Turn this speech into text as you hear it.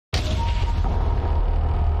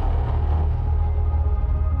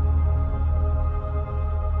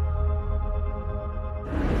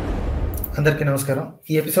అందరికీ నమస్కారం.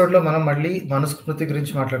 ఈ ఎపిసోడ్లో మనం మళ్ళీ మనుస్మృతి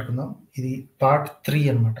గురించి మాట్లాడుకుందాం. ఇది పార్ట్ 3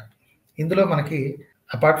 అనమాట. ఇందులో మనకి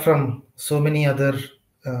apart from so many other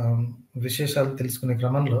విశేషాలు తెలుసుకునే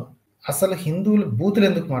క్రమంలో అసలు హిందువులు బూతులు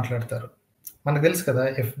ఎందుకు మాట్లాడతారు మనకు తెలుసు కదా.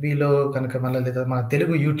 ఎఫ్బిలో కనుక మళ్ళీ లేదా మన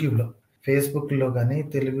తెలుగు యూట్యూబ్లో, ఫేస్బుక్లో కానీ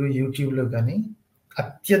తెలుగు యూట్యూబ్లో కానీ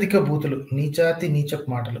అత్యధిక బూతులు, నీచాతి నీచపు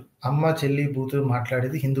మాటలు, అమ్మ చెల్లి బూతులు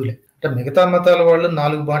మాట్లాడేది హిందువులే. అంటే మిగతా మతాల వాళ్ళు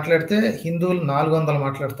 4 మాట్లాడితే హిందువులు 400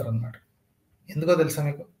 మాట్లాడతారు అనమాట. ఎందుకో తెలుసా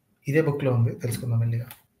మీకు? ఇదే బుక్లో ఉంది, తెలుసుకుందాం మెల్లిగా.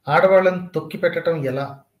 ఆడవాళ్ళని తొక్కి పెట్టడం ఎలా,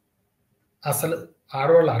 అసలు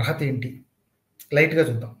ఆడవాళ్ళ అర్హత ఏంటి, లైట్గా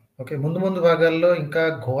చూద్దాం. ఓకే, ముందు భాగాల్లో ఇంకా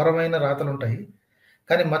ఘోరమైన రాతలు ఉంటాయి,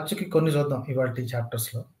 కానీ మచ్చుకి కొన్ని చూద్దాం ఇవాళ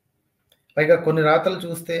చాప్టర్స్లో. పైగా కొన్ని రాతలు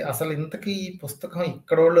చూస్తే అసలు ఇంతకీ ఈ పుస్తకం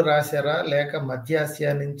ఇక్కడోళ్ళు రాశారా లేక మధ్య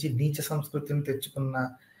ఆసియా నుంచి నీచ సంస్కృతిని తెచ్చుకున్న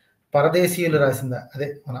పరదేశీయులు రాసిందా, అదే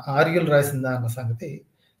మన ఆర్యులు రాసిందా అన్న సంగతి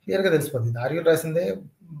క్లియర్గా తెలిసిపోతుంది. ఆర్యులు రాసిందే,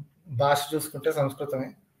 భాష చూసుకుంటే సంస్కృతమే,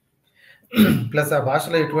 ప్లస్ ఆ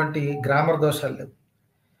భాషలో ఎటువంటి గ్రామర్ దోషాలు లేవు.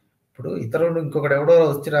 ఇప్పుడు ఇతరులు ఇంకొకటి ఎవడో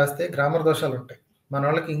వచ్చి రాస్తే గ్రామర్ దోషాలు ఉంటాయి, మన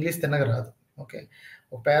వాళ్ళకి ఇంగ్లీష్ తిన్నగా రాదు. ఓకే,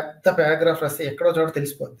 ఒక పెద్ద పారాగ్రాఫ్ రాస్తే ఎక్కడో చోట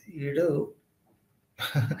తెలిసిపోద్ది వీడు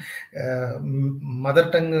మదర్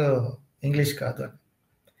టంగ్ ఇంగ్లీష్ కాదు అని.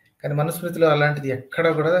 కానీ మనుస్మృతిలో అలాంటిది ఎక్కడ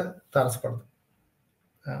కూడా తారసపడదు.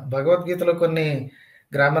 భగవద్గీతలో కొన్ని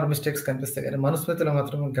గ్రామర్ మిస్టేక్స్ కనిపిస్తాయి, కానీ మనుస్మృతిలో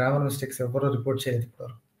మాత్రం గ్రామర్ మిస్టేక్స్ ఎవరూ రిపోర్ట్ చేయలేదు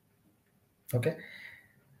ఇప్పుడు. ఓకే,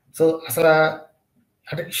 సో అసలు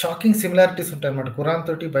అంటే షాకింగ్ సిమిలారిటీస్ ఉంటాయి అన్నమాట. ఖురాన్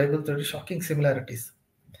తోటి బైబిల్ తోటి షాకింగ్ సిమిలారిటీస్.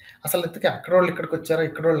 అసలు ఇంతకీ అక్కడ వాళ్ళు ఇక్కడికి వచ్చారా,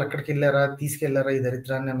 ఇక్కడ వాళ్ళు అక్కడికి వెళ్ళారా, తీసుకెళ్లారా ఈ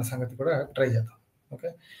దరిద్రాన్ని అన్న సంగతి కూడా ట్రై చేద్దాం.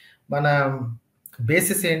 ఓకే, మన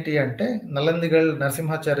బేసిస్ ఏంటి అంటే నలందిగల్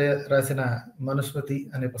నరసింహాచార్య రాసిన మనుస్మృతి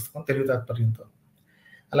అనే పుస్తకం తెలుగు తాత్పర్యంతో,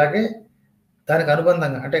 అలాగే దానికి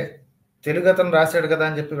అనుబంధంగా అంటే తెలుగు అతను రాశాడు కదా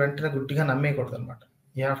అని చెప్పి వెంటనే గుడ్డిగా నమ్మేయకూడదు అనమాట.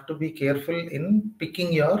 You have to be careful in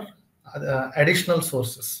picking your additional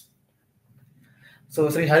sources. So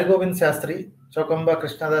Shri Harigovind Sastry చౌకంబా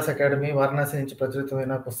Krishnadas academy Varanasi నుంచి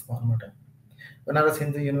ప్రచురితమైన పుస్తకం అనమాట. Banaras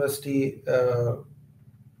Hindu university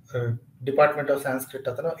department of Sanskrit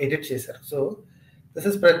అతను ఎడిట్ చేశారు. సో దిస్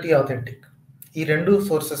ఇస్ ప్రతి ఆథెంటిక్. ఈ రెండు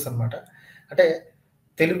సోర్సెస్ అనమాట. అంటే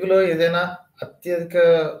తెలుగులో ఏదైనా అత్యధిక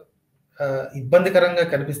ఇబ్బందికరంగా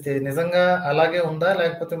కనిపిస్తే నిజంగా అలాగే ఉందా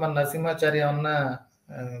లేకపోతే మన నరసింహాచార్య ఏమన్నా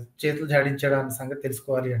చేతులు జాడించాడా అన్న సంగతి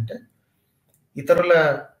తెలుసుకోవాలి అంటే ఇతరుల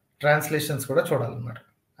ట్రాన్స్లేషన్స్ కూడా చూడాలన్నమాట.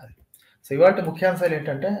 అది. సో ఇవాటి ముఖ్యాంశాలు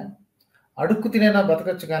ఏంటంటే అడుక్కు తినేనా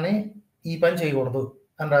బతకచ్చు కానీ ఈ పని చేయకూడదు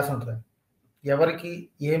అని రాసి ఉంటుంది. ఎవరికి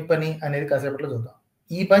ఏం పని అనేది కాసేపట్లో చూద్దాం.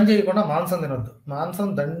 ఈ పని చేయకుండా మాంసం తినొద్దు, మాంసం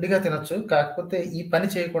దండిగా తినొచ్చు, కాకపోతే ఈ పని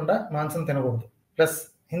చేయకుండా మాంసం తినకూడదు. ప్లస్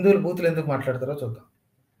హిందువులు బూతులు ఎందుకు మాట్లాడతారో చూద్దాం.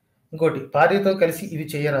 ఇంకోటి, భార్యతో కలిసి ఇవి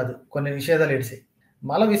చేయరాదు, కొన్ని నిషేధాలు ఏడిసాయి.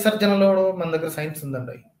 మల విసర్జనలో మన దగ్గర సైన్స్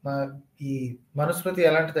ఉందండి. ఈ మనుస్మృతి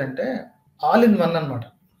ఎలాంటిదంటే ఆల్ ఇన్ వన్ అనమాట.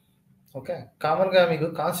 ఓకే, కామన్గా మీకు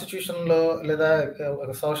కాన్స్టిట్యూషన్లో లేదా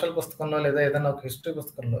ఒక సోషల్ పుస్తకంలో లేదా ఏదైనా ఒక హిస్టరీ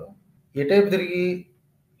పుస్తకంలో ఏ టైపు తిరిగి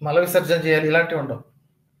మల విసర్జన చేయాలి ఇలాంటివి ఉండవు,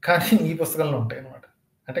 కానీ ఈ పుస్తకంలో ఉంటాయి అనమాట.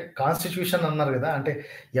 అంటే కాన్స్టిట్యూషన్ అన్నారు కదా, అంటే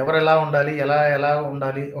ఎవరు ఎలా ఉండాలి, ఎలా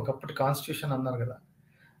ఉండాలి, ఒకప్పటి కాన్స్టిట్యూషన్ అన్నారు కదా,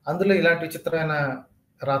 అందులో ఇలాంటి విచిత్రమైన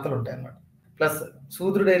రాతలు ఉంటాయి అన్నమాట. ప్లస్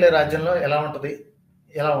శూద్రుడైలే రాజ్యంలో ఎలా ఉంటుంది,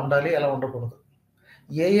 ఎలా ఉండాలి, ఎలా ఉండకూడదు,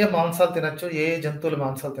 ఏ మాంసాలు తినచ్చు, ఏ జంతువుల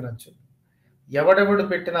మాంసాలు తినచ్చు, ఎవడెవడు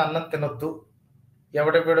పెట్టిన అన్నం తినొద్దు,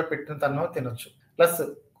 ఎవడెవడు పెట్టిన అన్నం తినొచ్చు. ప్లస్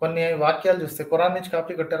కొన్ని వాక్యాలు చూస్తే ఖురాన్ నుంచి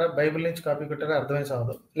కాపీ కొట్టారా, బైబిల్ నుంచి కాపీ కొట్టారా అర్థమే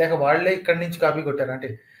చావదు, లేక వాళ్ళే ఇక్కడి నుంచి కాపీ కొట్టారా, అంటే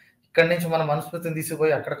ఇక్కడి నుంచి మన మనుస్మృతిని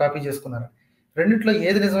తీసుకుపోయి అక్కడ కాపీ చేసుకున్నారు. రెండిట్లో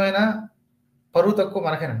ఏది నిజమైనా పరువు తక్కువ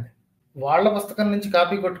మనకేనండి. వాళ్ళ పుస్తకం నుంచి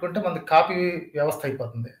కాపీ కొట్టుకుంటే మనది కాపీ వ్యవస్థ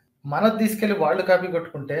అయిపోతుంది. మనది తీసుకెళ్ళి వాళ్ళు కాపీ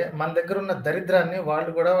కొట్టుకుంటే మన దగ్గర ఉన్న దరిద్రాన్ని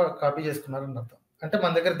వాళ్ళు కూడా కాపీ చేసుకున్నారని అర్థం. అంటే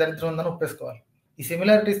మన దగ్గర దరిద్రం ఉందని ఒప్పేసుకోవాలి. ఈ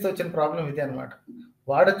సిమిలారిటీస్తో వచ్చిన ప్రాబ్లం ఇదే అనమాట.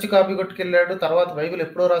 వాడొచ్చి కాపీ కొట్టుకెళ్ళాడు, తర్వాత బైబిల్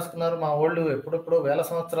ఎప్పుడో రాసుకున్నారు, మా వాళ్ళు ఎప్పుడెప్పుడో 1000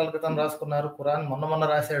 సంవత్సరాల క్రితం రాసుకున్నారు, ఖురాన్ మొన్న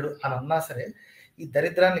రాశాడు అని అన్నా సరే ఈ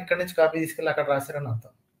దరిద్రాన్ని ఇక్కడి నుంచి కాపీ తీసుకెళ్ళి అక్కడ రాశారని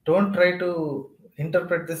అర్థం. Don't try to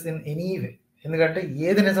interpret this in any way, ఎందుకంటే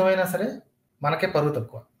ఏది నిజమైనా సరే మనకే పరువు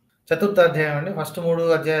తక్కువ. చతుర్థ అధ్యాయం అండి. ఫస్ట్ 3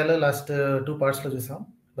 అధ్యాయాలు లాస్ట్ 2 పార్ట్స్లో చూసాం.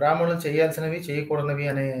 బ్రాహ్మణులు చేయాల్సినవి చేయకూడనివి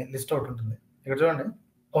అనే లిస్ట్ ఒకటి ఉంటుంది. ఇక్కడ చూడండి,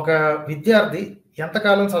 ఒక విద్యార్థి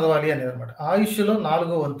ఎంతకాలం చదవాలి అనేది అనమాట. ఆయుష్లో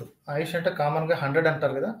 4వ వంతు, ఆయుష్ అంటే కామన్గా 100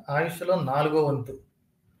 అంటారు కదా, ఆయుష్లో 4వ వంతు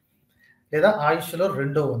లేదా ఆయుష్లో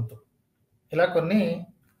 2వ వంతు, ఇలా కొన్ని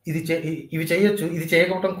ఇవి చేయొచ్చు, ఇది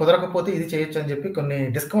చేయకపోవడం కుదరకపోతే ఇది చేయొచ్చు అని చెప్పి కొన్ని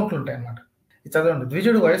డిస్కౌంట్లు ఉంటాయి అన్నమాట. ఇది చదవండి,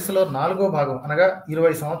 ద్విజుడు వయస్సులో 4వ భాగం అనగా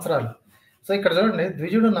 20 సంవత్సరాలు. సో ఇక్కడ చూడండి,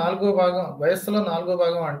 ద్విజుడు 4వ భాగం వయస్సులో 4వ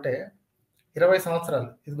భాగం అంటే 20 సంవత్సరాలు.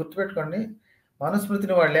 ఇది గుర్తుపెట్టుకోండి.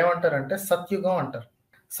 మనుస్మృతిని వాళ్ళు ఏమంటారంటే సత్యుగం అంటారు.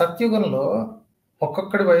 సత్యుగంలో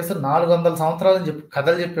ఒక్కొక్కడి వయసు 400 సంవత్సరాలు చెప్పి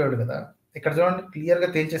కథలు చెప్పేవాడు కదా. ఇక్కడ చూడండి క్లియర్గా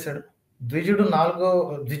తేల్చేశాడు.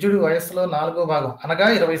 ద్విజుడి వయస్సులో 4వ భాగం అనగా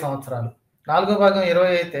 20 సంవత్సరాలు. 4వ భాగం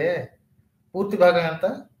 20 అయితే పూర్తి భాగం ఎంత?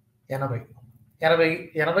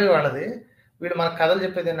 80 వాళ్ళది. వీడు మనకు కథలు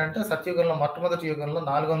చెప్పేది ఏంటంటే సత్యయుగంలో మొట్టమొదటి యుగంలో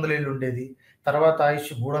 400 ఏళ్ళు ఉండేది, తర్వాత ఆయుష్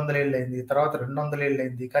 300 ఏళ్ళు అయింది, తర్వాత 200 ఏళ్ళు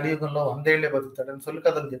అయింది, కలియుగంలో 100 ఏళ్లే బతుకుతాడని సొల్లు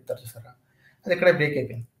కథలు చెప్తారు చూసారా. అది ఇక్కడే బ్రేక్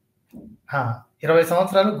అయిపోయింది. 20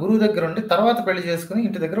 సంవత్సరాలు గురువు దగ్గర ఉండి తర్వాత పెళ్లి చేసుకుని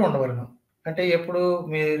ఇంటి దగ్గర ఉండవలను. అంటే ఎప్పుడు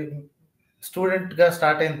మీరు స్టూడెంట్గా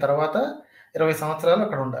స్టార్ట్ అయిన తర్వాత 20 సంవత్సరాలు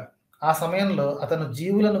అక్కడ ఉండాలి. ఆ సమయంలో అతను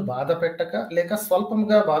జీవులను బాధ పెట్టక లేక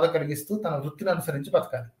స్వల్పంగా బాధ కలిగిస్తూ తన వృత్తిని అనుసరించి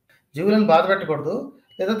బతకాలి. జీవులను బాధ పెట్టకూడదు,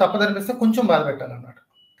 లేదా తప్పదనిపిస్తే కొంచెం బాధ పెట్టాలన్నమాట.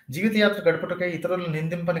 జీవితయాత్ర గడుపుటకై ఇతరులను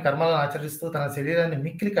నిందింపని కర్మలను ఆచరిస్తూ తన శరీరాన్ని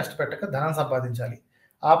మిక్కిలి కష్టపెట్టక ధనం సంపాదించాలి.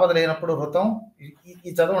 ఆపద లేనప్పుడు వృతం,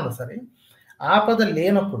 ఈ చదవండి సరే. ఆపద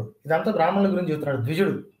లేనప్పుడు, ఇదంతా బ్రాహ్మణుల గురించి చెబుతున్నాడు.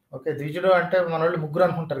 ద్విజుడు, ఓకే, ద్విజుడు అంటే మన వాళ్ళు ముగ్గురు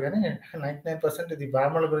అనుకుంటారు, కానీ 99% ఇది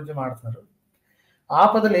బ్రాహ్మణుల గురించి మాట్లాడుతున్నారు.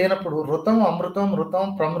 ఆపద లేనప్పుడు వృతం, అమృతం, మృతం,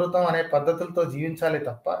 ప్రమృతం అనే పద్ధతులతో జీవించాలి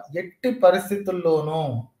తప్ప ఎట్టి పరిస్థితుల్లోనూ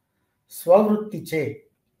స్వవృత్తిచే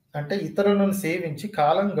అంటే ఇతరులను సేవించి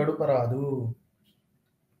కాలం గడుపరాదు.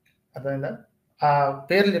 అర్థమైందా? ఆ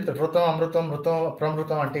పేర్లు చెప్తారు. వృతం, అమృతం, మృతం,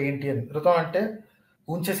 ప్రమృతం అంటే ఏంటి అని. వృతం అంటే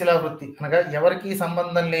ఉంచశిలా వృత్తి, అనగా ఎవరికి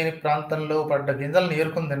సంబంధం లేని ప్రాంతంలో పడ్డ గింజలను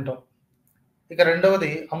ఏరుకుని తినటం. ఇక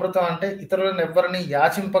రెండవది అమృతం అంటే ఇతరులను ఎవరిని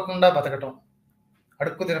యాచింపకుండా బతకటం,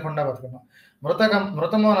 అడుక్కు తినకుండా బతకటం.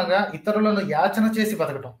 మృతము అనగా ఇతరులను యాచన చేసి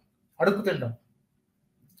బతకటం, అడుక్కు తినడం.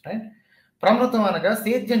 రైట్. ప్రమృతం అనగా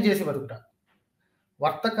సేద్యం చేసి బతుకుట.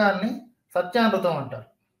 వర్తకాన్ని సత్యామృతం అంటారు.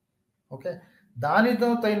 ఓకే, దానితో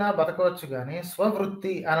తైనా బతకవచ్చు కానీ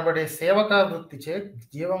స్వవృత్తి అనబడే సేవకా వృత్తిచే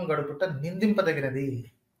జీవం గడుపుట నిందింపదగినది.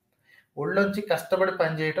 ఒళ్ళొంచి కష్టపడి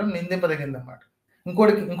పనిచేయటం నిందింపదగింది అన్నమాట.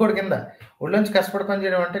 ఇంకోటి కింద ఒళ్ళొంచి కష్టపడి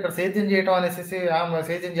పనిచేయడం అంటే ఇక్కడ సేద్యం చేయడం అనేసి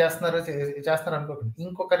సేద్యం చేస్తున్నారు అనుకోకండి.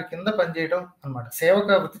 ఇంకొకరి కింద పనిచేయడం అనమాట.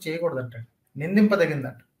 సేవకా వృత్తి చేయకూడదంట,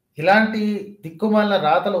 నిందింపదగిందంట. ఇలాంటి దిక్కుమాలిన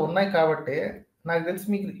రాతలు ఉన్నాయి కాబట్టి నాకు తెలిసి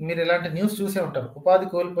మీరు ఇలాంటి న్యూస్ చూసే ఉంటారు. ఉపాధి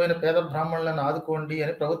కోల్పోయిన పేద బ్రాహ్మణులను ఆదుకోండి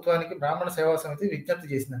అని ప్రభుత్వానికి బ్రాహ్మణ సేవా సమితి విజ్ఞప్తి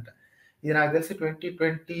చేసిందంట. ఇది నాకు తెలిసి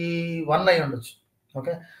 2021 అయి ఉండొచ్చు.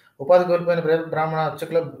 ఓకే, ఉపాధి కోల్పోయిన పేద బ్రాహ్మణ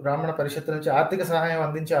అర్చకుల బ్రాహ్మణ పరిషత్తు నుంచి ఆర్థిక సహాయం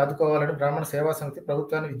అందించి ఆదుకోవాలని బ్రాహ్మణ సేవా సమితి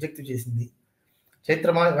ప్రభుత్వాన్ని విజ్ఞప్తి చేసింది.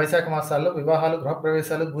 వైశాఖ మాసాల్లో వివాహాలు,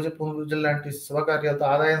 గృహప్రవేశాలు, పూజలు లాంటి శుభకార్యాలతో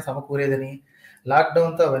ఆదాయం సమకూరేదని,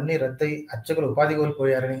 లాక్డౌన్తో అవన్నీ రద్దయి అర్చకులు ఉపాధి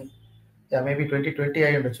కోల్పోయారని, మేబీ 2020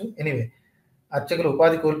 అయి ఉండొచ్చు. ఎనీవే, అర్చకులు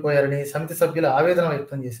ఉపాధి కోల్పోయారని సమితి సభ్యులు ఆవేదన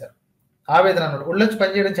వ్యక్తం చేశారు. ఆవేదన అన్నమాట. ఒళ్ళొచ్చి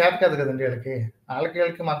పనిచేయడం చేత కాదు కదండి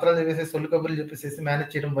వాళ్ళకి మంత్రాలు చెప్పేసి సొల్లు కబుర్లు చెప్పేసి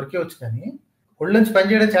మేనేజ్ చేయడం వరకే వచ్చు, కానీ ఒళ్ళొంచి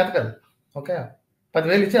పనిచేయడం చేత కాదు. ఓకే,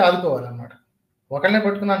 10,000 ఇచ్చి ఆదుకోవాలన్నమాట. ఒకళ్ళనే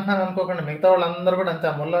పట్టుకుని అంటున్నాను అనుకోకుండా మిగతా వాళ్ళందరూ కూడా అంతే.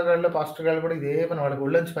 ఆ ముల్లాగాళ్ళు, పాస్టర్ గాళ్ళు కూడా ఇదే పని. వాళ్ళకి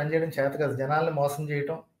ఒళ్ళొంచి పనిచేయడం చేత కాదు. జనాల్ని మోసం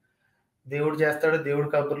చేయటం, దేవుడు చేస్తాడు, దేవుడు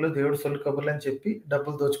కబుర్లు, దేవుడు సొల్లు కబుర్లు అని చెప్పి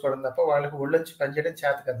డబ్బులు దోచుకోవడం తప్ప వాళ్ళకి ఒళ్ళొంచి పనిచేయడం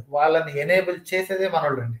చేత కాదు. వాళ్ళని ఎనేబుల్ చేసేదే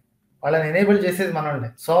మనోళ్ళు అండి. వాళ్ళని ఎనేబుల్ చేసేది మనోళ్ళే.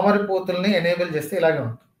 సోమరిపోతుల్ని ఎనేబుల్ చేస్తే ఇలాగే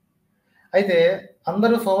ఉంటుంది. అయితే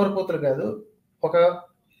అందరూ సోమరిపోతులు కాదు. ఒక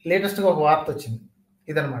లేటెస్ట్గా ఒక వార్త వచ్చింది,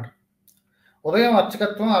 ఇదనమాట. ఉదయం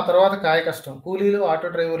అర్చకత్వం, ఆ తర్వాత కాయ కష్టం, కూలీలు ఆటో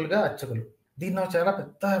డ్రైవర్లుగా అర్చకులు. దీన్ని చాలా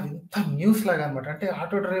పెద్ద వింత న్యూస్ లాగా అనమాట. అంటే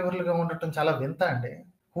ఆటో డ్రైవర్లుగా ఉండటం చాలా వింత అండి.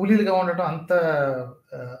 కూలీలుగా ఉండటం అంత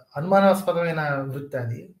అనుమానాస్పదమైన వృత్తి.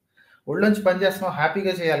 అది ఒళ్ళొంచి పని చేస్తున్నాం,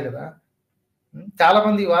 హ్యాపీగా చేయాలి కదా. చాలా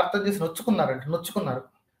మంది ఈ వార్త చేసి నొచ్చుకున్నారు.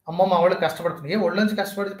 అమ్మ మా వాళ్ళు కష్టపడుతుంది. ఒళ్ళొంచి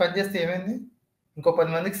కష్టపడి పని చేస్తే ఏమైంది? ఇంకో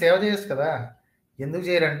 10 మందికి సేవ చేయొచ్చు కదా. ఎందుకు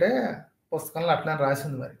చేయరంటే పుస్తకంలో అట్లా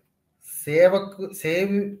రాసింది. మరి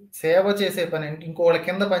సేవ చేసే పని, ఇంకోళ్ళ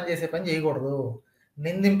కింద పని చేసే పని చేయకూడదు,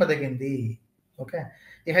 నిందింపదగింది. ఓకే,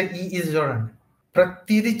 ఇక ఇది చూడండి,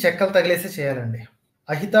 ప్రతిదీ చెక్కలు తగిలేసి చేయాలండి.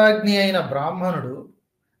 అహితాగ్ని అయిన బ్రాహ్మణుడు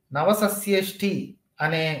నవసస్యేష్టి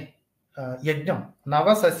అనే యజ్ఞం,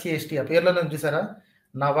 నవసస్యేష్టి ఆ పేర్లో నేను చూసారా,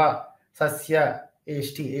 నవ సస్య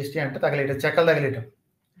ఏష్టి, ఏష్టి అంటే తగిలేయటం, చెక్కలు తగిలేయటం.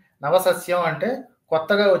 నవసస్యం అంటే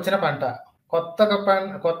కొత్తగా వచ్చిన పంట.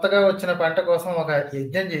 కొత్తగా వచ్చిన పంట కోసం ఒక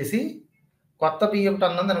యజ్ఞం చేసి కొత్త బియ్యపు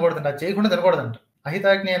అన్నం తినకూడదంట. అది చేయకుండా తినకూడదంట.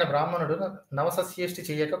 అహితాగ్ని అయిన బ్రాహ్మణుడు నవసస్యేష్టి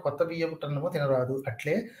చేయక కొత్త బియ్యపు అన్నము తినరాదు.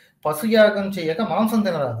 అట్లే పశుయాగం చేయక మాంసం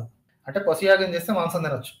తినరాదు. అంటే పశుయాగం చేస్తే మాంసం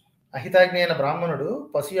తినొచ్చు. అహితాగ్ని అయిన బ్రాహ్మణుడు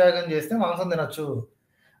పశుయాగం చేస్తే మాంసం తినొచ్చు.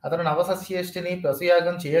 అతను నవసస్యేష్టిని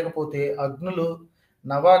పశుయాగం చేయకపోతే అగ్నులు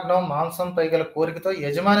నవాగ్నం మాంసంపై గల కోరికతో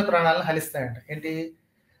యజమాని ప్రాణాలను హరిస్తాయంట. ఏంటి?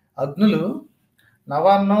 అగ్నులు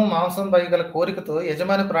నవాన్నం మాంసంపై గల కోరికతో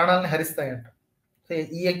యజమాని ప్రాణాలను హరిస్తాయంట.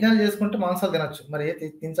 ఈ యజ్ఞాలు చేసుకుంటే మాంసాలు తినొచ్చు, మరి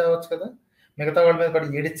తినచావచ్చు కదా. మిగతా వాళ్ళ మీద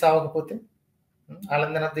పడి ఏడిచి చావకపోతే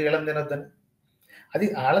ఆళ్ళని తినద్దు, ఈళ్ళని తినొద్దని. అది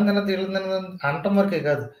ఆళ్ళని తినద్దు, ఈళ్ళని తినద్దు అంటం వరకే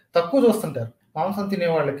కాదు, తక్కువ చూస్తుంటారు. మాంసం తినే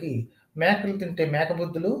వాళ్ళకి మేకలు తింటే మేక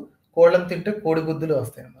బుద్ధులు, కోళ్ళను తింటే కోడి బుద్ధులే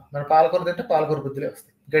వస్తాయి అన్నమాట. మన పాలకూర తింటే పాలకూర బుద్ధులే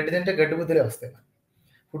వస్తాయి, గడ్డి తింటే గడ్డి బుద్ధులే వస్తాయి.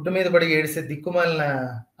 ఫుడ్ మీద పడి ఏడిసే దిక్కుమాలిన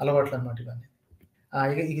అలవాట్లు అనమాట ఇవన్నీ.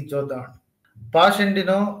 ఇది చూద్దామండి.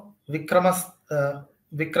 పాషండినో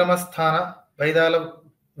విక్రమస్థాన వైదాల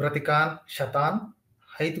వ్రతికాన్ శతాన్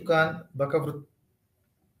హైతుకాన్ బక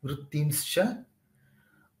వృత్తింశ్చ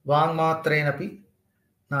వాంగ్మాత్రేనపి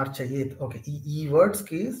నార్చయేత్. ఓకే, ఈ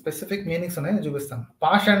వర్డ్స్కి స్పెసిఫిక్ మీనింగ్స్ ఉన్నాయి, నేను చూపిస్తాను.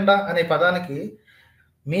 పాషండ అనే పదానికి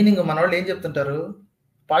మీనింగ్ మన వాళ్ళు ఏం చెప్తుంటారు,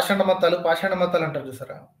 పాషండ మతాలు అంటారు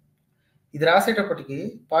చూసారా. ఇది రాసేటప్పటికి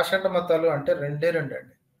పాషండ మతాలు అంటే రెండే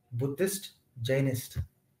అండి, బుద్ధిస్ట్,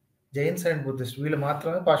 జైన్స్ అండ్ బుద్ధిస్ట్, వీళ్ళు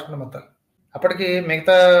మాత్రమే పాషండ మతాలు. అప్పటికి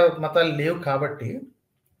మిగతా మతాలు లేవు కాబట్టి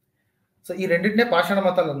సో ఈ రెండింటినే పాషాణ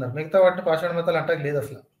మతాలు అన్నారు, మిగతా వాటిని పాషాణ మతాలు అంటే లేదు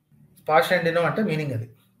అసలు. పాషండినో అంటే మీనింగ్ అది.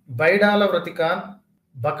 బైడాల వ్రతికాన్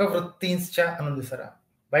బక వృత్తింశ్చ అని ఉంది సరా.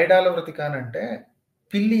 బైడాల వ్రతికాన్ అంటే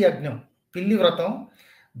పిల్లి యజ్ఞం, పిల్లి వ్రతం.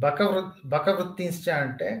 బక వృత్తింశ్చ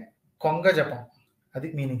అంటే కొంగ జపం, అది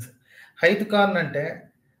మీనింగ్స్. హైతుకాన్ అంటే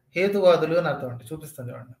హేతువాదులు అని అర్థం, అంటే చూపిస్తాను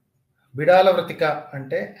చూడండి. బిడాల వ్రతిక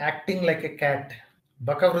అంటే యాక్టింగ్ లైక్ ఎ క్యాట్.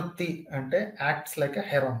 బక వృత్తి అంటే యాక్ట్స్ లైక్ ఎ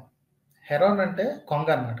హెరాన్ అంటే కొంగ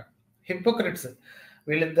అన్నమాట. హిపోక్రిట్స్,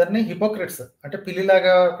 వీళ్ళిద్దరిని హిపోక్రిట్స్ అంటే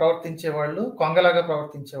పిల్లిలాగా ప్రవర్తించే వాళ్ళు, కొంగలాగా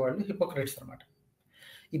ప్రవర్తించే వాళ్ళు హిపోక్రిట్స్ అనమాట.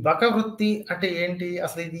 ఈ బక వృత్తి అంటే ఏంటి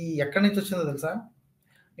అసలు, ఇది ఎక్కడి నుంచి వచ్చిందో తెలుసా?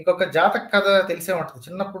 మీకు ఒక జాతక కథ తెలిసే ఉంటుంది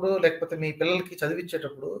చిన్నప్పుడు, లేకపోతే మీ పిల్లలకి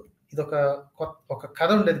చదివించేటప్పుడు. ఇది ఒక కథ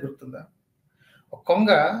ఉండేది, గుర్తుందా? ఒక కొంగ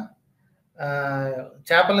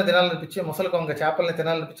చేపల్ని తినాలనిపించి, ముసలి కొంగ చేపల్ని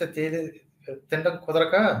తినాలనిపించి తినడం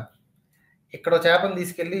కుదరక ఇక్కడ చేపను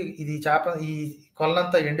తీసుకెళ్ళి, ఈ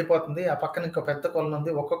కొలనంతా ఎండిపోతుంది, ఆ పక్కన ఇంకో పెద్ద కొలను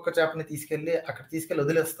ఉంది, ఒక్కొక్క చేపని తీసుకెళ్ళి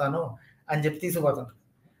వదిలేస్తాను అని చెప్పి తీసుకుపోతుంది.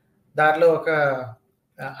 దారిలో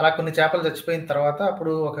అలా కొన్ని చేపలు చచ్చిపోయిన తర్వాత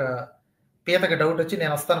అప్పుడు ఒక పీతకి డౌట్ వచ్చి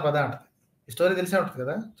నేను వస్తాను పదా అంటది. ఈ స్టోరీ తెలిసే ఉంటుంది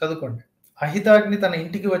కదా, చదువుకోండి. అహితాగ్ని తన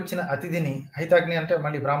ఇంటికి వచ్చిన అతిథిని, అహితాగ్ని అంటే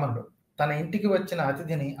మళ్ళీ బ్రాహ్మణుడు, తన ఇంటికి వచ్చిన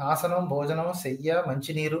అతిథిని ఆసనం, భోజనం, శయ్య,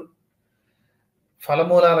 మంచినీరు,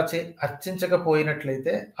 ఫలమూలాలచే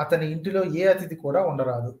అర్చించకపోయినట్లయితే అతని ఇంటిలో ఏ అతిథి కూడా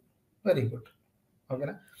ఉండరాదు. వెరీ గుడ్,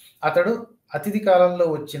 ఓకేనా. అతడు అతిథి కాలంలో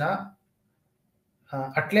వచ్చిన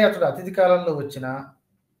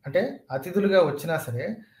అంటే అతిథులుగా వచ్చినా సరే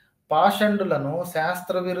పాషండులను,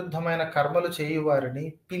 శాస్త్ర విరుద్ధమైన కర్మలు చేయువారిని,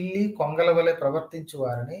 పిల్లి కొంగల వలె ప్రవర్తించు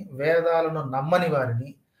వారిని, వేదాలను నమ్మని వారిని,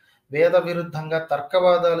 వేద విరుద్ధంగా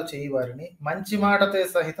తర్కవాదాలు చేయువారిని మంచి మాటతే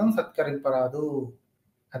సహితం సత్కరింపరాదు.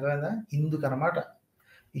 అర్థమైందా? ఇందుకనమాట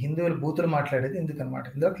ఈ హిందువులు బూతులు మాట్లాడేది, ఇందుకనమాట.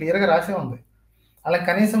 ఇందులో క్లియర్గా రాసే ఉంది. అలా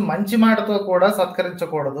కనీసం మంచి మాటతో కూడా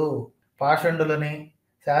సత్కరించకూడదు. పాషండులని,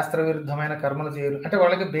 శాస్త్ర విరుద్ధమైన కర్మలు చేయరు అంటే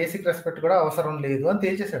వాళ్ళకి బేసిక్ రెస్పెక్ట్ కూడా అవసరం లేదు అని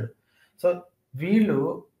తేల్చేశాడు. సో వీళ్ళు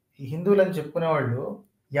ఈ హిందువులు అని చెప్పుకునే వాళ్ళు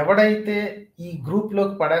ఎవడైతే ఈ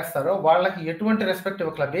గ్రూప్లోకి పడేస్తారో వాళ్ళకి ఎటువంటి రెస్పెక్ట్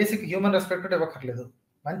ఇవ్వకలేదు, బేసిక్ హ్యూమన్ రెస్పెక్ట్ కూడా ఇవ్వక్కర్లేదు.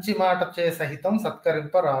 మంచి మాట చే సహితం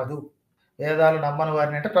సత్కరింపరాదు. వేదాలు నమ్మని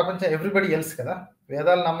వారిని అంటే ప్రపంచం ఎవ్రీబడి ఎల్స్ కదా,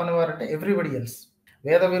 వేదాలు నమ్మని వారు అంటే ఎవ్రీబడి ఎల్స్.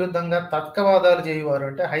 వేద విరుద్ధంగా తర్కవాదాలు చేయవారు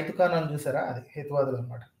అంటే హైతుకాన్ అని చూసారా, అది హేతువాదులు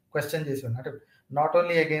అనమాట. క్వశ్చన్ చేసేవారు అంటే not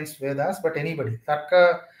only against Vedas but anybody.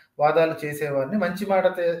 తర్కవాదాలు చేసేవారిని మంచి మాట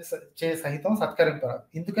చే సహితం సత్కరింపరాదు.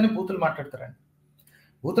 ఎందుకని బూతులు మాట్లాడతారండి.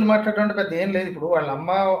 బూతులు మాట్లాడటం అంటే పెద్ద ఏం లేదు. ఇప్పుడు వాళ్ళ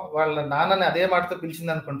అమ్మ వాళ్ళ నాన్నని అదే మాటతో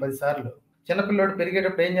పిలిచింది అనుకోండి 10 సార్లు, చిన్నపిల్లడు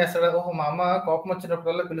పెరిగేటప్పుడు ఏం చేస్తాడు, ఓహో మా అమ్మ కోపం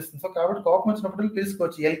వచ్చినప్పుడల్లా పిలుస్తుంది, సో కాబట్టి కోపం వచ్చినప్పుడు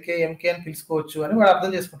పిలుచుకోవచ్చు, ఎల్కే ఎంకే అని పిలుచుకోవచ్చు అని వాడు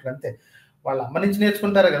అర్థం చేసుకుంటారు అంతే. వాళ్ళ అమ్మ నుంచి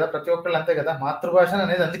నేర్చుకుంటారు కదా ప్రతి ఒక్కళ్ళు, అంతే కదా, మాతృభాష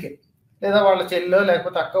అనేది అందుకే. లేదా వాళ్ళ చెల్లో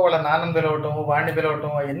లేకపోతే అక్క వాళ్ళ నాన్నని పిలవటం, వాడిని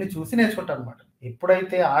పిలవటం, అవన్నీ చూసి నేర్చుకుంటారు అనమాట.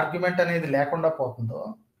 ఎప్పుడైతే ఆర్గ్యుమెంట్ అనేది లేకుండా పోతుందో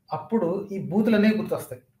అప్పుడు ఈ బూతులు అనేవి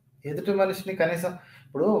గుర్తొస్తాయి. ఎదుటి మనిషిని కనీసం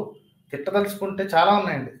ఇప్పుడు తిట్టదలుచుకుంటే చాలా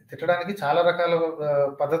ఉన్నాయండి, తిట్టడానికి చాలా రకాల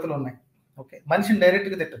పద్ధతులు ఉన్నాయి. ఓకే, మనిషిని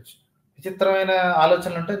డైరెక్ట్గా తిట్టచ్చు. విచిత్రమైన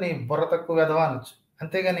ఆలోచనలు ఉంటే నీ బుర్ర తక్కువ వెధవా అనొచ్చు.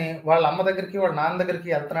 అంతేగాని వాళ్ళ అమ్మ దగ్గరికి వాళ్ళ నాన్న దగ్గరికి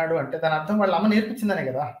వెళ్తున్నాడు అంటే దాని అర్థం వాళ్ళ అమ్మ నేర్పించిందనే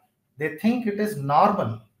కదా. They think it is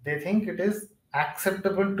normal, they think it is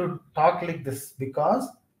acceptable to talk like this because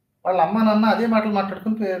వాళ్ళ అమ్మ నాన్న అదే మాటలు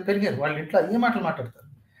మాట్లాడుకుని పెరిగారు, వాళ్ళ ఇంట్లో అదే మాటలు మాట్లాడతారు.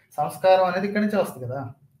 సంస్కారం అనేది ఇక్కడి నుంచే వస్తుంది కదా.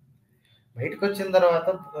 బయటకు వచ్చిన తర్వాత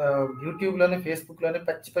యూట్యూబ్లోని ఫేస్బుక్లోని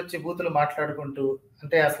పచ్చి బూతులు మాట్లాడుకుంటూ,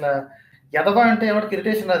 అంటే అసలు ఎదవా అంటే ఎవరికి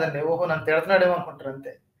ఇరిటేషన్ రాదండి, ఓహో నన్ను తిడుతున్నాడేమో అనుకుంటారు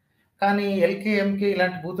అంతే. కానీ ఎల్కే ఎంకే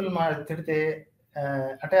ఇలాంటి బూతులు తిడితే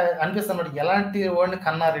అంటే అనిపిస్తుంది అన్నమాట, ఎలాంటి వాడిని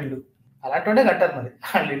కన్నారు ఇల్లు, అలాంటి వాడే కంటారు. మరి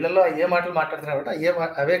వాళ్ళ ఇళ్లలో ఏ మాటలు మాట్లాడుతున్నారు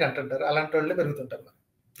కాబట్టి అవే కంటుంటారు, అలాంటి వాళ్ళే పెరుగుతుంటారు. మరి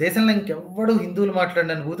దేశంలో ఇంకెవ్వడు హిందువులు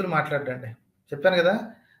మాట్లాడండి బూతులు మాట్లాడండి. చెప్పాను కదా,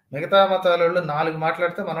 మిగతా మతాల వాళ్ళు 4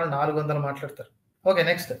 మాట్లాడితే మన వాళ్ళు 400 మాట్లాడతారు. Okay,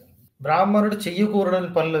 next. బ్రాహ్మణుడు చెయ్యకూడని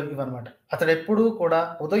పనులు ఇవన్నమాట. అతడు ఎప్పుడూ కూడా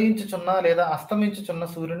ఉదయించుచున్న లేదా అస్తమించుచున్న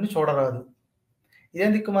సూర్యుడిని చూడరాదు.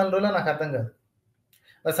 ఇదేం దిక్కుమాల రోజులో నాకు అర్థం కాదు.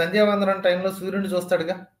 సంధ్యావందనం టైంలో సూర్యుడిని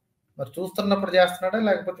చూస్తాడుగా, మరి చూస్తున్నప్పుడు చేస్తున్నాడా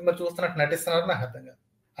లేకపోతే మరి చూస్తున్నట్టు నటిస్తున్నాడా నాకు అర్థం కాదు.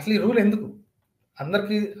 అసలు ఈ రూల్ ఎందుకు?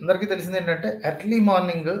 అందరికీ తెలిసింది ఏంటంటే ఎర్లీ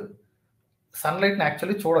మార్నింగ్ సన్లైట్ని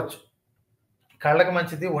యాక్చువల్లీ చూడొచ్చు. కళ్ళకి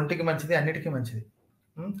మంచిది, ఒంటికి మంచిది, అన్నిటికీ మంచిది.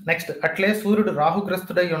 నెక్స్ట్ అట్లే సూర్యుడు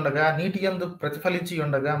రాహుగ్రస్తుడై ఉండగా నీటి యందు ప్రతిఫలించి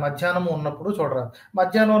ఉండగా మధ్యాహ్నం ఉన్నప్పుడు చూడరాదు.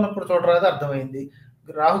 మధ్యాహ్నం ఉన్నప్పుడు చూడరాదు అర్థమైంది.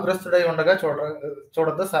 రాహుగ్రస్తుడై ఉండగా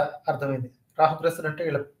చూడొద్దు అర్థమైంది. రాహుగ్రస్తుడు అంటే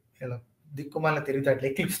ఇలా దిక్కుమాలిన తెలివితేటలు,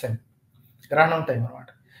 ఎక్లిప్స్ టైం, గ్రహణం టైం అనమాట.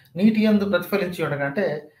 నీటి యందు ప్రతిఫలించి ఉండగా అంటే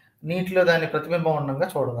నీటిలో దాని ప్రతిబింబం ఉండగా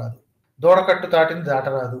చూడరాదు. దూడకట్టు తాటిని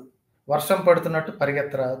దాటరాదు. వర్షం పడుతున్నప్పుడు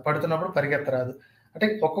పరిగెత్తరాదు. అంటే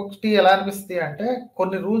ఒక్కొక్కటి ఎలా అనిపిస్తుంది అంటే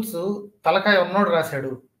కొన్ని రూల్స్ తలకాయ ఉన్నోడు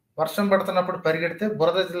రాశాడు. వర్షం పడుతున్నప్పుడు పరిగెడితే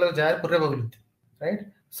బురదలో జారి పుర్రె పగులుద్ది, రైట్?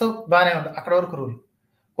 సో బాగానే ఉంది అక్కడ వరకు రూల్.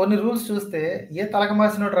 కొన్ని రూల్స్ చూస్తే ఏ తలక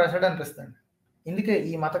మాసినోడు రాశాడు అనిపిస్తుంది. ఇందుకే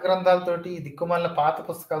ఈ మత గ్రంథాలతోటి ఈ దిక్కుమాలిన పాత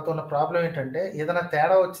పుస్తకాలతో ఉన్న ప్రాబ్లం ఏంటంటే ఏదైనా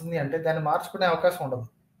తేడా వచ్చింది అంటే దాన్ని మార్చుకునే అవకాశం ఉండదు.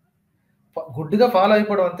 గుడ్డిగా ఫాలో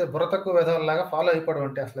అయిపోవడం అంతే, బుర్ర తక్కువ విధంలాగా ఫాలో అయిపోవడం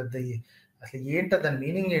అంటే అసలు ఏంటి దాని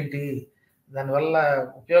మీనింగ్ ఏంటి, దానివల్ల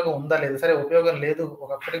ఉపయోగం ఉందా లేదా? సరే ఉపయోగం లేదు,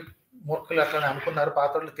 ఒకప్పటి మూర్ఖులు అట్లా అనుకున్నారు,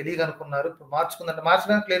 పాత వాళ్ళు తెలియక అనుకున్నారు, ఇప్పుడు మార్చుకుందంటే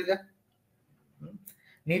మార్చడానికి లేదుగా.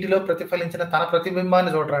 నీటిలో ప్రతిఫలించిన తన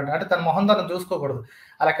ప్రతిబింబాన్ని చూడరండి, అంటే తన మొహం తను చూసుకోకూడదు.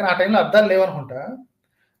 ఆ లెక్కన ఆ టైంలో అద్దాలు లేవనుకుంటా.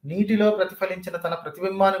 నీటిలో ప్రతిఫలించిన తన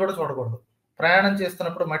ప్రతిబింబాన్ని కూడా చూడకూడదు. ప్రయాణం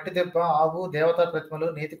చేస్తున్నప్పుడు మట్టి దెబ్బ, ఆవు, దేవతా ప్రతిమలు,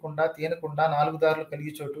 నేతికుండ, తేనెకుండ, 4 దారులు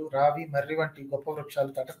కలిగి చోటు, రావి, మర్రి వంటి గొప్ప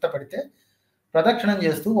వృక్షాలు తటస్థపడితే ప్రదక్షిణం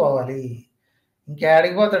చేస్తూ పోవాలి.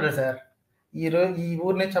 ఇంకేడికి పోతాడు సార్? ఈ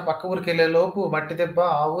ఊరి నుంచి ఆ పక్క ఊరికి వెళ్ళే లోపు మట్టి దెబ్బ,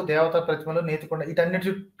 ఆవు, దేవతా ప్రతిమలు, నేతికుండ వీటన్నిటి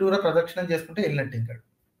చుట్టూరా ప్రదక్షిణం చేసుకుంటే వెళ్ళినట్టు ఇంకా.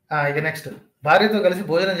 ఇక నెక్స్ట్ భార్యతో కలిసి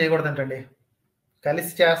భోజనం చేయకూడదంటండి.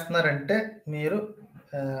 కలిసి చేస్తున్నారంటే మీరు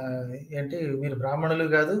మీరు బ్రాహ్మణులు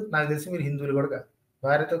కాదు, నాకు తెలిసి మీరు హిందువులు కూడా కాదు.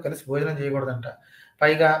 భార్యతో కలిసి భోజనం చేయకూడదంట.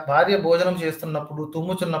 పైగా భార్య భోజనం చేస్తున్నప్పుడు,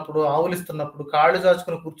 తుమ్ముచున్నప్పుడు, ఆవులిస్తున్నప్పుడు, కాళ్ళు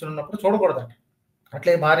చాచుకుని కూర్చున్నప్పుడు చూడకూడదంట.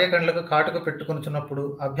 అట్లే భార్య కండ్లకు కాటుక పెట్టుకునిచున్నప్పుడు,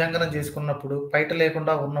 అభ్యంగనం చేసుకున్నప్పుడు, పైట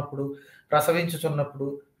లేకుండా ఉన్నప్పుడు, ప్రసవించుచున్నప్పుడు,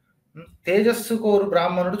 తేజస్సు కోరు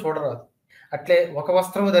బ్రాహ్మణుడు చూడరాదు. అట్లే ఒక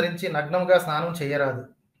వస్త్రము ధరించి నగ్నంగా స్నానం చేయరాదు.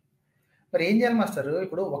 మరి ఏం చేయాలి మాస్టర్?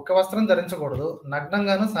 ఇప్పుడు ఒక్క వస్త్రం ధరించకూడదు,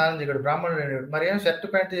 నగ్నంగాను స్నానం చేయకూడదు బ్రాహ్మణుడు. మరి ఏం షర్ట్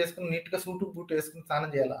ప్యాంట్ చేసుకుని నీట్గా సూటు బూట్ వేసుకుని స్నానం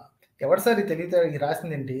చేయాలా? ఎవరు సార్ తెలియతే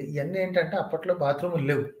రాసింది ఏంటి? ఇవన్నీ ఏంటంటే అప్పట్లో బాత్రూములు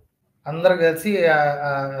లేవు, అందరు కలిసి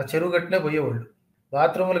చెరువు గట్టునే పోయేవాళ్ళు.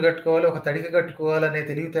 బాత్రూములు కట్టుకోవాలి, ఒక తడిక కట్టుకోవాలి అనే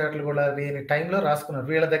తెలివితేటలు కూడా లేని టైంలో రాసుకున్నారు.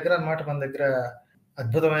 వీళ్ళ దగ్గర అనమాట మన దగ్గర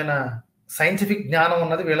అద్భుతమైన సైంటిఫిక్ జ్ఞానం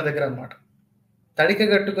ఉన్నది వీళ్ళ దగ్గర అనమాట. తడిక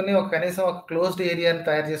కట్టుకుని కనీసం ఒక క్లోజ్డ్ ఏరియాని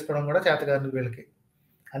తయారు చేసుకోవడం కూడా చేతగారు వీళ్ళకి.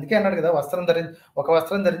 అందుకే అన్నాడు కదా, ఒక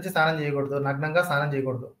వస్త్రం ధరించి స్నానం చేయకూడదు, నగ్నంగా స్నానం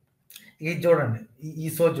చేయకూడదు. ఇది చూడండి, ఈ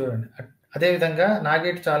సోజ్ చూడండి. అదేవిధంగా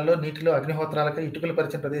నాగేటి చాల్లో నీటిలో అగ్నిహోత్రాలకు ఇటుకలు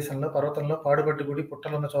పరిచిన ప్రదేశంలో, పర్వతంలో, పాడుబడ్డి గుడి,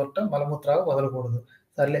 పుట్టలున్న చోట మలమూత్రాలు వదలకూడదు.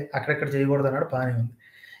 సర్లే అక్కడెక్కడ చేయకూడదు అన్నాడు, బాగానే ఉంది.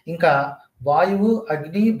 ఇంకా వాయువు,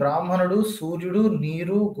 అగ్ని, బ్రాహ్మణుడు, సూర్యుడు,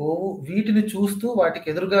 నీరు, గోవు వీటిని చూస్తూ వాటికి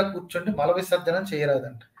ఎదురుగా కూర్చుండి మల విసర్జనం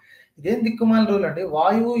చేయరాదంట. ఇదేం దిక్కుమాల రూల్ అండి?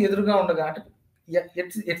 వాయువు ఎదురుగా ఉండగా అంటే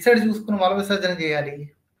ఎట్ సైడ్ చూసుకుని మల విసర్జన చేయాలి?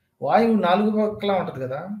 వాయువు 4 పక్కలా ఉంటుంది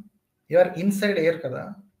కదా, యూఆర్ ఇన్సైడ్ ఎయిర్ కదా.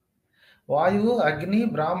 వాయువు, అగ్ని,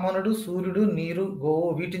 బ్రాహ్మణుడు, సూర్యుడు, నీరు, గోవు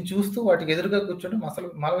వీటిని చూస్తూ వాటికి ఎదురుగా కూర్చుంటే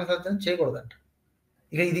మల విసర్జన చేయకూడదంట.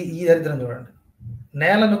 ఇక ఈ దరిద్రం చూడండి.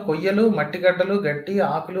 నేలను కొయ్యలు, మట్టిగడ్డలు, గడ్డి,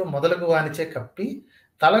 ఆకులు మొదలగు వానిచే కప్పి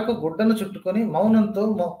తలకు గుడ్డను చుట్టుకొని మౌనంతో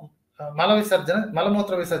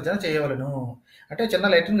మలమూత్ర విసర్జన చేయవలను. అంటే చిన్న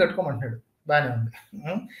లైట్ని కట్టుకోమంటున్నాడు, బాగానే ఉంది.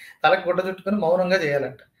 తలకు గుడ్డ చుట్టుకొని మౌనంగా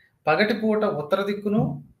చేయాలంట. పగటి పూట ఉత్తర దిక్కును,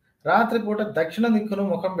 రాత్రి పూట దక్షిణ దిక్కును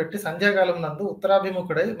ముఖం పెట్టి సంధ్యాకాలం నందు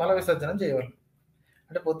ఉత్తరాభిముఖుడై మల విసర్జనం చేయవాలి.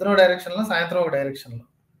 అంటే పొద్దున డైరెక్షన్లో, సాయంత్రం ఒక డైరెక్షన్లో.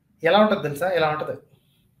 ఎలా ఉంటుంది తెలుసా? ఎలా ఉంటుంది?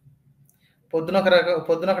 పొద్దున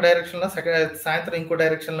ఒక డైరెక్షన్లో, సాయంత్రం ఇంకో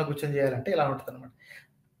డైరెక్షన్లో కూర్చొని చేయాలంటే ఇలా ఉంటుంది అనమాట.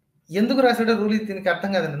 ఎందుకు రాశాడో రూల్ దీనికి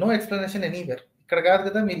అర్థం కాదండి. No explanation anywhere. ఇక్కడ కాదు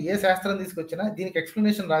కదా, మీరు ఏ శాస్త్రం తీసుకొచ్చినా దీనికి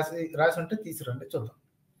ఎక్స్ప్లెనేషన్ రాసి ఉంటే తీసుకురండి చూద్దాం.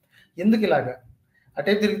 ఎందుకు ఇలాగా?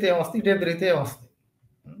 అటే తిరిగితే ఏమొస్తుంది, ఇటే తిరిగితే ఏమొస్తుంది?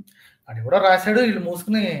 అది కూడా రాశాడు, వీళ్ళు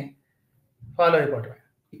మూసుకుని ఫాలో అయిపోవటమే.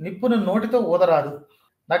 నిప్పును నోటితో ఊదరాదు,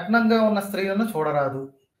 నగ్నంగా ఉన్న స్త్రీలను చూడరాదు.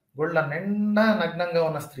 గుళ్ళ నిండా నగ్నంగా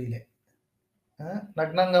ఉన్న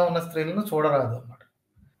స్త్రీలను చూడరాదు అన్నమాట.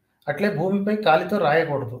 అట్లే భూమిపై కాలితో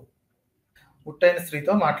రాయకూడదు, పుట్టైన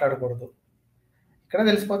స్త్రీతో మాట్లాడకూడదు. ఇక్కడ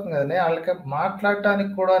తెలిసిపోతుంది కదండి, వాళ్ళకి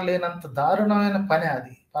మాట్లాడటానికి కూడా లేనంత దారుణమైన పని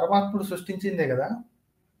అది. పరమాత్ముడు సృష్టించిందే కదా,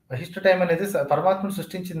 వశిష్ఠ టైం అనేది పరమాత్ముడు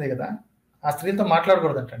సృష్టించిందే కదా, ఆ స్త్రీలతో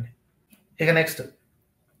మాట్లాడకూడదంటండి. ఇక నెక్స్ట్,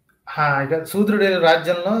 ఇక శూద్రుడి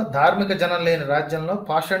రాజ్యంలో, ధార్మిక జనం లేని రాజ్యంలో,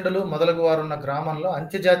 పాషండులు మొదలగు వారు ఉన్న గ్రామంలో,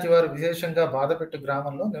 అంత్యజాతి వారు విశేషంగా బాధపెట్టు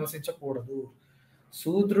గ్రామంలో నివసించకూడదు.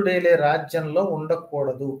 శూద్రుడేలే రాజ్యంలో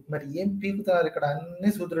ఉండకూడదు. మరి ఏం పీకుతున్నారు ఇక్కడ? అన్ని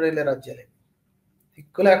శూద్రుడేలే రాజ్యాలే.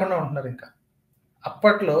 దిక్కు లేకుండా ఉంటున్నారు. ఇంకా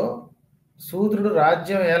అప్పట్లో శూద్రుడు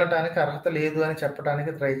రాజ్యం ఏలటానికి అర్హత లేదు అని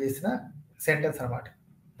చెప్పడానికి ట్రై చేసిన సెంటెన్స్ అనమాట.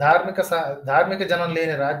 ధార్మిక జనం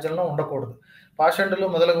లేని రాజ్యంలో ఉండకూడదు. పాషండులు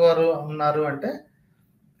మొదలగు వారు ఉన్నారు అంటే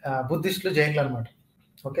బుద్ధిస్టులు, జైన్లు అనమాట.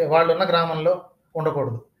 ఓకే, వాళ్ళు ఉన్న గ్రామంలో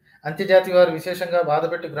ఉండకూడదు. అంత్యజాతి వారు విశేషంగా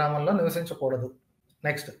బాధపెట్టి గ్రామంలో నివసించకూడదు.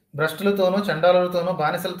 నెక్స్ట్, భ్రష్టులతోనూ, చండాలులతోనూ,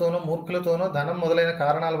 బానిసలతోనూ, మూర్ఖులతోనూ, ధనం మొదలైన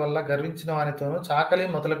కారణాల వల్ల గర్వించిన వారితోనూ, చాకలి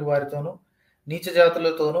మొదలగు వారితోనూ, నీచ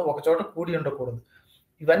జాతులతోనూ ఒకచోట కూడి ఉండకూడదు.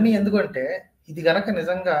 ఇవన్నీ ఎందుకంటే ఇది గనక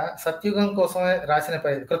నిజంగా సత్యుగం కోసమే రాసిన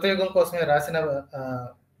కృతయుగం కోసమే రాసిన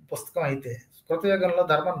పుస్తకం అయితే, కృతయుగంలో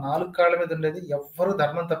ధర్మం 4 కాళ్ళ మీద ఉండేది. ఎవ్వరూ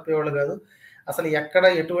ధర్మం తప్పేవాళ్ళు కాదు. అసలు ఎక్కడ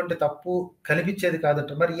ఎటువంటి తప్పు కనిపించేది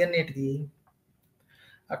కాదంట. మరి ఇవన్నిటిది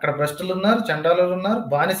అక్కడ భ్రష్టులు ఉన్నారు, చండాలులు ఉన్నారు,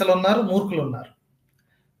 బానిసలు ఉన్నారు, మూర్ఖులు ఉన్నారు,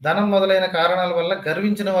 ధనం మొదలైన కారణాల వల్ల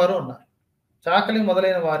గర్వించిన వారు ఉన్నారు, చాకలి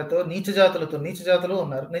మొదలైన వారితో నీచ జాతులు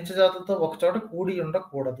ఉన్నారు, నీచ జాతులతో ఒకచోట కూడి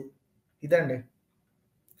ఉండకూడదు. ఇదండి.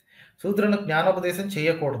 శూద్రుని జ్ఞానోపదేశం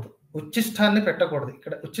చేయకూడదు, ఉచ్చిష్టాన్ని పెట్టకూడదు.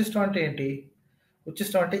 ఇక్కడ ఉచ్చిష్టం అంటే ఏంటి?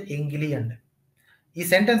 ఉచ్చిష్టం అంటే ఎంగిలి అండి. ఈ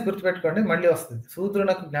సెంటెన్స్ గుర్తుపెట్టుకోండి, మళ్ళీ వస్తుంది.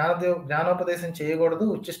 శూద్రునకు జ్ఞానోపదేశం చేయకూడదు,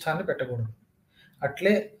 ఉచ్చిష్టాన్ని పెట్టకూడదు.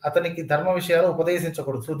 అట్లే అతనికి ధర్మ విషయాలు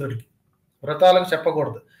ఉపదేశించకూడదు. శూద్రుడికి వ్రతాలకు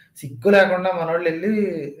చెప్పకూడదు. సిగ్గు లేకుండా మనోళ్ళు వెళ్ళి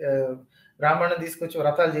బ్రాహ్మణుని తీసుకొచ్చి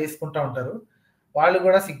వ్రతాలు చేసుకుంటూ ఉంటారు. వాళ్ళు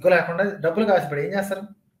కూడా సిగ్గు లేకుండా డబ్బులు కాసిపడి ఏం చేస్తారు?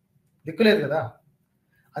 దిక్కులేదు కదా.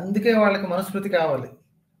 అందుకే వాళ్ళకి మనుస్మృతి కావాలి.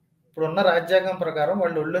 ఇప్పుడున్న రాజ్యాంగం ప్రకారం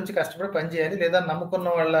వాళ్ళు ఒళ్ళొంచి కష్టపడి పని చేయాలి, లేదా నమ్ముకున్న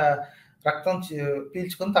వాళ్ళ రక్తం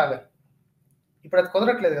పీల్చుకొని తాగాలి. ఇప్పుడు అది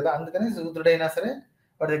కుదరట్లేదు కదా. అందుకని శూద్రుడైనా సరే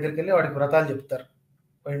వాడి దగ్గరికి వెళ్ళి వాడికి వ్రతాలు చెప్తారు,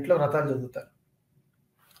 వాడి ఇంట్లో వ్రతాలు చదువుతారు.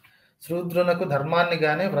 శూద్రునకు ధర్మాన్ని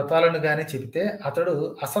కానీ వ్రతాలను కానీ చెబితే అతడు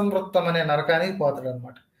అసంవృత్తం అనే నరకానికి పోతాడు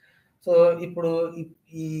అనమాట. సో ఇప్పుడు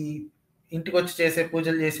ఈ ఇంటికి వచ్చి చేసే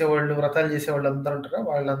పూజలు చేసేవాళ్ళు, వ్రతాలు చేసేవాళ్ళు అందరూ ఉంటారు,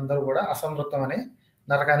 వాళ్ళందరూ కూడా అసంవృత్తం అనే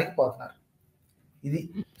నరకానికి పోతున్నారు. ఇది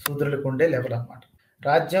శూద్రులకు ఉండే లెవెల్ అనమాట.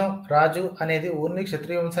 రాజు అనేది ఓన్లీ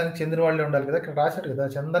క్షత్రియ వంశానికి చెందిన వాళ్ళే ఉండాలి కదా. ఇక్కడ రాశాడు కదా,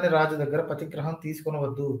 చందని రాజు దగ్గర పతిగ్రహం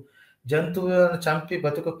తీసుకునవద్దు, జంతువులను చంపి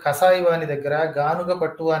బతుకు కసాయి వాని దగ్గర, గానుగ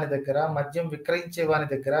పట్టు వాని దగ్గర, మద్యం విక్రయించే వాని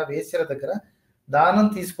దగ్గర, వేశ్యల దగ్గర దానం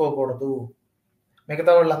తీసుకోకూడదు.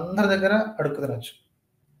 మిగతా వాళ్ళందరి దగ్గర అడుక్కు తినొచ్చు.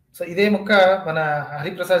 సో ఇదే ముక్క మన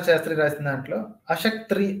హరిప్రసాద్ శాస్త్రి రాసిన దాంట్లో,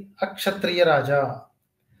 అక్షత్రియ రాజా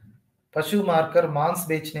పశు మార్కర్ మాంస్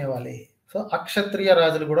బేచనే వాళ్ళే. సో అక్షత్రియ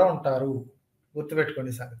రాజులు కూడా ఉంటారు,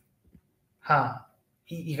 గుర్తుపెట్టుకోండి సంగతి.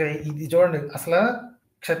 ఇక ఇది చూడండి, అసలు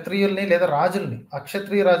క్షత్రియుల్ని లేదా రాజుల్ని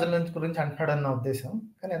అక్షత్రియ రాజుల గురించి అంటున్నాడన్న ఉద్దేశం,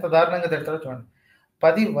 కానీ ఎంత దారుణంగా తిడతాడో చూడండి.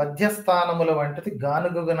 10 వధ్యస్థానముల వంటిది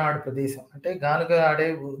గానుగనాడు ప్రదేశం. అంటే గానుగ ఆడే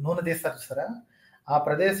నూనె తీస్తారు చూసారా, ఆ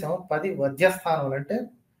ప్రదేశం 10 వధ్యస్థానములు. అంటే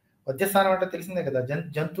వధ్యస్థానం అంటే తెలిసిందే కదా,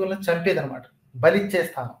 జంతువులను చంపేదనమాట, బలిచ్చే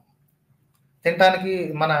స్థానం. తినడానికి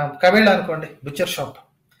మన కబేళ అనుకోండి, బుచ్చర్ షాప్,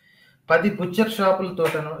 10 బుచ్చర్ షాపులతో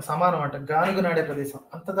సమానం అంట గానుగ నాడే ప్రదేశం.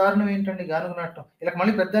 అంత దారుణం ఏంటండి గానుగ నాటడం? ఇలా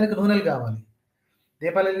మళ్ళీ పెద్దానికి నూనెలు కావాలి,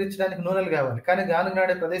 దీపాలు వెలిగించడానికి నూనెలు కావాలి, కానీ గానుగ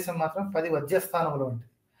నాడే ప్రదేశం మాత్రం 10 వధ్యస్థానములు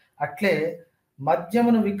వంటిది. అట్లే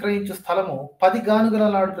మద్యమును విక్రయించు స్థలము 10 గానుగల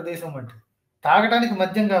నాడు ప్రదేశం వంటిది. తాగడానికి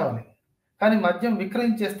మద్యం కావాలి, కానీ మద్యం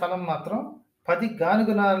విక్రయించే స్థలం మాత్రం 10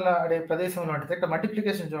 గానుగల ఆడే ప్రదేశం వంటిది. ఇక్కడ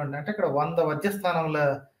మల్టిప్లికేషన్ చూడండి, అంటే ఇక్కడ 100 వధ్యస్థానముల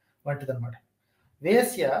వంటిది అనమాట.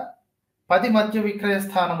 వేశ్య 10 మద్య విక్రయ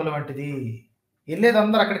స్థానముల వంటిది. వెళ్ళేది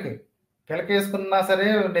అందరూ అక్కడికే, పిలకేసుకున్నా సరే,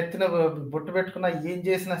 నెత్తిన బొట్టు పెట్టుకున్నా, ఏం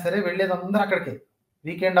చేసినా సరే వెళ్ళేది అందరూ అక్కడికే.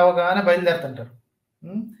 వీకెండ్ అవగానే బయలుదేరుతుంటారు.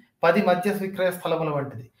 10 మద్య విక్రయ స్థలముల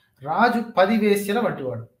వంటిది. రాజు 10 వేశ్యల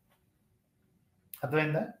వంటివాడు.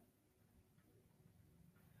 అర్థమైందా?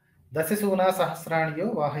 దశసూనా సహస్రాణియో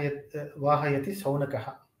వాహయతి శౌనక.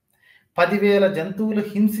 10,000 జంతువులు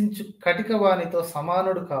హింసించు కటికవానితో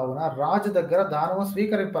సమానుడు కావున రాజు దగ్గర దానము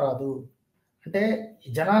స్వీకరింపరాదు. అంటే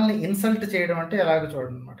జనాల్ని ఇన్సల్ట్ చేయడం అంటే ఎలాగో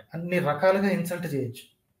చూడండి అనమాట. అన్ని రకాలుగా ఇన్సల్ట్ చేయొచ్చు.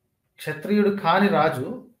 క్షత్రియుడు కాని రాజు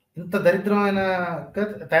ఇంత దరిద్రమైన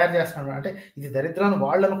తయారు చేస్తున్నాడు అంటే, ఇది దరిద్రాన్ని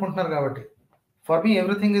వాళ్ళు అనుకుంటున్నారు కాబట్టి. For me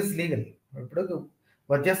everything is legal. ఇప్పుడు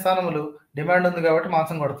వధ్యస్థానములు డిమాండ్ ఉంది కాబట్టి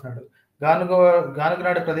మాంసం కొడుతున్నాడు,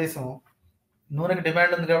 గానుగనాడు ప్రదేశం నూనెకి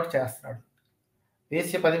డిమాండ్ ఉంది కాబట్టి చేస్తున్నాడు.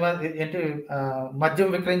 వేశ్య 10 మంది ఏంటి, మద్యం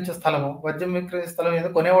విక్రయించే స్థలము, మద్యం విక్రయించే స్థలం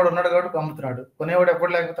ఏదో కొనేవాడు ఉన్నాడు కాబట్టి అమ్ముతున్నాడు. కొనేవాడు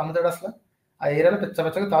ఎప్పుడు లేకపోతే అమ్ముతాడు? అసలు ఆ ఏరియాలో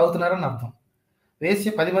పెచ్చగా తాగుతున్నారని అర్థం.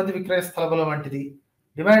 వేశ్య 10 మంది విక్రయ స్థలముల వంటిది.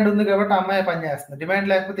 డిమాండ్ ఉంది కాబట్టి ఆ అమ్మాయి పని చేస్తుంది. డిమాండ్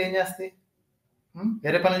లేకపోతే ఏం చేస్తుంది?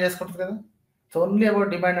 వేరే పనులు చేసుకుంటుంది కదా. So only about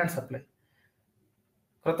demand and supply.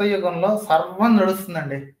 కృతయుగంలో సర్వం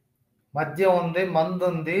నడుస్తుందండి. మద్యం ఉంది, మందు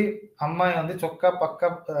ఉంది, అమ్మాయి ఉంది, చొక్క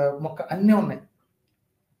పక్క మొక్క అన్నీ ఉన్నాయి.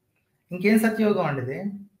 ఇంకేం సత్యయుగం అండి ఇది?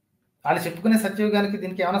 వాళ్ళు చెప్పుకునే సత్యయుగానికి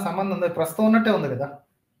దీనికి ఏమైనా సంబంధం ఉందా? ప్రస్తుతం ఉన్నట్టే ఉంది కదా.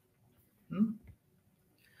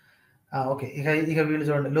 ఓకే. ఇక వీళ్ళు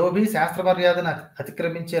చూడండి. లోభి శాస్త్ర మర్యాదను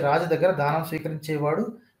అతిక్రమించే రాజు దగ్గర దానం స్వీకరించేవాడు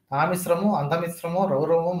ఆమిశ్రము, అంధమిశ్రము,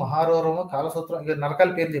 రౌరవము, మహారౌరవము, కాలసూత్రం, ఇక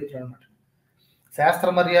నరకాల పేర్లు చెప్తున్నాడు అనమాట. శాస్త్ర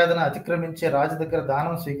మర్యాదను అతిక్రమించే రాజు దగ్గర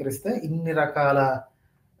దానం స్వీకరిస్తే ఇన్ని రకాల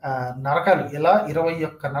నరకాలు, ఇలా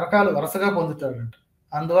 21 నరకాలు వరుసగా పొందుతాడంట.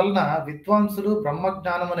 అందువలన విద్వాంసులు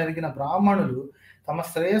బ్రహ్మజ్ఞానము నెరిగిన బ్రాహ్మణులు తమ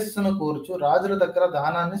శ్రేయస్సును కోరుచు రాజుల దగ్గర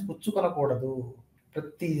దానాన్ని పుచ్చుకొనకూడదు.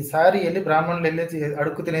 ప్రతిసారి వెళ్ళి బ్రాహ్మణులు వెళ్ళి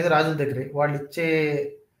అడుక్కు తినేది రాజుల దగ్గరే. వాళ్ళు ఇచ్చే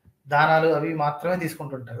దానాలు అవి మాత్రమే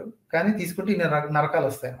తీసుకుంటుంటారు. కానీ తీసుకుంటే ఇన్ని నరకాలు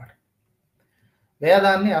వస్తాయి అన్నమాట.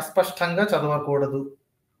 వేదాన్ని అస్పష్టంగా చదవకూడదు,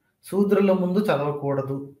 శూద్రుల ముందు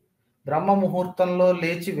చదవకూడదు, బ్రహ్మ ముహూర్తంలో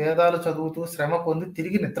లేచి వేదాలు చదువుతూ శ్రమ పొంది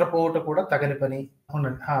తిరిగి నిద్రపోవట కూడా తగని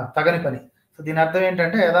పని. సో దీని అర్థం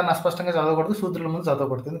ఏంటంటే వేదాన్ని అస్పష్టంగా చదవకూడదు, శూద్రుల ముందు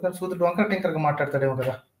చదవకూడదు. ఎందుకంటే శూద్రుడు వంకర టింకరగా మాట్లాడతాడేమో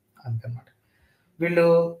కదా, అందుకనమాట. వీళ్ళు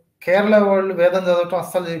కేరళ వాళ్ళు వేదం చదవటం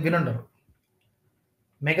అస్సలు వినుండరు.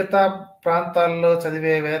 మిగతా ప్రాంతాల్లో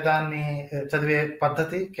వేదాన్ని చదివే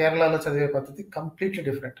పద్ధతి, కేరళలో చదివే పద్ధతి కంప్లీట్లీ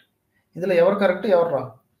డిఫరెంట్. ఇందులో ఎవరు కరెక్ట్ ఎవరు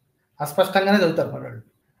రాంగ్ అస్పష్టంగానే చదువుతారు మరి వాళ్ళు.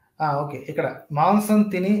 ఓకే. ఇక్కడ మాంసం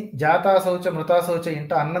తిని జాతాశౌచ మృతాశౌచ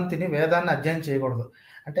ఇంట అన్నం తిని వేదాన్ని అధ్యయనం చేయకూడదు.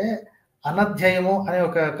 అంటే అనధ్యయము అనే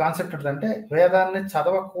ఒక కాన్సెప్ట్ ఉంటుంది. అంటే వేదాన్ని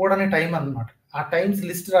చదవకూడని టైం అన్నమాట. ఆ టైమ్స్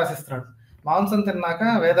లిస్ట్ రాసిస్తున్నాడు. మాంసం తిన్నాక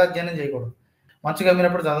వేదాధ్యయనం చేయకూడదు, మంచు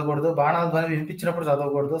గమ్మినప్పుడు చదవకూడదు, బాణాల ధ్వని వినిపించినప్పుడు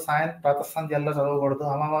చదవకూడదు, ప్రాతఃసంధ్యాల్లో చదవకూడదు,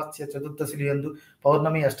 అమావాస్య చతుర్దశిలు యందు,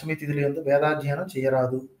 పౌర్ణమి అష్టమి తిథులు యందు వేదాధ్యయనం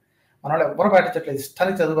చేయరాదు. మన వాళ్ళు ఎవ్వరు పాటించట్లేదు,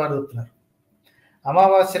 ఇష్టానికి చదువుతున్నారు.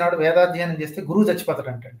 అమావాస్య నాడు వేదాధ్యయనం చేస్తే గురువు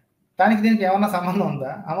చచ్చిపోతాడంట. దానికి దీనికి ఏమన్నా సంబంధం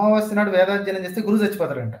ఉందా? అమావాస్య నాడు వేదాధ్యయనం చేస్తే గురువు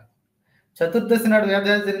చచ్చిపోతాడంట, చతుర్దశి నాడు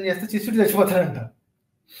వేదాధ్యయనం చేస్తే శిష్యుడు చచ్చిపోతాడంట,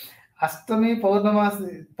 అష్టమి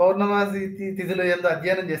పౌర్ణమాసి తిథులు యందు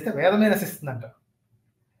అధ్యయనం చేస్తే వేదమే నశిస్తుందంట.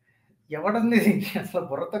 ఎవడండి అసలు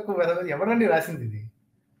బుర్ర తక్కువ వేద ఎవడండి రాసింది ఇది?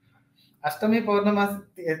 అష్టమి పౌర్ణమాసి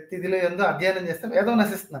తిథులు యందు అధ్యయనం చేస్తే వేదం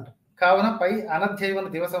నశిస్తుందంట. కావున పై అనధ్యయన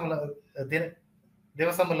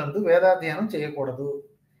దివసములందు వేదాధ్యయనం చేయకూడదు,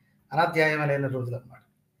 అనధ్యాయమైన రోజులు అన్నమాట.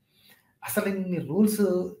 అసలు ఇన్ని రూల్స్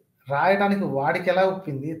రాయడానికి వాడికి ఎలా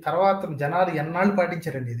ఒప్పింది? తర్వాత జనాలు ఎన్నాళ్ళు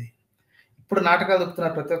పాటించారండి ఇది. ఇప్పుడు నాటకాలు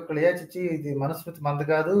ఒప్పుతున్నారు ప్రతి ఒక్కళ్ళు. చిచ్చి ఇది మనుస్మృతి మంది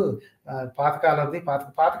కాదు, పాతకాలంది.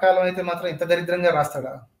 పాతకాలం అయితే మాత్రం ఇంత దరిద్రంగా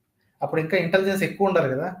రాస్తాడా? అప్పుడు ఇంకా ఇంటెలిజెన్స్ ఎక్కువ ఉండాలి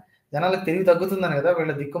కదా, జనాలకు తెలివి తగ్గుతుందని కదా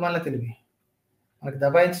వీళ్ళ దిక్కుమాల తెలివి. మనకి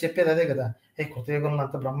దబాయించి చెప్పేది అదే కదా. కృతయుగంలో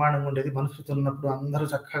అంత బ్రహ్మాండంగా ఉండేది, మనుస్మృతి ఉన్నప్పుడు అందరూ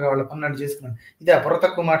చక్కగా వాళ్ళ పనులు చేసుకున్నాడు. ఇది బుర్ర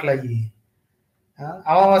తక్కువ మాటలు అయ్యి.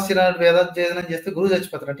 అమావాస్య నాడు వేదాధ్యయనం చేస్తే గురువు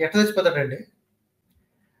చచ్చిపోతాడు అంటే ఎట్లా చచ్చిపోతాడండి?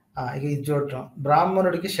 ఇక ఇది చూడటం,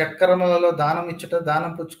 బ్రాహ్మణుడికి షట్కర్మలలో దానం ఇచ్చుట,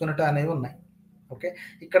 దానం పుచ్చుకున్నట అనేవి ఉన్నాయి. ఓకే,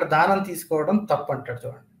 ఇక్కడ దానం తీసుకోవడం తప్పు అంటాడు.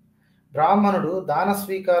 చూడండి, బ్రాహ్మణుడు దాన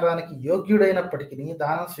స్వీకారానికి యోగ్యుడైనప్పటికీ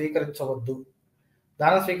దానం స్వీకరించవద్దు.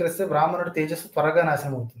 దానం స్వీకరిస్తే బ్రాహ్మణుడి తేజస్సు త్వరగా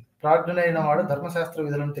నాశనం అవుతుంది. ప్రాజ్ఞుడైన వాడు ధర్మశాస్త్ర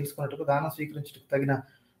విధులను తెలుసుకున్నట్టుకు దానం స్వీకరించడానికి తగిన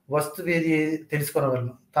వస్తువేది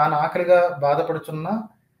తెలుసుకునవలను. తాను ఆకలిగా బాధపడుచున్న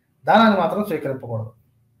దానాన్ని మాత్రం స్వీకరింపకూడదు.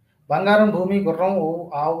 బంగారం, భూమి, గుర్రం,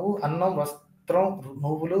 ఆవు, అన్నం, వస్త్రం,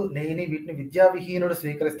 నువ్వులు, నెయ్యిని వీటిని విద్యావిహీనుడు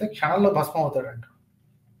స్వీకరిస్తే క్షణంలో భస్మం అవుతాడంట.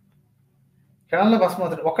 క్షణంలో భస్మం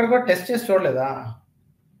అవుతాడు. ఒక్కడు కూడా టెస్ట్ చేసి చూడలేదా?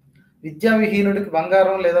 విద్యావిహీనుడికి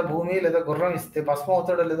బంగారం లేదా భూమి లేదా గుర్రం ఇస్తే భస్మం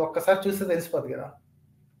అవుతాడో లేదో ఒక్కసారి చూస్తే తెలిసిపోద్ది కదా.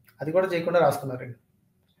 అది కూడా చేయకుండా రాసుకున్నారండి.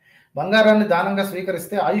 బంగారాన్ని దానంగా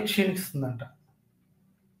స్వీకరిస్తే ఆయు క్షీణిస్తుందంట.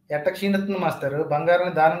 ఎట్ట క్షీణిస్తుంది మాస్టర్?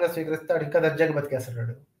 బంగారాన్ని దానంగా స్వీకరిస్తే ఆడు ఇంకా దర్జాగా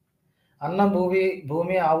బతికేస్తాడు. అన్నం,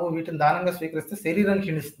 భూమి, ఆవు వీటిని దానంగా స్వీకరిస్తే శరీరం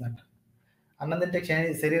క్షీణిస్తుందంట. అన్నం తింటే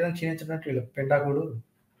శరీరం క్షీణించినట్టు వీళ్ళు పిండాకుడు.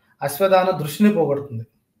 అశ్వదానం దృష్టిని పోగొడుతుంది.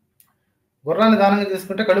 గుర్రాన్ని దానంగా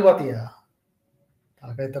తీసుకుంటే కళ్ళు పోతాయా?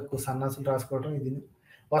 తలకాయ తక్కువ సన్నాసులు రాసుకోవడం ఇది.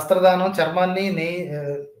 వస్త్రదానం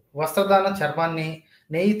చర్మాన్ని,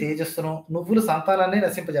 నెయ్యి తేజస్సును, నువ్వులు సంతానాన్ని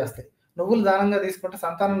నశింపజేస్తాయి. నువ్వులు దానంగా తీసుకుంటే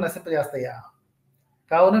సంతానం నశింపజేస్తాయా?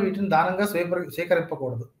 కావున వీటిని దానంగా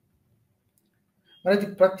స్వీకరింపకూడదు. మరి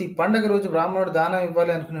ప్రతి పండగ రోజు బ్రాహ్మణుడు దానం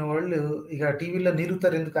ఇవ్వాలి అనుకునే వాళ్ళు ఇక టీవీలో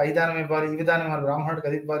నిలుగుతారు. ఎందుకు? అవి దానం ఇవ్వాలి, ఇవి దానం ఇవ్వాలి, బ్రాహ్మణుడికి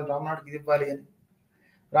అది ఇవ్వాలి, బ్రాహ్మణుడికి ఇది ఇవ్వాలి అని.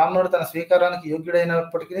 బ్రాహ్మణుడు తన స్వీకారానికి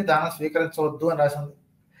యోగ్యుడైనప్పటికీ దానం స్వీకరించవద్దు అని రాసి ఉంది.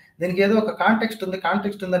 దీనికి ఏదో ఒక కాంటెక్స్ట్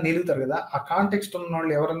ఉందని నిలుగుతారు కదా. ఆ కాంటెక్స్ట్ ఉన్న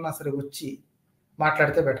వాళ్ళు ఎవరన్నా సరే వచ్చి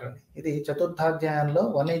మాట్లాడితే బెటర్ అని. ఇది చతుర్థాధ్యాయంలో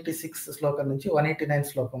 186 శ్లోకం నుంచి 189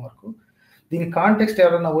 శ్లోకం వరకు. దీని కాంటెక్స్ట్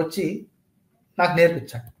ఎవరన్నా వచ్చి నాకు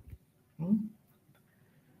నేర్పించండి.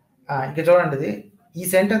 ఇక చూడండి, ఇది ఈ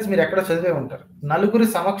సెంటెన్స్ మీరు ఎక్కడ చదివే ఉంటారు. నలుగురి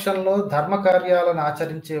సమక్షంలో ధర్మ కార్యాలను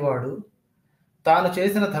ఆచరించేవాడు తాను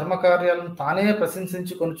చేసిన ధర్మకార్యాలను తానే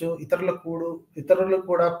ప్రశంసించుకొనుచు ఇతరులు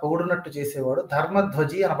కూడా పొగుడునట్టు చేసేవాడు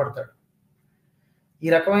ధర్మధ్వజి అనబడతాడు. ఈ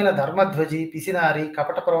రకమైన ధర్మధ్వజి పిసినారి,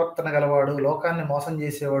 కపట ప్రవర్తన గలవాడు, లోకాన్ని మోసం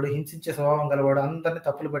చేసేవాడు, హింసించే స్వభావం గలవాడు, అందరినీ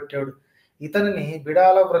తప్పులు పట్టేవాడు, ఇతనిని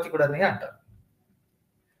బిడాల వ్రతికుడని అంటారు.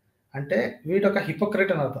 అంటే వీడొక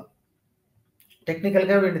హిపోక్రేట్ అని అర్థం.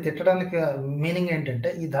 టెక్నికల్గా వీడిని తిట్టడానికి మీనింగ్ ఏంటంటే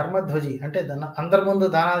ఈ ధర్మధ్వజి అంటే అందరి ముందు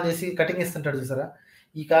దానాలు చేసి కటింగ్ ఇస్తుంటాడు చూసారా.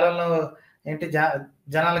 ఈ కాలంలో ఏంటి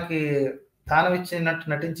జనాలకి దానం ఇచ్చినట్టు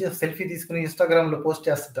నటించి సెల్ఫీ తీసుకుని ఇన్స్టాగ్రామ్లో పోస్ట్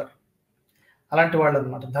చేస్తుంటారు. అలాంటి వాళ్ళు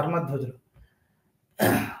అనమాట ధర్మధ్వజులు.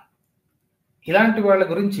 ఇలాంటి వాళ్ళ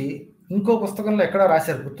గురించి ఇంకో పుస్తకంలో ఎక్కడో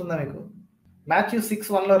రాశారు, గుర్తుందా మీకు? Matthew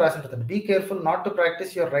 6:1 రాసి ఉంటుంది, be careful not to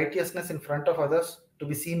practice your righteousness in front of others to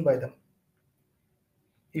be seen by them.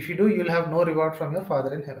 If you do you will have no reward from your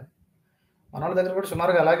father in heaven. మన వాళ్ళ దగ్గర కూడా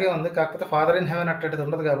సుమారుగా అలాగే ఉంది, కాకపోతే ఫాదర్ ఇన్ హెవెన్ అట్టేది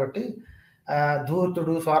ఉండదు కాబట్టి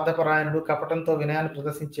ధూర్తుడు, స్వార్థపరాయణుడు, కపటంతో వినయాన్ని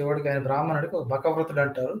ప్రదర్శించేవాడికి ఆయన బ్రాహ్మణుడికి ఒక బకవ్రతుడు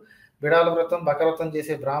అంటారు. బిడాల వ్రతం బకవ్రతం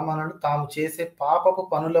చేసే బ్రాహ్మణులు తాము చేసే పాపపు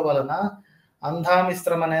పనుల వలన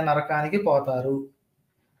అంధామిశ్రం అనే నరకానికి పోతారు.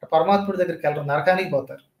 పరమాత్ముడి దగ్గరికి వెళ్ళరు, నరకానికి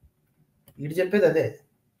పోతారు. వీడు చెప్పేది అదే,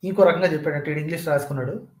 ఇంకో రకంగా చెప్పాడంటే వీడు ఇంగ్లీష్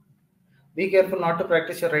రాసుకున్నాడు. Be careful not to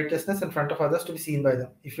practice your righteousness in front of others to be seen by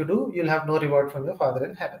them. If you do you will have no reward from your father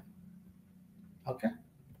in heaven. Okay,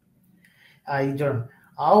 ఇది చూడండి,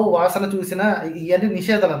 ఆవు వాసన చూసినా ఇవన్నీ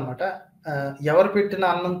నిషేధాలు అనమాట. ఎవరు పెట్టిన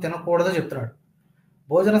అన్నం తినకూడదో చెప్తున్నాడు.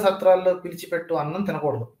 భోజన సత్రాల్లో పిలిచిపెట్టు అన్నం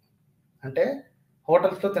తినకూడదు, అంటే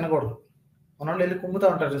హోటల్స్లో తినకూడదు. మన వాళ్ళు వెళ్ళి కుమ్ముతూ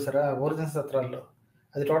ఉంటారు చూసారా భోజన సత్రాల్లో,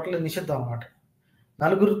 అది టోటల్ నిషిద్ధం అనమాట.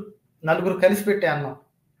 నలుగురు కలిసి పెట్టే అన్నం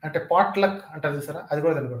అంటే పాట్లక్ అంటారు చూసారా, అది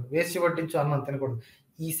కూడా తినకూడదు. వేసి వడ్డించు అన్నం తినకూడదు.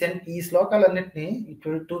 ఈ శ్లోకాలన్నింటినీ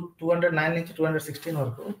 209 నుంచి 216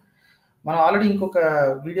 వరకు మనం ఆల్రెడీ ఇంకొక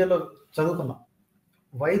వీడియోలో చదువుకున్నాం.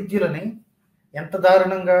 వైద్యులని ఎంత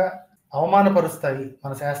దారుణంగా అవమానపరుస్తాయి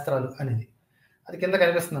మన శాస్త్రాలు అనేది, అది కింద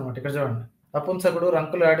కనిపిస్తుంది అనమాట. ఇక్కడ చూడండి, నపుంసకుడు,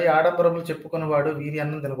 రంకులాడి ఆడంబరములు చెప్పుకునేవాడు వీరి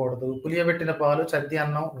అన్నం తినకూడదు. పులియబెట్టిన పాలు, చద్ది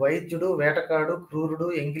అన్నం, వైద్యుడు, వేటకాడు, క్రూరుడు,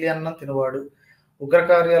 ఎంగిలి అన్నం తినవాడు,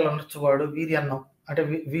 ఉగ్రకార్యాలు అనర్చువాడు వీరి అన్నం అంటే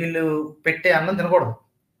వీళ్ళు పెట్టే అన్నం తినకూడదు.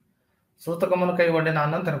 సూతకమునకై వండిన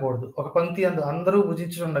అన్నం తినకూడదు. ఒక పంక్తి అందు అందరూ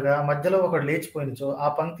భుజించుండగా మధ్యలో ఒకడు లేచిపోయినచో ఆ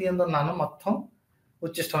పంక్తి అందు ఉన్న అన్నం మొత్తం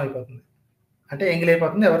ఉచ్చిష్టం అయిపోతుంది, అంటే ఎంగిలి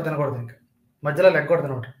అయిపోతుంది, ఎవరు తినకూడదు. ఇంకా మధ్యలో లెగ్గకూడదు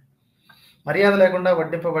అనమాట. మర్యాద లేకుండా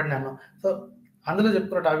వడ్డింపబడిన అన్నం. సో అందులో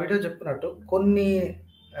చెప్పుకున్నట్టు, ఆ వీడియో చెప్పుకున్నట్టు కొన్ని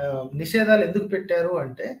నిషేధాలు ఎందుకు పెట్టారు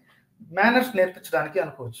అంటే మేనర్స్ నేర్పించడానికి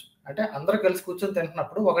అనుకోవచ్చు. అంటే అందరూ కలిసి కూర్చొని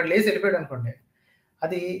తింటున్నప్పుడు ఒకటి లేచి వెళ్ళిపోయాడు అనుకోండి,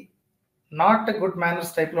 అది నాట్ ఎ గుడ్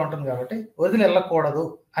మేనర్స్ టైప్లో ఉంటుంది కాబట్టి వదిలి వెళ్ళకూడదు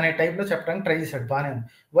అనే టైప్లో చెప్పడానికి ట్రై చేశాడు. బాగానే ఉంది.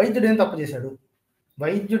 వైద్యుడు ఏం తప్పు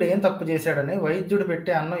చేశాడని వైద్యుడు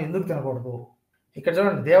పెట్టే అన్నం ఎందుకు తినకూడదు? ఇక్కడ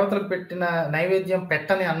చూడండి, దేవతలకు పెట్టిన నైవేద్యం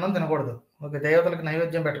పెట్టని అన్నం తినకూడదు. ఒక దేవతలకు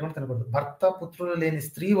నైవేద్యం పెట్టకుండా తినకూడదు. భర్త పుత్రులు లేని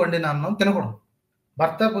స్త్రీ వండిన అన్నం తినకూడదు.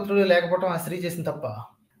 భర్త పుత్రులు లేకపోవడం ఆ స్త్రీ చేసిన తప్ప.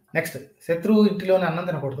 నెక్స్ట్, శత్రువు ఇంటిలోని అన్నం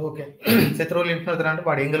తినకూడదు. ఓకే, శత్రువులు ఇంట్లో తినంటే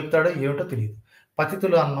వాడు ఏం కలుపుతాడో ఏమిటో తెలియదు.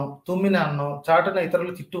 పతితులు అన్నం, తుమ్మిన అన్నం, చాటున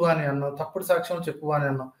ఇతరులు తిట్టువాని అన్నం, తప్పుడు సాక్ష్యం చెప్పువాని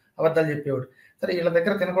అన్నం, అబద్ధాలు చెప్పేవాడు. సరే, వీళ్ళ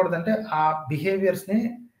దగ్గర తినకూడదంటే ఆ బిహేవియర్స్ని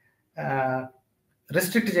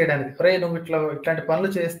రెస్ట్రిక్ట్ చేయడానికి, అరే నువ్వు ఇట్లాంటి పనులు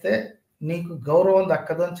చేస్తే నీకు గౌరవం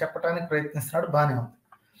దక్కదు అని చెప్పడానికి ప్రయత్నిస్తున్నాడు. బాగానే ఉంది.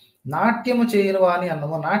 నాట్యము చేయని వాని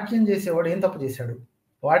అన్నము, నాట్యం చేసేవాడు ఏం తప్పు చేశాడు?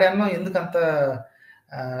 వాడి అన్నం ఎందుకంత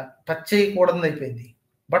టచ్ చేయకూడదు అయిపోయింది.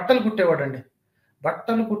 బట్టలు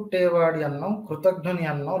కుట్టేవాడి అన్నం, కృతజ్ఞుని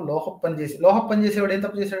అన్నం, లోహ పని చేసేవాడు ఏం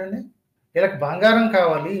తప్పు చేశాడండి? వీళ్ళకి బంగారం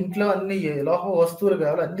కావాలి, ఇంట్లో అన్ని లోహ వస్తువులు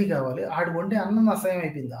కావాలి, అన్నీ కావాలి, ఆడు వండే అన్నం అసహ్యం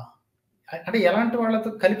అయిపోయిందా? అంటే ఎలాంటి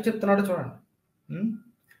వాళ్ళతో కలిపి చెప్తున్నాడో చూడండి.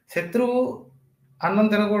 శత్రువు అన్నం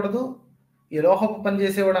తినకూడదు, ఈ లోహపు పని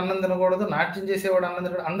చేసేవాడు అన్నం తినకూడదు, నాట్యం చేసేవాడు అన్నం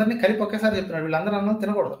తినకూడదు, అందరినీ కలిపి ఒకేసారి చెప్తున్నాడు. వీళ్ళందరూ అన్నం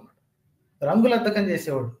తినకూడదు అన్నమాట. రంగుల అద్దకం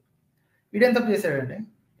చేసేవాడు వీడేం తప్పు చేశాడండి?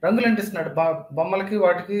 రంగులు అంటిస్తున్నాడు బొమ్మలకి,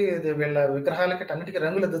 వాటికి, వీళ్ళ విగ్రహాలకి, అన్నిటికీ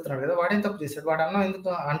రంగులు అద్దుతున్నాడు కదా, వాడేం తప్పు చేశాడు? వాడి అన్నం ఎందుకు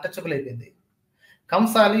అన్టచబుల్ అయిపోయింది?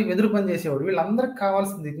 కంసాలి, వెదురు పని చేసేవాడు, వీళ్ళందరికి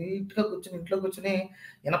కావాల్సింది నీట్గా కూర్చొని ఇంట్లో కూర్చొని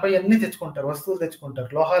ఇనపై అన్నీ తెచ్చుకుంటారు, వస్తువులు తెచ్చుకుంటారు,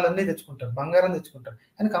 లోహాలన్నీ తెచ్చుకుంటారు, బంగారం తెచ్చుకుంటారు,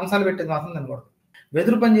 కానీ కంసాలు పెట్టేది మాత్రం తినకూడదు.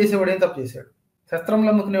 వెదురు పని చేసేవాడు ఏం తప్పు చేశాడు?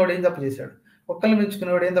 శస్త్రంలో అమ్ముకునేవాడు ఏం తప్పు చేశాడు? కుక్కలు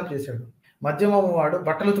పెంచుకునేవాడు ఏం తప్పు చేశాడు? మద్యం అమ్మవాడు,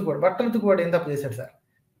 బట్టలు ఉతుకువాడు ఏం తప్పు చేశాడు? సార్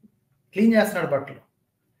క్లీన్ చేస్తున్నాడు బట్టలు,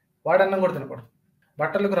 వాడు అన్నం కూడా తినకూడదు.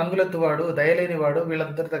 బట్టలకు రంగులెత్తువాడు, దయలేనివాడు,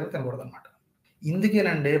 వీళ్ళందరి దగ్గర తినకూడదు అనమాట.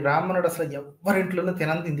 ఇందుకేనండి బ్రాహ్మణుడు అసలు ఎవరింట్లోనూ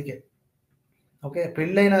తినంది ఇందుకే. ఓకే,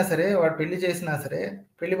 పెళ్ళైనా సరే, వాడు పెళ్లి చేసినా సరే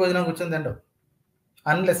పెళ్లి భోజనం కూర్చొని తినడు,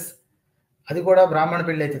 అన్లెస్ అది కూడా బ్రాహ్మణ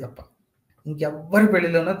పెళ్ళి అయితే తప్ప. ఇంకెవ్వరి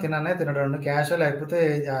పెళ్లిలోనూ తినడం క్యాషో లేకపోతే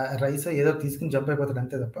రైస్ ఏదో తీసుకుని జంప్ అయిపోతాడు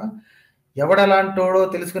అంతే తప్ప. ఎవడలాంటోడో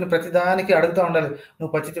తెలుసుకుని ప్రతిదానికి అడుగుతూ ఉండాలి,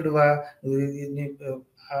 నువ్వు పతితుడువా,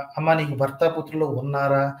 అమ్మ నీకు భర్త పుత్రులు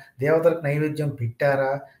ఉన్నారా, దేవతలకు నైవేద్యం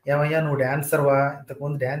పెట్టారా, ఏమయ్యా నువ్వు డాన్సర్వా,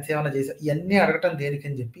 ఇంతకుముందు డ్యాన్స్ ఏమైనా చేసా, ఇవన్నీ అడగటం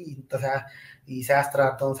దేనికని చెప్పి ఈ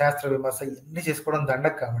శాస్త్రార్థం, శాస్త్ర విమర్శ ఇవన్నీ చేసుకోవడం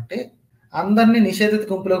దండకు. కాబట్టి అందరినీ నిషేధిత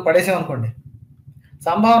గుంపులోకి పడేసామనుకోండి,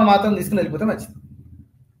 సంభావన మాత్రం తీసుకుని వెళ్ళిపోతే మంచిది.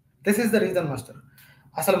 This is the reason master.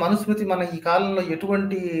 అసలు మనుస్మృతి మన ఈ కాలంలో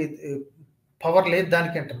ఎటువంటి పవర్ లేదు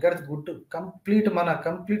దానికి అంటారు. గడిది గుడ్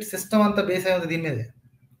కంప్లీట్ సిస్టమ్ అంతా బేస్ అయి ఉంది దీని మీదే.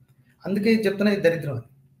 అందుకే ఇది చెప్తున్నా ఇది దరిద్రం అని.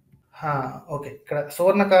 ఓకే, ఇక్కడ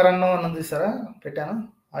సువర్ణకారణం అన్నది చూసారా పెట్టాను.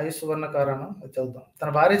 ఆయుష్ సువర్ణకారణం అది చదువుతాం. తన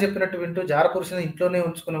భార్య చెప్పినట్టు వింటూ జారపురుషుని ఇంట్లోనే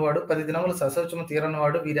ఉంచుకునేవాడు, 10 దినములు సశౌచము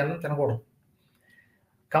తీరనివాడు వీరి అన్నం తినకూడదు.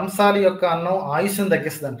 కంసాలి యొక్క అన్నం ఆయుష్ను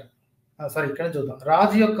తగ్గిస్తుందంట. ఇక్కడ చూద్దాం.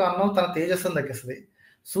 రాజు యొక్క అన్నం తన తేజస్సును తగ్గిస్తుంది,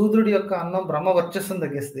 శూద్రుడి యొక్క అన్నం బ్రహ్మ వర్చస్సును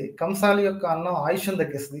తగ్గిస్తుంది, కంసాలి యొక్క అన్నం ఆయుష్ను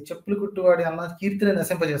తగ్గిస్తుంది, చెప్పులు కుట్టువాడి అన్నం కీర్తిని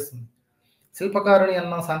నశింపజేస్తుంది, శిల్పకారుని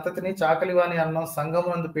అన్నం సంతతిని, చాకలివాని అన్నం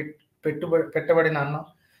సంఘమునందు పెట్టబడిన అన్నం,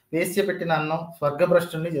 వేశ్య పెట్టిన అన్నం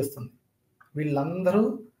స్వర్గభ్రష్టుని చేస్తుంది. వీళ్ళందరూ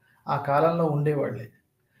ఆ కాలంలో ఉండేవాళ్ళే.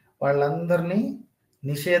 వాళ్ళందరినీ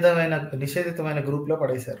నిషేధితమైన గ్రూప్లో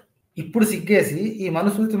పడేశారు. ఇప్పుడు సిగ్గేసి ఈ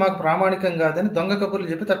మనుస్మృతి మాకు ప్రామాణికం కాదని దొంగ కబుర్లు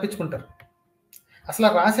చెప్పి తప్పించుకుంటారు. అసలు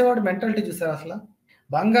రాసేవాడు మెంటాలిటీ చూసారు. అసలు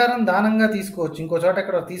బంగారం దానంగా తీసుకోవచ్చు, ఇంకో చోట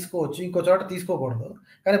ఎక్కడ తీసుకోవచ్చు, ఇంకో చోట తీసుకోకూడదు.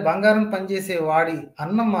 కానీ బంగారం పనిచేసే వాడి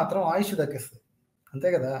అన్నం మాత్రం ఆయుష్ దక్కిస్తుంది. అంతే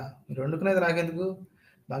కదా, మీరు వండుకునేది నాకెందుకు,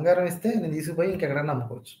 బంగారం ఇస్తే నేను తీసుకుపోయి ఇంకెక్కడన్నా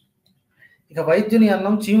అమ్ముకోవచ్చు. ఇక వైద్యుని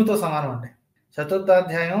అన్నం చీముతో సమానం అండి.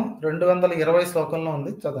 చతుర్థాధ్యాయం 220 శ్లోకంలో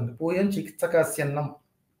ఉంది, చదవండి. పూయం చికిత్సకాస్యన్నం,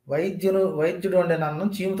 వైద్యుడు వండిన అన్నం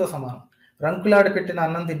చీముతో సమానం. రంకులాడి పెట్టిన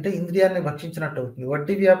అన్నం తింటే ఇంద్రియాన్ని భక్షించినట్టు అవుతుంది.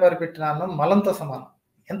 వడ్డీ వ్యాపారి పెట్టిన అన్నం మలంతో సమానం.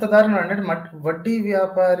 ఎంత దారుణం అంటే వడ్డీ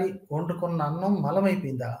వ్యాపారి వండుకున్న అన్నం మలం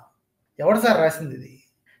అయిపోయిందా? ఎవడు సార్ రాసింది ఇది?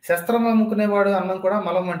 శస్త్రం అమ్ముకునేవాడు అన్నం కూడా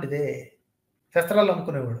మలం వంటిదే. శస్త్రాలు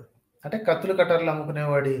అమ్ముకునేవాడు అంటే కత్తులు కట్టర్లు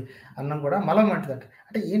అమ్ముకునేవాడి అన్నం కూడా మలం వంటిదంట.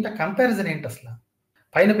 అంటే ఏంట కంపారిజన్ ఏంటి అసలు?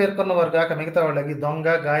 పైన పేర్కొన్నవారు కాక మిగతా వాళ్ళకి దొంగ,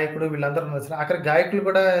 గాయకుడు వీళ్ళందరూ ఉన్నారు. అక్కడ గాయకులు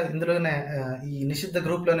కూడా ఇందులోనే ఈ నిషిద్ధ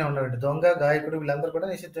గ్రూప్లోనే ఉన్నారండి. దొంగ, గాయకుడు వీళ్ళందరూ కూడా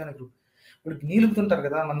నిషిద్ధమైన గ్రూప్. ఇప్పుడు నీలుపుతుంటారు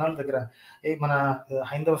కదా మన వాళ్ళ దగ్గర. మన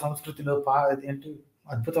హైందవ సంస్కృతిలో ఏంటి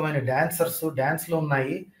అద్భుతమైన డాన్స్లు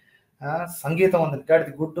ఉన్నాయి, సంగీతం ఉంది.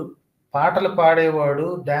 గాడిది గుడ్డు. పాటలు పాడేవాడు,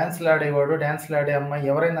 డాన్స్లు ఆడే అమ్మాయి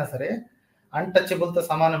ఎవరైనా సరే అన్టచబుల్తో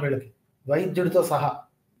సమానం వీళ్ళకి, వైద్యుడితో సహా.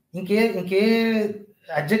 ఇంకే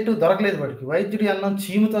అడ్జెక్టివ్ దొరకలేదు వాడికి. వైద్యుడి అన్నం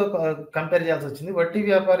చీముతో కంపేర్ చేయాల్సి వచ్చింది. వడ్డీ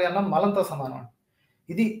వ్యాపారి అన్నం మలంతో సమానం.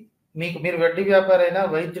 ఇది మీరు వడ్డీ వ్యాపారి అయినా,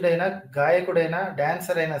 వైద్యుడైనా, గాయకుడైనా,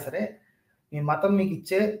 డాన్సర్ అయినా సరే మీ మతం మీకు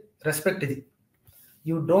ఇచ్చే రెస్పెక్ట్ ఇది.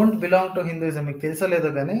 You don't belong to Hinduism. మీకు తెలుసో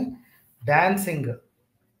లేదో కానీ డాన్సింగ్,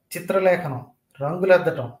 చిత్రలేఖనం,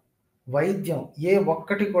 రంగులెద్దటం, వైద్యం ఏ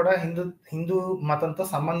ఒక్కటి కూడా హిందూ మతంతో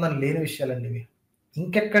సంబంధం లేని విషయాలండి ఇవి.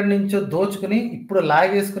 ఇంకెక్కడి నుంచో దోచుకుని ఇప్పుడు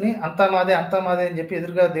లాగేసుకుని అంతా మాదే అని చెప్పి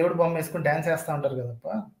ఎదురుగా దేవుడు బొమ్మ వేసుకుని డాన్స్ వేస్తూ ఉంటారు కదప్ప.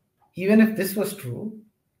 Even if this was true,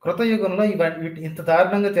 కృతయుగంలో ఇంత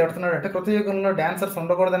దారుణంగా తిడుతున్నాడు అంటే కృతయుగంలో డాన్సర్స్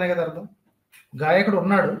ఉండకూడదనే కదా అర్థం. గాయకుడు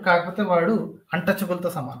ఉన్నాడు, కాకపోతే వాడు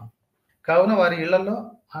అన్టచబుల్తో సమానం. కావున వారి ఇళ్లలో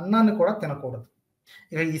అన్నాన్ని కూడా తినకూడదు.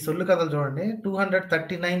 ఇక ఈ సొల్లు కథలు చూడండి.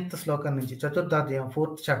 239th శ్లోకం నుంచి, చతుర్థాధ్యాయం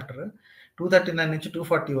 4th చాప్టర్ 239 నుంచి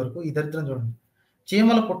 240 వరకు ఈ దరిద్రం చూడండి.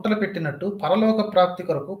 చీమలు పుట్టలు పెట్టినట్టు పరలోక ప్రాప్తి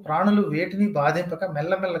కొరకు ప్రాణులు వేటిని బాధింపక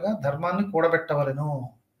మెల్లమెల్లగా ధర్మాన్ని కూడబెట్టవలను,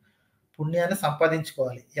 పుణ్యాన్ని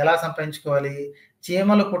సంపాదించుకోవాలి. ఎలా సంపాదించుకోవాలి?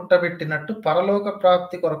 చీమలు పుట్టబెట్టినట్టు పరలోక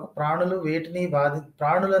ప్రాప్తి కొరకు ప్రాణులను వేటిని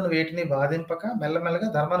బాధింపక మెల్లమెల్లగా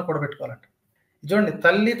ధర్మాన్ని కూడబెట్టుకోవాలంట. చూడండి,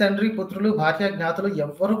 తల్లి, తండ్రి, పుత్రులు, భార్య, జ్ఞాతులు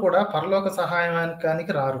ఎవ్వరు కూడా పరలోక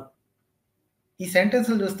సహాయానికి రారు. ఈ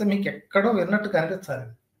సెంటెన్స్లు చూస్తే మీకు ఎక్కడో విన్నట్టు కనిపించాలి.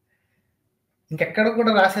 ఇంకెక్కడ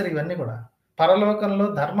కూడా రాశారు ఇవన్నీ కూడా. పరలోకంలో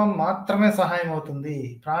ధర్మం మాత్రమే సహాయం అవుతుంది.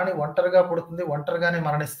 ప్రాణి ఒంటరిగా పుడుతుంది, ఒంటరిగానే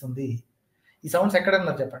మరణిస్తుంది. ఈ సౌండ్స్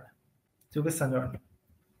ఎక్కడన్నారు చెప్పండి, చూపిస్తాను చూడండి.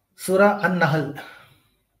 సూరా అన్-నహల్,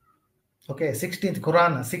 okay, 16th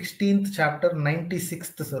Quran 16th chapter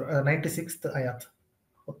 96th ఆయాత్.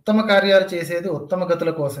 ఉత్తమ కార్యాలు చేసేది ఉత్తమ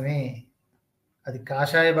గతుల కోసమే. అది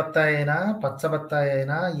కాషాయ బత్తాయి అయినా, పచ్చ బత్తాయి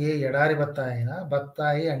అయినా, ఏ ఎడారి బత్తాయి అయినా,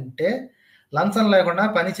 బత్తాయి అంటే లంచం లేకుండా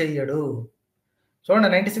పని చెయ్యడు. చూడండి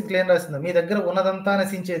 96 ఏం రాసిందో, మీ దగ్గర ఉన్నదంతా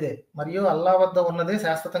నశించేదే, మరియు అల్లా వద్ద ఉన్నదే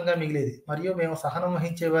శాశ్వతంగా మిగిలేది, మరియు మేము సహనం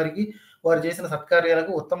వహించే వారికి వారు చేసిన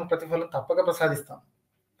సత్కార్యాలకు ఉత్తమ ప్రతిఫలం తప్పక ప్రసాదిస్తాం.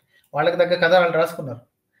 వాళ్ళకి తగ్గ కథ వాళ్ళు రాసుకున్నారు.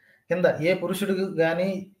 కింద, ఏ పురుషుడు కానీ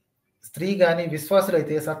స్త్రీ కానీ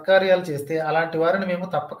విశ్వాసులైతే సత్కార్యాలు చేస్తే అలాంటి వారిని మేము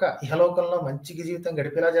తప్పక ఇహలోకంలో మంచి జీవితం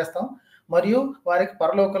గడిపేలా చేస్తాం, మరియు వారికి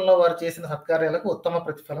పరలోకంలో వారు చేసిన సత్కార్యాలకు ఉత్తమ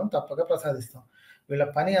ప్రతిఫలం తప్పక ప్రసాదిస్తాం. వీళ్ళ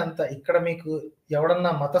పని అంతా. ఇక్కడ మీకు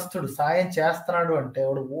ఎవడన్నా మతస్థుడు సాయం చేస్తున్నాడు అంటే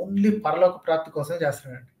వాడు ఓన్లీ పరలోక ప్రాప్తి కోసమే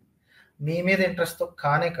చేస్తున్నాడండి. మీ మీద ఇంట్రెస్ట్తో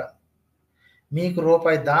కానే కాదు. మీకు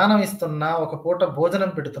రూపాయి దానం ఇస్తున్నా, ఒక పూట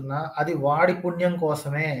భోజనం పెడుతున్నా, అది వాడి పుణ్యం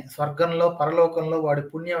కోసమే. స్వర్గంలో, పరలోకంలో వాడి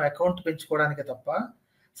పుణ్యం అకౌంట్ పెంచుకోవడానికే తప్ప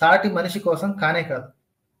సాటి మనిషి కోసం కానే కాదు.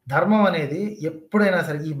 ధర్మం అనేది ఎప్పుడైనా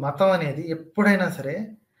సరే, ఈ మతం అనేది ఎప్పుడైనా సరే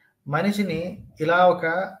మనిషిని ఇలా ఒక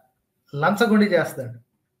లంచగొండి చేస్తాడు.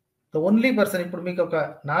 ద ఓన్లీ పర్సన్, ఇప్పుడు మీకు ఒక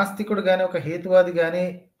నాస్తికుడు కానీ ఒక హేతువాది కానీ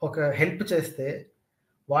ఒక హెల్ప్ చేస్తే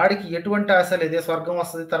వాడికి ఎటువంటి ఆశ లేదు, స్వర్గం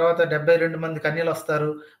వస్తుంది, తర్వాత 72 మంది కన్యలు వస్తారు,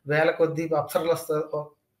 వేల కొద్ది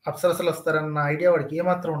అప్సరసలు వస్తారన్న ఐడియా వాడికి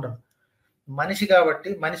ఏమాత్రం ఉండదు. మనిషి కాబట్టి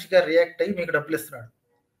మనిషిగా రియాక్ట్ అయ్యి మీకు డబ్బులు ఇస్తున్నాడు.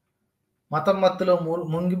 మతం మత్తులో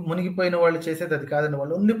మునిగిపోయిన వాళ్ళు చేసేది అది కాదండి.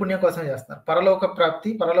 వాళ్ళు ఓన్లీ పుణ్యం కోసం చేస్తున్నారు. పరలోక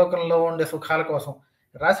ప్రాప్తి, పరలోకంలో ఉండే సుఖాల కోసం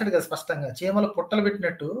రాశాడు కదా స్పష్టంగా. చీమలు పుట్టలు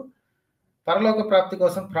పెట్టినట్టు పరలోక ప్రాప్తి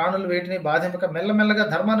కోసం ప్రాణులు వేటిని బాధింపక మెల్లమెల్లగా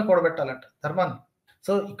ధర్మాన్ని కూడబెట్టాలంట, ధర్మాన్ని.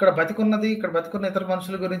 సో ఇక్కడ బతికున్న ఇతర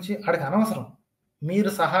మనుషుల గురించి ఆడికి అనవసరం. మీరు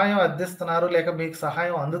సహాయం అందిస్తున్నారు లేక మీకు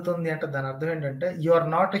సహాయం అందుతుంది అంటే దాని అర్థం ఏంటంటే you are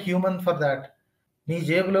not human for that. నీ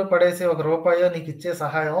జేబులో పడేసే ₹1 నీకు ఇచ్చే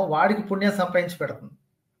సహాయం వాడికి పుణ్యం సంపాదించి పెడుతుంది.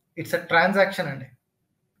 ఇట్స్ ఎ ట్రాన్సాక్షన్ అండి.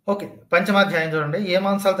 ఓకే, పంచమాధ్యాయం చూడండి. ఏ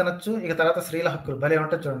మాంసాలు తినొచ్చు, ఇక తర్వాత స్త్రీల హక్కులు భలే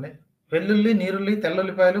ఉంటుంది చూడండి. వెల్లుల్లి, నీరుల్లి,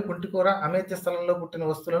 తెల్లుల్లిపాయలు, కుంటికూర, అమేత్య స్థలంలో పుట్టిన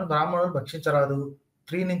వస్తువులను బ్రాహ్మణులు భక్షించరాదు.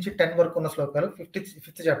 3 నుంచి 10 వరకు ఉన్న శ్లోకాలు.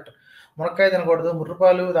 5th chapter. మునక్కాయ తినకూడదు,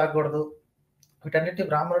 ముర్రుపాలు తాగకూడదు, వీటన్నిటి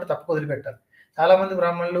బ్రాహ్మణుడు తప్పక వదిలిపెట్టాలి. చాలా మంది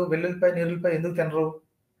బ్రాహ్మణులు వెల్లుల్లిపాయ, నీరుల్లిపాయ ఎందుకు తినరు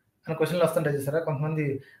అని క్వశ్చన్లు వస్తుంటాయి చూసారా. కొంతమంది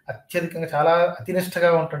అత్యధికంగా చాలా అతినిష్టగా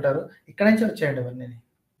ఉంటుంటారు. ఇక్కడి నుంచి వచ్చాయండి అవన్నీ.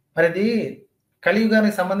 మరి ఇది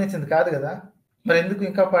కలియుగానికి సంబంధించింది కాదు కదా, మరి ఎందుకు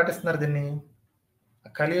ఇంకా పాటిస్తున్నారు దీన్ని?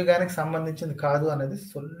 కలియుగానికి సంబంధించింది కాదు అనేది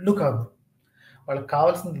సొల్లు కాదు. వాళ్ళకి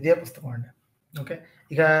కావాల్సింది ఇదే పుస్తకం అండి. ఓకే,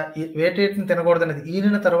 ఇక వేటేటిని తినకూడదు అనేది.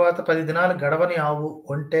 ఈనిన తర్వాత 10 దినాలు గడవని ఆవు,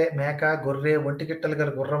 ఒంటె, మేక, గొర్రె, ఒంటికిట్టలు గల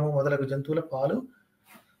గుర్రము మొదలగు జంతువుల పాలు,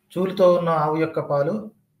 చూలుతో ఉన్న ఆవు యొక్క పాలు,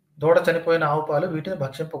 దూడ చనిపోయిన ఆవు పాలు, వీటిని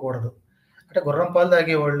భక్షింపకూడదు. అంటే గుర్రం పాలు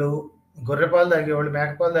తాగేవాళ్ళు, గొర్రె పాలు తాగేవాళ్ళు,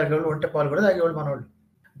 మేక పాలు తాగేవాళ్ళు, ఒంటె పాలు కూడా తాగేవాళ్ళు మనవాళ్ళు.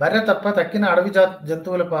 బర్రె తప్ప తక్కిన అడవి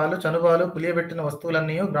జంతువుల పాలు, చనుబాలు, పులియబెట్టిన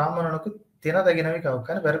వస్తువులన్నీ బ్రాహ్మణులకు తినదగినవి కావు.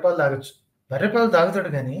 కానీ బర్రెపాలు తాగొచ్చు. బర్రెపాలు తాగుతాడు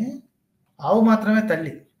కానీ ఆవు మాత్రమే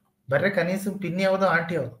తల్లి. బర్రె కనీసం పిన్ని అవదు,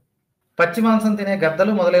 ఆంటీ అవదు. పచ్చి మాంసం తినే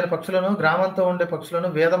గద్దలు మొదలైన పక్షులను, గ్రామంతో ఉండే పక్షులను,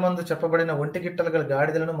 వేదమందు చెప్పబడిన ఒంటిగిట్టలు గల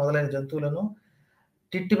గాడిదలను మొదలైన జంతువులను,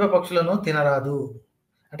 టిట్టిప పక్షులను తినరాదు.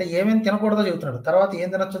 అంటే ఏమేమి తినకూడదో చెబుతున్నాడు. తర్వాత ఏం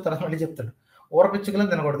తినొచ్చో తర్వాత మళ్ళీ చెప్తాడు. ఊరపిచ్చుకలను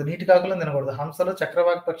తినకూడదు, నీటి కాకులను తినకూడదు, హంసలు,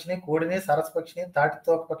 చక్రవాక పక్షిని, కోడిని, సరస పక్షిని,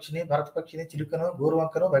 తాటితోక పక్షిని, భరత పక్షిని, చిలుకను,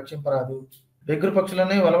 గోరువంకను భక్షింపరాదు. వెగురు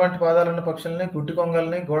పక్షులని, వల వంటి పాదాలున్న పక్షుల్ని, గుడ్డి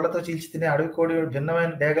కొంగల్ని, గోళ్లతో చీల్చి తినే అడవి కోడి,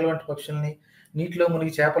 భిన్నమైన డేగల వంటి పక్షుల్ని, నీటిలో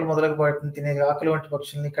మునిగి చేపలు మొదలగు వాటిని తినే ఆకుల వంటి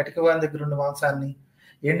పక్షుల్ని, కటికవాని దగ్గర ఉండే మాంసాన్ని,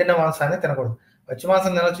 ఎండిన మాంసాన్ని తినకూడదు. పచ్చి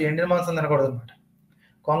మాంసం తినొచ్చు, ఎండిన మాంసం తినకూడదు అనమాట.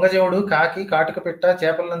 కొంగజేవుడు, కాకి, కాటుక పిట్ట,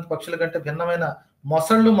 చేపలంత పక్షుల కంటే భిన్నమైన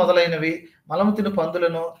మొసళ్ళు మొదలైనవి, మలము తిను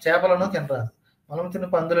పందులను, చేపలను తినరాదు. మలము తిను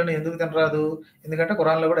పందులను ఎందుకు తినరాదు? ఎందుకంటే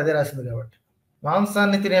ఖురాన్లో కూడా అదే రాసింది కాబట్టి.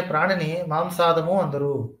 మాంసాన్ని తినే ప్రాణిని మాంసాదము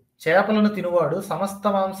అందరు. చేపలను తినువాడు సమస్త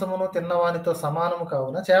మాంసమును తిన్నవానితో సమానము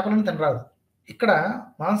కావున చేపలను తినరాదు. ఇక్కడ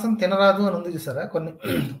మాంసం తినరాదు అని ఉంది చూసారా. కొన్ని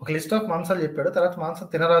ఒక లిస్ట్ ఆఫ్ మాంసాలు చెప్పాడు, తర్వాత మాంసం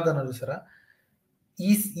తినరాదు అని చూసారా.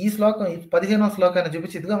 ఈ శ్లోకం 15వ శ్లోకాన్ని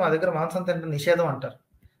చూపించి ఇదిగా మా దగ్గర మాంసం తినడం నిషేధం అంటారు.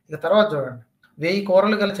 ఇక తర్వాత చూడండి. 1000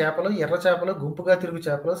 కూరలు గల చేపలు, ఎర్ర చేపలు, గుంపుగా తిరుగు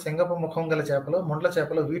చేపలు, సింగపు ముఖం గల చేపలు, ముండ్ల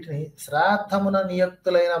చేపలు, వీటిని శ్రాద్ధమున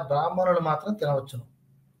నియుక్తులైన బ్రాహ్మణులు మాత్రం తినవచ్చును.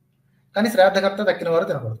 కానీ శ్రాద్ధకర్త తక్కిన వారు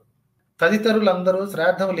తినకూడదు. తదితరులందరూ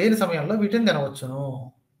శ్రాద్ధం లేని సమయంలో వీటిని తినవచ్చును.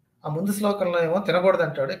 ఆ ముందు శ్లోకంలో ఏమో తినకూడదు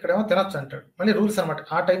అంటాడు, ఇక్కడేమో తినొచ్చు అంటాడు. మళ్ళీ రూల్స్ అనమాట.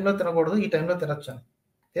 ఆ టైంలో తినకూడదు, ఈ టైంలో తినొచ్చు అని.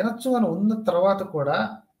 తినొచ్చు అని ఉన్న తర్వాత కూడా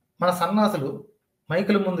మన సన్నాసులు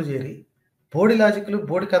మైకుల ముందు చేరి బోడి లాజిక్లు,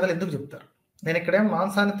 బోడి కథలు ఎందుకు చెప్తారు? నేను ఇక్కడేం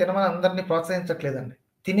మాంసాన్ని తినమని అందరినీ ప్రోత్సహించట్లేదండి.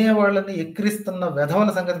 తినేవాళ్ళని ఎక్కిరిస్తున్న వెధవల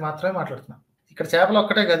సంగతి మాత్రమే మాట్లాడుతున్నాను. ఇక్కడ చేపలు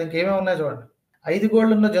ఒక్కటే కాదు, ఇంకేమేమి ఉన్నాయో చూడండి. 5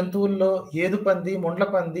 గోళ్లున్న జంతువుల్లో ఏదుపంది,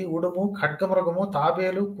 ముండ్లపంది, ఉడుము, ఖడ్గమృగము,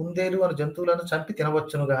 తాబేలు, కుందేలు అనే జంతువులను చంపి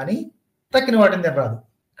తినవచ్చును గాని తక్కిన వాటిని తినరాదు.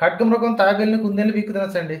 ఖడ్గమృగం, తాబేలుని, కుందేలు పీక్కు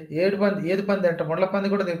తినొచ్చండి. ఏదుపంది అంటే ముండ్లపంది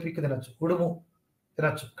కూడా పీక్కు తినొచ్చు, ఉడుము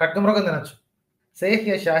తినొచ్చు, ఖడ్గమృగం తినొచ్చు. शेख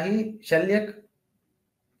या शाही, शल्यक,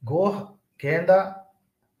 गोह, गेंडा,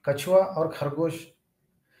 कछुआ और खरगोश,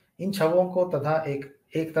 इन छवों को तथा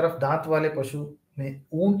एक तरफ दांत वाले पशु में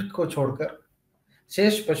ऊंट को छोड़कर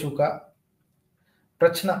शेष पशु का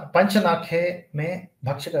పంచనాఖ్యే మే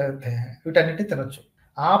భక్ష करते हैं. వీటన్నిటిని తినొచ్చు.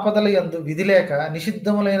 ఆపదల యందు విధి లేక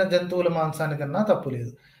నిషిద్ధములైన జంతువుల మాంసాన్ని తిన్నా తప్పు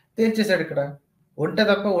లేదు. తేల్చేశాడు ఇక్కడ. ఒంటె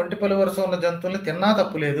తప్ప ఒంటి పలు వరుస ఉన్న జంతువుల్ని తిన్నా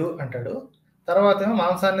తప్పు లేదు అంటాడు. తర్వాత ఏమో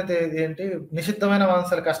మాంసాన్ని ఏంటి నిషిద్ధమైన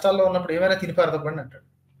మాంసాలు కష్టాల్లో ఉన్నప్పుడు ఏమైనా తిని పారదవ్వండి అంటాడు.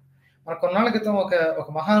 మన కొన్నాళ్ళ క్రితం ఒక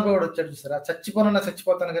మహానుభావుడు వచ్చాడు చూసారా.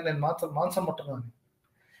 చచ్చిపోతాను కానీ నేను మాంసం ముట్టను అని.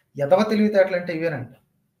 ఎదవ తెలివితేటలు అంటే ఇవేనండి.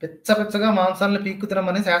 పిచ్చగా మాంసాలను పీక్కు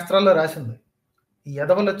తినమని శాస్త్రాల్లో రాసింది. ఈ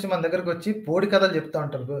ఎదవలు వచ్చి మన దగ్గరకు వచ్చి పోడి కథలు చెప్తూ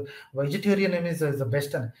ఉంటారు. వెజిటేరియన్ ఇస్ ద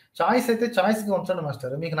బెస్ట్ అని. చాయిస్ అయితే చాయిస్గా ఉంచండి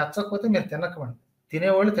మాస్టర్. మీకు నచ్చకపోతే మీరు తినకమండి.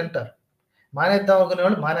 తినేవాళ్ళు తింటారు, మానేద్దాం అనుకునే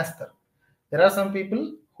వాళ్ళు మానేస్తారు. There are some people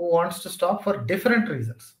who wants to stop for different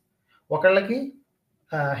reasons. ఒకళ్ళకి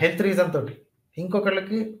హెల్త్ రీజన్ తోటి,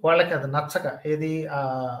 ఇంకొకళ్ళకి వాళ్ళకి అది నచ్చక ఏది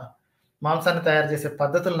మాంసాన్ని తయారు చేసే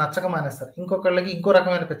పద్ధతులు నచ్చక మానేస్తారు. ఇంకొకళ్ళకి ఇంకో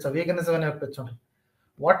రకమైన పిచ్చ, వీగనిజం అనే పిచ్చ ఉంటుంది.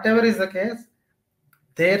 What ever is the case,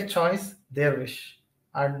 their choice, there wish.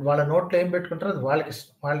 And వాళ్ళ నోట్లో ఏం పెట్టుకుంటారో అది వాళ్ళకి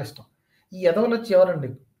ఇష్టం, వాళ్ళ ఇష్టం. ఈ ఎదవలు వచ్చి ఎవరండి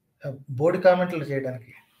బోడి కామెంట్లు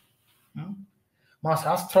చేయడానికి? మా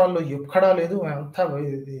శాస్త్రాల్లో ఎక్కడా లేదు, మేమంతా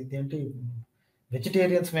ఇదేంటి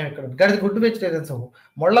వెజిటేరియన్స్, మేము ఇక్కడ గడిది గుడ్డు వెజిటేరియన్స్.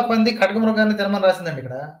 మొళ్ళ పంది ఖడ్గమృగాన్ని తినమని రాసిందండి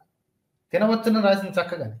ఇక్కడ, తినవచ్చుని రాసింది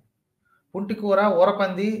చక్కగాని. పుంటికూర,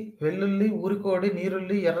 ఊరపంది, వెల్లుల్లి, ఊరికోడి,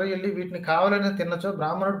 నీరుల్లి, ఎర్రయల్లి వీటిని కావాలని తినచ్చో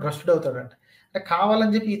బ్రాహ్మణుడు భ్రష్టుడు అవుతాడంట. అంటే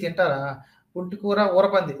కావాలని చెప్పి ఇది తింటారా? పుంటికూర,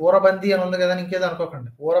 ఊరపంది, ఊరబంది అని ఉంది కదా, ఇంకేదో అనుకోకండి,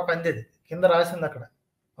 ఊరపంది అది కింద రాసింది అక్కడ.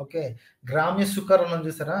 ఓకే, గ్రామ్య సుకర్ అని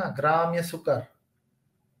చూసారా, గ్రామ్య సుకర్,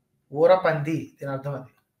 ఊరపంది దీని అర్థం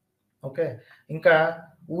అది. ఓకే, ఇంకా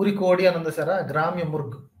ఊరికోడి అని ఉంది సారా, గ్రామ్య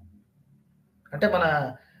ముర్గ్ అంటే మన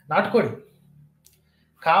నాటుకోడి.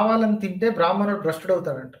 కావాలని తింటే బ్రాహ్మణుడు భ్రష్టుడు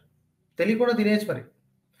అవుతాడంట. తెలియకుండా తినేసి మరి,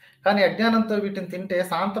 కానీ అజ్ఞానంతో వీటిని తింటే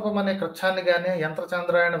శాంతపం అనే కృచ్ఛాన్ని కానీ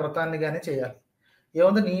యంత్రచంద్రాయణ వ్రతాన్ని కానీ చేయాలి.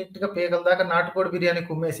 ఏముంది, నీట్గా పీకల దాకా నాటుకోడి బిర్యానీ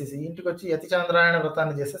కుమ్మేసేసి ఇంటికి వచ్చి యతిచంద్రాయణ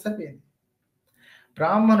వ్రతాన్ని చేస్తే సరిపోయింది.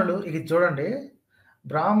 బ్రాహ్మణులు ఇది చూడండి,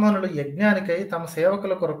 బ్రాహ్మణులు యజ్ఞానికై తమ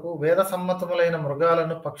సేవకుల కొరకు వేద సమ్మతములైన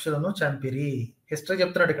మృగాలను పక్షులను చంపిరి. హిస్టరీ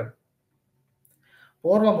చెప్తున్నాడు ఇక్కడ.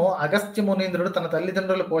 పూర్వము అగస్త్య మునీంద్రుడు తన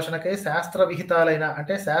తల్లిదండ్రుల పోషణకై శాస్త్ర విహితాలైన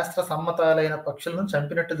అంటే శాస్త్ర సమ్మతాలైన పక్షులను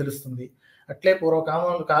చంపినట్టు తెలుస్తుంది. అట్లే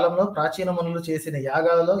కాలంలో ప్రాచీన మునులు చేసిన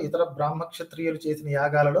యాగాలలో, ఇతర బ్రాహ్మక్షత్రియులు చేసిన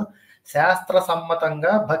యాగాలలో శాస్త్ర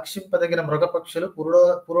సమ్మతంగా భక్షింపదగిన మృగపక్షులు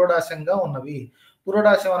పురోడాశంగా ఉన్నవి.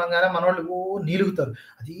 పురోడాశం అనగానే మనోళ్ళు నీలుగుతారు,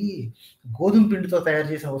 అది గోధుమ పిండితో తయారు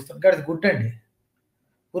చేసిన వస్తువు, అది గుడ్డండి.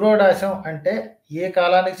 పురోడాశం అంటే ఏ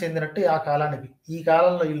కాలానికి చెందినట్టు ఆ కాలానికి. ఈ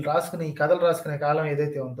కాలంలో వీళ్ళు రాసుకునే ఈ కథలు రాసుకునే కాలం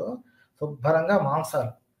ఏదైతే ఉందో శుభ్రంగా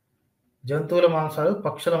మాంసాలు, జంతువుల మాంసాలు,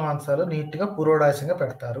 పక్షుల మాంసాలు నీట్గా పురోడాశంగా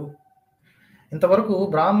పెడతారు. ఇంతవరకు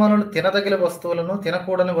బ్రాహ్మణులు తినదగిన వస్తువులను,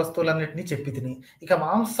 తినకూడని వస్తువులన్నింటినీ చెప్పి తిని, ఇక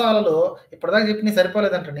మాంసాలలో ఇప్పటిదాకా చెప్పి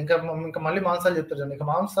సరిపోలేదంటండి, ఇంకా మళ్ళీ మాంసాలు చెప్తారు. ఇక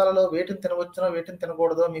మాంసాలలో వేటిని తినవచ్చునో వేటిని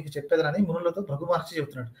తినకూడదో మీకు చెప్పేదనని మునులతో భృగు మహర్షి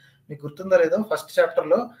చెప్తున్నాడు. మీకు గుర్తుందో లేదో, ఫస్ట్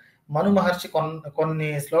చాప్టర్లో మను మహర్షి కొన్ని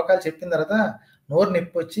శ్లోకాలు చెప్పిన తర్వాత నోరు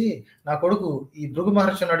నొప్పి వచ్చి, నా కొడుకు ఈ భృగు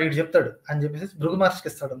మహర్షి ఉన్నాడు, వీడు చెప్తాడు అని చెప్పేసి భృగు మహర్షికి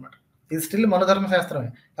ఇస్తాడు అనమాట. ఇది స్టిల్ మనధర్మశాస్త్రమే,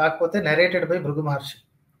 కాకపోతే narrated by Bhrigu Maharshi.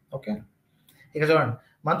 Okay, ఇక చూడండి,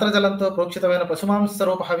 మంత్రజలంతో ప్రోక్షితమైన పశుమాంస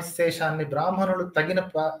రూప హవిశేషాన్ని బ్రాహ్మణులు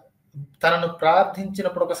తనను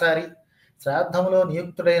ప్రార్థించినప్పుడు, ఒకసారి శ్రాద్ధములో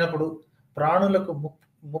నియుక్తుడైనప్పుడు, ప్రాణులకు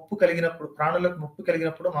ముప్పు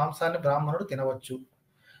కలిగినప్పుడు మాంసాన్ని బ్రాహ్మణుడు తినవచ్చు.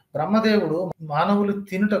 బ్రహ్మదేవుడు మానవులు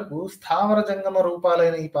తినుటకు స్థావర జంగమ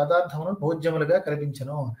రూపాలైన ఈ పదార్థమును భోజ్యములుగా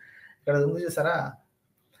కల్పించను. ఇక్కడ ఉంది చూసారా,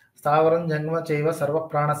 స్థావరం జంగమ చైవ సర్వ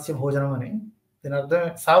ప్రాణస్య భోజనం అని. దీని అర్థం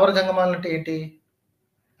స్థావర జంగమాలు అంటే ఏంటి,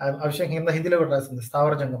 ఆ విషయం కింద హిందీలో కూడా రాసింది,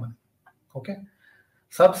 స్థావర జంగం అని. ఓకే,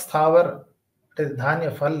 సబ్ స్థావర్ అంటే ధాన్య,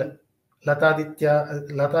 ఫల్,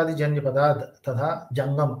 లతాదిజన్య పదార్థ తథా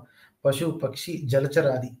జంగం, పశు, పక్షి,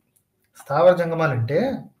 జలచరాది. స్థావర జంగమాలు అంటే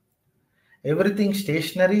everything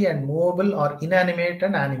stationery and movable are inanimate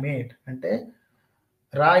and animate. అంటే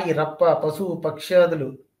రాయి, రప్ప, పశువు, పక్ష్యాదులు,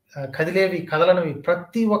 కదిలేవి, కదలనివి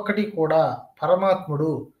ప్రతి ఒక్కటి కూడా పరమాత్ముడు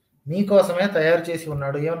మీకోసమే తయారు చేసి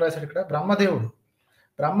ఉన్నాడు. ఏమని రాశాడు ఇక్కడ,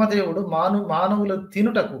 బ్రహ్మదేవుడు మానవులు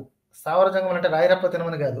తినుటకు, స్థావర జంగం అంటే రాయి, రప్ప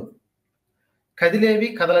తినమని కాదు, కదిలేవి,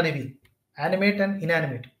 కదలనివి, యానిమేట్ అండ్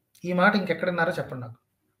ఇన్యానిమేట్. ఈ మాట ఇంకెక్కడన్నారో చెప్పండి నాకు.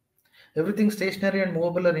 Everything stationery and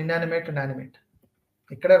movable and inanimate and animate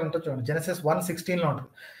ఇక్కడే ఉంటుంది చూడండి, జెనసిస్ 1:16 లో ఉంటుంది.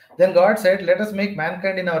 Then God said, let us make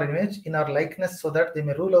mankind in our image, in our likeness, so that they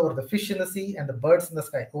may rule over the fish in the sea and the birds in the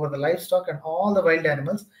sky, over the livestock and all the wild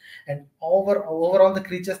animals, and over all the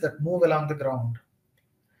creatures that move along the ground.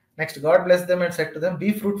 Next, God blessed them and said to them, be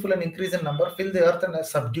fruitful and increase in number, fill the earth and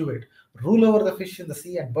subdue it, rule over the fish in the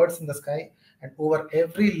sea and birds in the sky, and over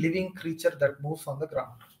every living creature that moves on the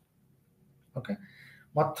ground. Okay,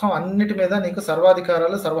 మొత్తం అన్నిటి మీద నీకు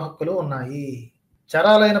సర్వాధికారాలు, సర్వహక్కులు ఉన్నాయి.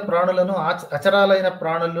 చరాలైన ప్రాణులను, అచరాలైన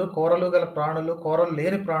ప్రాణులు, కోరలు గల ప్రాణులు, కోరలు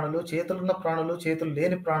లేని ప్రాణులు, చేతులున్న ప్రాణులు, చేతులు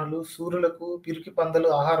లేని ప్రాణులు, సూర్యులకు, పిరికి పందలు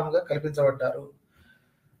ఆహారంగా కల్పించబడ్డారు.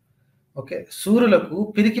 ఓకే, సూర్యులకు,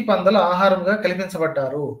 పిరికి పందలు ఆహారంగా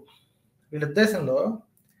కల్పించబడ్డారు. వీళ్ళ ఉద్దేశంలో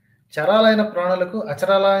చరాలైన ప్రాణులకు,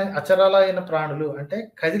 అచరాలైన ప్రాణులు అంటే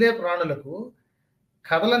కదిలే ప్రాణులకు,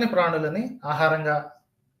 కదలని ప్రాణులని ఆహారంగా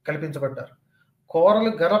కల్పించబడ్డారు.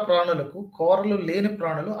 కోరలు గల ప్రాణులకు, కోరలు లేని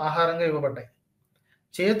ప్రాణులు ఆహారంగా ఇవ్వబడ్డాయి.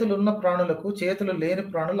 చేతులున్న ప్రాణులకు, చేతులు లేని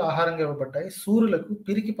ప్రాణులు ఆహారంగా ఇవ్వబడ్డాయి. సూర్యులకు,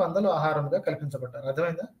 పిరికి పందలు ఆహారంగా కల్పించబడ్డారు.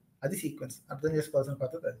 అర్థమైందా? అది సీక్వెన్స్, అర్థం చేసుకోవాల్సిన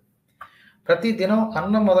పద్ధతి అది. ప్రతి దినం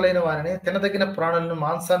అన్నం మొదలైన వారిని, తినదగిన ప్రాణులను,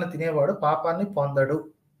 మాంసాన్ని తినేవాడు పాపాన్ని పొందడు.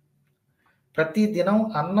 ప్రతి దినం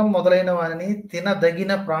అన్నం మొదలైన వారిని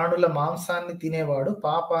తినదగిన ప్రాణుల మాంసాన్ని తినేవాడు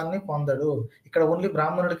పాపాన్ని పొందడు. ఇక్కడ ఓన్లీ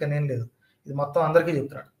బ్రాహ్మణుడికి అనేం లేదు, ఇది మొత్తం అందరికీ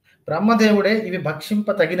చెప్తున్నాడు. బ్రహ్మదేవుడే ఇవి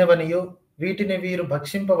భక్షింప తగినవనియు వీటిని వీరు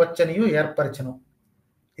భక్షింపవచ్చనియు ఏర్పరచను.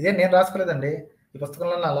 ఇదే నేను రాసుకోలేదండి, ఈ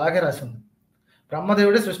పుస్తకంలో అలాగే రాసి ఉంది.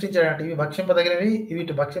 బ్రహ్మదేవుడే సృష్టించాడంట, ఇవి భక్షింపదగినవి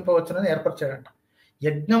వీటి భక్షింపవచ్చునని ఏర్పరిచాడంట.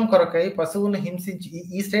 యజ్ఞం కొరకై పశువుని హింసించి,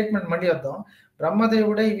 ఈ స్టేట్మెంట్ మళ్ళీ వద్దాం.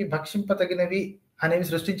 బ్రహ్మదేవుడే ఇవి భక్షింపదగినవి అనేవి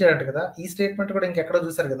సృష్టించాడంట కదా, ఈ స్టేట్మెంట్ కూడా ఇంకెక్కడో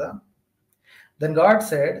చూశారు కదా. దెన్ గాడ్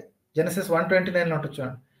సెడ్, జెనసిస్ 1:29 ఉంటుంది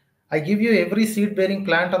చూడండి, I give you every seed bearing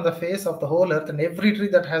plant on the face of the whole earth and every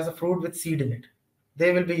tree that has a fruit with seed in it. They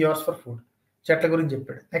will be yours for food. చెట్ల గురించి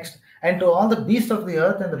చెప్పాడు. Next, and to all the beasts of the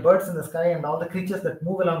earth and the birds in the sky and all the creatures that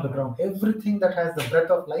move along the ground, everything that has the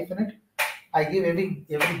breath of life in it, I give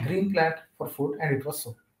every green plant for food, and it was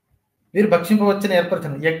so. వీరు భక్షింపవచ్చని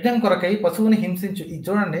ఏర్పరచను. యజ్ఞం కొరకై పశువుని హింసించు, ఇది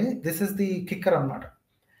చూడండి, this is the kicker అన్నమాట.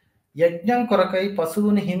 యజ్ఞం కొరకై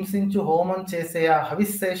పశువుని హింసించు హోమం చేసే ఆ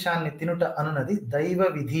హవిశేషాన్ని తినుట అనున్నది దైవ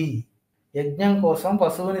విధి. యజ్ఞం కోసం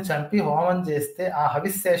పశువుని చంపి హోమం చేస్తే ఆ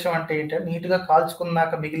హవిశేషం అంటే ఏంటంటే నీట్గా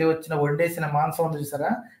కాల్చుకున్నాక మిగిలి వచ్చిన వండేసిన మాంసం ఉంది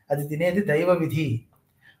చూసారా, అది తినేది దైవ విధి.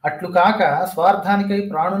 అట్లు కాక స్వార్థానికై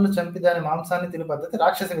ప్రాణులను చంపి దాని మాంసాన్ని తినే పద్ధతి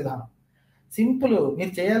రాక్షస విధానం. సింపుల్,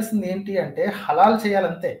 మీరు చేయాల్సింది ఏంటి అంటే హలాల్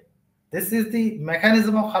చేయాలంతే. This is the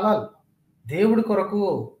mechanism of హలాల్. దేవుడి కొరకు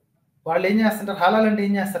వాళ్ళు ఏం చేస్తుంటారు, హలాల్ అంటే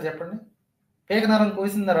ఏం చేస్తారు చెప్పండి? పేకనరం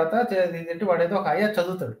కోసిన తర్వాత ఏంటంటే వాడు ఏదో ఒక అయాత్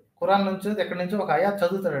చదువుతాడు, ఖురాన్ నుంచి ఎక్కడి నుంచో ఒక అయాత్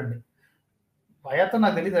చదువుతాడండి. అయాతో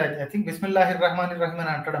నాకు తెలియదు, ఐ థింక్ బిస్మిల్లాహిర్ రహమానిర్ రహీం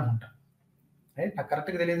అని అంటాడు అనమాట, రైట్? నాకు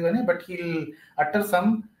కరెక్ట్గా తెలియదు కానీ but he'll utter some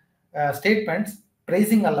statements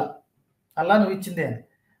pricing అల్లా, అల్లా నువ్వు ఇచ్చిందే అని.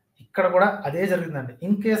 ఇక్కడ కూడా అదే జరిగిందండి.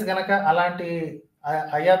 ఇన్ కేస్ గనక అలాంటి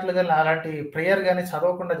అయాతులు కానీ అలాంటి ప్రేయర్ కానీ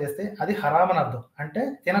చదవకుండా చేస్తే అది హరామ్ అని అర్థం, అంటే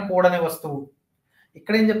తినకూడని వస్తువు.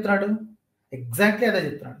 ఇక్కడ ఏం చెప్తున్నాడు, ఎగ్జాక్ట్లీ అదే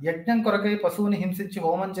చెప్తున్నాడు. యజ్ఞం కొరకై పశువుని హింసించి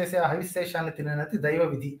హోమం చేసే ఆ హవిశేషాన్ని తినేది దైవ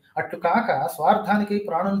విధి. అట్లు కాక స్వార్థానికి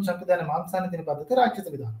ప్రాణులను చంపి దాని మాంసాన్ని తినే పద్ధతి రాక్షస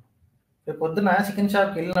విధానం. రేపు పొద్దున చికెన్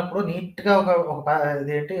షాప్కి వెళ్ళినప్పుడు నీట్గా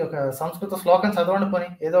ఇదేంటి ఒక సంస్కృత శ్లోకం చదవండి, పోనీ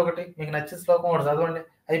ఏదో ఒకటి మీకు నచ్చిన శ్లోకం ఒకటి చదవండి,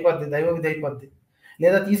 అయిపోద్ది, దైవ విధి అయిపోద్ది.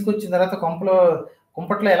 లేదా తీసుకొచ్చిన తర్వాత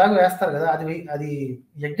కుంపట్లో ఎలాగో వేస్తారు కదా, అది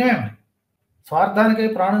యజ్ఞమే. స్వార్థానికై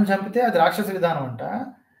ప్రాణులను చంపితే అది రాక్షస విధానం అంట.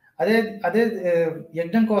 అదే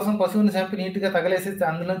యజ్ఞం కోసం పశువుని చంపి నీట్గా తగలేసి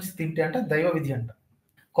అందులోంచి తింటే అంటే దైవ విధి అంట.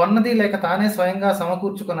 కొన్నది లేక తానే స్వయంగా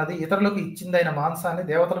సమకూర్చుకున్నది ఇతరులకు ఇచ్చిందైన మాంసాన్ని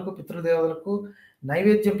దేవతలకు పితృదేవతలకు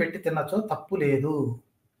నైవేద్యం పెట్టి తినచ్చో తప్పు లేదు.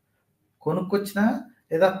 కొనుక్కొచ్చిన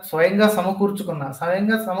లేదా స్వయంగా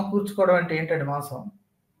సమకూర్చుకోవడం అంటే ఏంటండి? మాంసం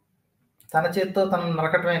తన చేతితో తను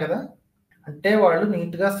నరకటమే కదా. అంటే వాళ్ళు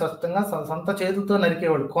నీట్గా స్వచ్ఛంగా సొంత చేతులతో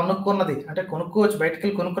నరికేవాళ్ళు. కొనుక్కున్నది అంటే కొనుక్కోవచ్చు, బయటకు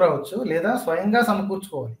వెళ్ళి కొనుక్కురావచ్చు, లేదా స్వయంగా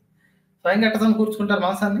సమకూర్చుకోవాలి. స్వయంగా ఎట్ట సమకూర్చుకుంటారు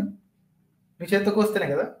మాంసాన్ని? మీ చేతికి వస్తేనే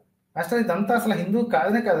కదా. మాస్టర్ ఇదంతా అసలు హిందూ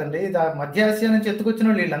కాదనే కాదండి, ఇది మధ్య ఆసియా నుంచి ఎత్తుకొచ్చిన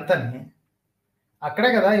వాళ్ళు వీళ్ళంతా. అక్కడే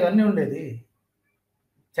కదా ఇవన్నీ ఉండేది.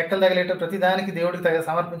 చెక్కలు తగిలేట ప్రతి దానికి దేవుడికి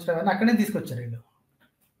సమర్పించడం అని అక్కడే తీసుకొచ్చారు వీళ్ళు.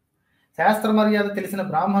 శాస్త్ర మర్యాద తెలిసిన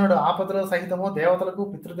బ్రాహ్మణుడు ఆపదలో సహితము దేవతలకు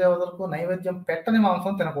పితృదేవతలకు నైవేద్యం పెట్టని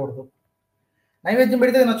మాంసం తినకూడదు. నైవేద్యం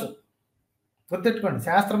పెడితే తినొచ్చు, గుర్తెట్టుకోండి.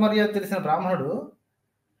 శాస్త్ర మర్యాద తెలిసిన బ్రాహ్మణుడు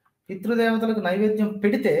పితృదేవతలకు నైవేద్యం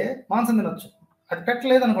పెడితే మాంసం తినొచ్చు, అది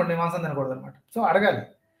పెట్టలేదు అనుకోండి మాంసం తినకూడదు అనమాట. సో అడగాలి,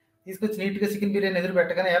 తీసుకొచ్చి నీట్గా చికెన్ బిర్యానీ ఎదురు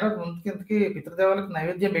పెట్టగానే ఎవరో ఇంతకి పితృదేవులకు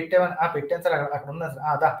నైవేద్యం పెట్టామని పెట్టాను సార్ అక్కడ ఉందా సార్,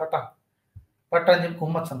 అదా పట్ట అని చెప్పి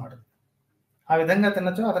కుమ్మచ్చు అనమాట. ఆ విధంగా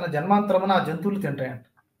తినచ్చు. అతని జన్మాంతరమున ఆ జంతువులు తింటాయంట.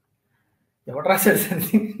 ఎవడు రాశాడు సార్?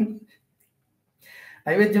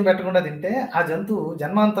 నైవేద్యం పెట్టకుండా తింటే ఆ జంతువు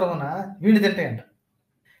జన్మాంతరమున వీళ్ళు తింటాయంట.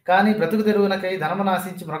 కానీ బ్రతుకు తెరువునకై ధనము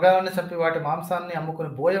నాశించి మృగాలను చంపి వాటి మాంసాన్ని అమ్ముకుని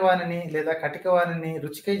బోయవానిని లేదా కటికవానిని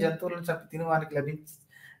రుచికై జంతువులను చంపి తినవానికి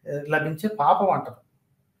లభించే పాపం అంటారు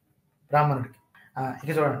బ్రాహ్మణుడికి. ఇక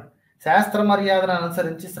చూడండి, శాస్త్ర మర్యాదను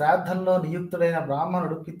అనుసరించి శ్రాద్ధంలో నియుక్తుడైన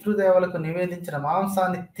బ్రాహ్మణుడు పితృదేవులకు నివేదించిన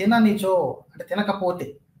మాంసాన్ని తిననిచో అంటే తినకపోతే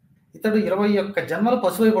ఇతడు 21 జన్మలు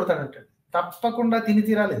పశువై పుడతాడంటాడు. తప్పకుండా తిని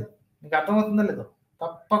తీరాలి. మీకు అర్థమవుతుందో లేదో?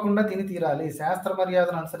 తప్పకుండా తిని తీరాలి. శాస్త్ర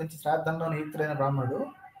మర్యాదను అనుసరించి శ్రాద్ధంలో నియుక్తుడైన బ్రాహ్మణుడు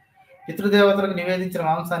పితృదేవతలకు నివేదించిన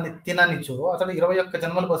మాంసాన్ని తిననిచో అతడు 21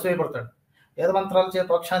 జన్మలు పశువై పడతాడు. వేదమంత్రాలు చే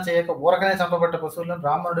ప్రోక్షణ చేయక ఊరకనే చంపబడ్డ పశువులను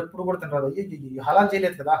బ్రాహ్మణుడు ఎప్పుడు కూడా తినరాదు. హలాల్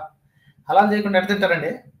చేయలేదు కదా, హలాల్ చేయకుండా ఎట్లా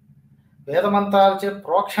తింటారండి? వేదమంత్రాలు చే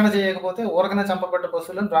ప్రోక్షణ చేయకపోతే ఊరకనే చంపబడ్డ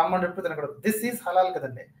పశువులను బ్రాహ్మణుడు ఎప్పుడు తినకూడదు. దిస్ ఈజ్ హలాల్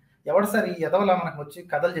కదండి. ఎవడు సార్ ఈ ఎదవలా మనకు వచ్చి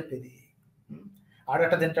కథలు చెప్పేది?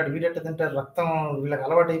 ఆడెట్ట తింటాడు, వీడెట్ట తింటారు, రక్తం వీళ్ళకి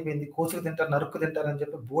అలవాటు అయిపోయింది, కోసుకు తింటారు, నరుక్కు తింటారు అని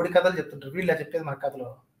చెప్పి బోడి కథలు చెప్తుంటారు. వీళ్ళ చెప్పేది మన కథలో.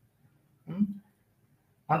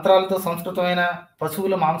 మంత్రాలతో సంస్కృతమైన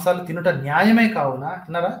పశువుల మాంసాలు తినుట న్యాయమే కావున,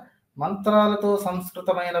 అన్నారా? మంత్రాలతో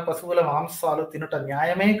సంస్కృతమైన పశువుల మాంసాలు తినుట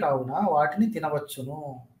న్యాయమే కావున వాటిని తినవచ్చును.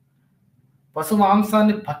 పశు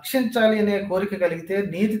మాంసాన్ని భక్షించాలి అనే కోరిక కలిగితే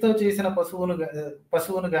నీతితో చేసిన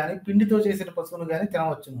పశువును కానీ పిండితో చేసిన పశువును కానీ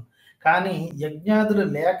తినవచ్చును. కానీ యజ్ఞాదులు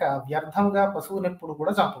లేక వ్యర్థంగా పశువుని ఎప్పుడు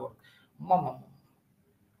కూడా చంపకూడదు. అమ్మమ్మ,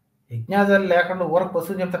 యజ్ఞాదులు లేకుండా ఊరకు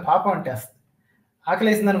పశువు చెప్తే పాపం అంటేస్తుంది.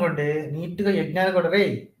 ఆకలేసింది అనుకోండి, నీట్గా యజ్ఞాన్ని కూడా రే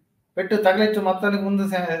పెట్టు తగలచ్చు, మొత్తానికి ముందు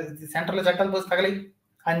సెంటర్లో చెక్కలు పోసి తగలి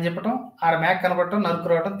అని చెప్పటం, ఆడ మేక కనపడటం, నరుకు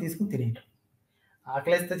రావటం, తీసుకుని తినేయటం.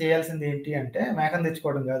 ఆకలిస్తే చేయాల్సింది ఏంటి అంటే మేకను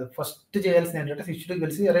తెచ్చుకోవడం కాదు. ఫస్ట్ చేయాల్సింది ఏంటంటే శిష్యుడికి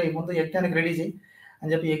కలిసి అరే ముందు యజ్ఞానికి రెడీ చేయి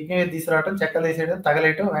అని చెప్పి యజ్ఞం తీసుకురావటం, చెక్కలు వేసేయడం,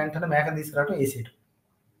 తగలేయటం, వెంటనే మేకను తీసుకురావటం, వేసేయటం.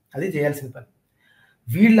 అది చేయాల్సిన పని.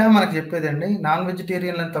 వీళ్ళ మనకు చెప్పేదండి నాన్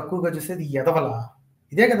వెజిటేరియన్లను తక్కువగా చూసేది ఎదవలా.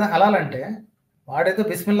 ఇదే కదా హలాల్ అంటే. వాడేదో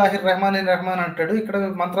బిస్మిల్లాహిర్ రెహమాన్ అంటాడు, ఇక్కడ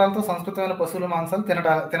మంత్రాలతో సంస్కృతమైన పశువుల మాంసాలు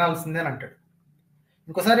తినాల్సిందే అని అంటాడు.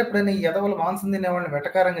 ఇంకోసారి ఎప్పుడైనా ఈ ఎదవలు మాంసం తినేవాళ్ళని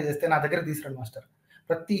వెటకారంగా చేస్తే నా దగ్గర తీసుకురండి మాస్టర్.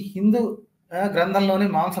 ప్రతి హిందూ గ్రంథంలోనే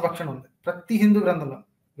మాంసభక్షణ ఉంది. ప్రతి హిందూ గ్రంథంలో,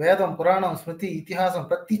 వేదం, పురాణం, స్మృతి, ఇతిహాసం,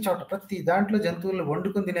 ప్రతి చోట, ప్రతి దాంట్లో జంతువులను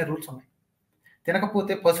వండుకొని తినే రూల్స్ ఉన్నాయి.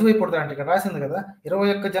 తినకపోతే పశువు అయిపోతాడంట. ఇక్కడ రాసింది కదా,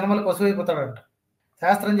 21 జన్మలు పశువు అయిపోతాడంట.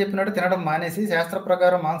 శాస్త్రం చెప్పినట్టు తినడం మానేసి శాస్త్ర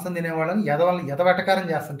ప్రకారం మాంసం తినేవాళ్ళని ఎదవెటకారం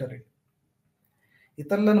చేస్తుంటారు.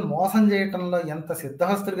 ఇతరులను మోసం చేయటంలో ఎంత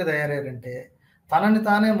సిద్ధహస్తుడిగా తయారయ్యారంటే తనని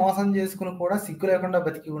తానే మోసం చేసుకుని కూడా సిగ్గు లేకుండా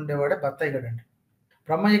బతికి ఉండేవాడే బత్తాయిగడండి.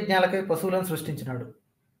 బ్రహ్మయజ్ఞాలకై పశువులను సృష్టించినాడు.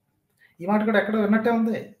 ఈ మాట కూడా ఎక్కడో విన్నట్టే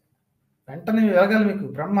ఉంది. వెంటనే వెళ్ళగాలి మీకు.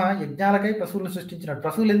 బ్రహ్మ యజ్ఞాలకై పశువులను సృష్టించినాడు.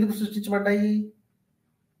 పశువులు ఎందుకు సృష్టించబడ్డాయి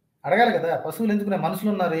అడగాలి కదా. పశువులు ఎందుకు, మనుషులు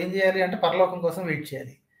ఉన్నారు, ఏం చేయాలి అంటే పరలోకం కోసం వెయిట్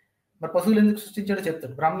చేయాలి. మరి పశువులు ఎందుకు సృష్టించాడో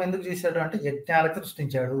చెప్తాడు. బ్రహ్మ ఎందుకు చేశాడు అంటే యజ్ఞాలకు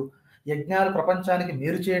సృష్టించాడు. యజ్ఞాలు ప్రపంచానికి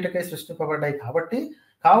మేలు చేయటకై సృష్టింపబడ్డాయి కాబట్టి,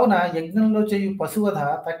 కావున యజ్ఞంలో చేయు పశువధ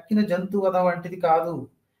తక్కిన జంతువధ వంటిది కాదు.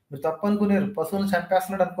 మీరు తప్పు అనుకునేరు, పశువులను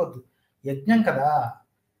చంపేస్తున్నాడు అనుకోద్దు. యజ్ఞం కదా.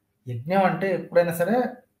 యజ్ఞం అంటే ఎప్పుడైనా సరే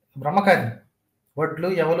బ్రహ్మకార్యం. వడ్లు,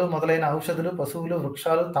 ఎవలు మొదలైన ఔషధులు, పశువులు,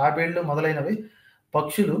 వృక్షాలు, తాబేళ్లు మొదలైనవి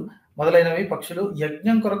పక్షులు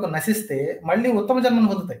యజ్ఞం కొరకు నశిస్తే మళ్ళీ ఉత్తమ జన్మను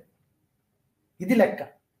పొందుతాయి. ఇది లెక్క.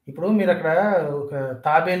 ఇప్పుడు మీరు అక్కడ ఒక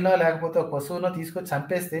తాబేళ్ళనో లేకపోతే ఒక పశువునో తీసుకొచ్చి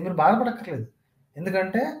చంపేస్తే మీరు బాధపడక్కర్లేదు.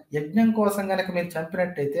 ఎందుకంటే యజ్ఞం కోసం కనుక మీరు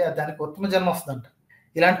చంపినట్టయితే దానికి ఉత్తమ జన్మ వస్తుందంట.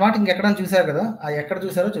 ఇలాంటి మాట ఇంకెక్కడ చూశారు కదా, ఆ ఎక్కడ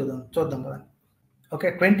చూసారో చూద్దాం కదా. ఓకే,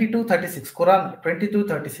 22:36 ఖురాన్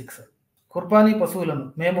 22:36 కుర్బానీ పశువులను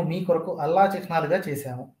మేము మీ కొరకు అల్లా చిహ్నాలుగా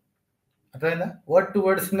చేశాము. అర్థమైందా? వర్డ్ టు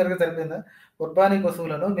వర్డ్ సిమిలర్గా సరిపోయిందా? కుర్బానీ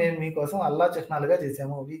పశువులను మేము మీకోసం అల్లా చిహ్నాలుగా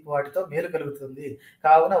చేశాము, మీకు వాటితో మేలు కలుగుతుంది.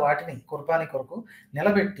 కావున వాటిని కుర్బానీ కొరకు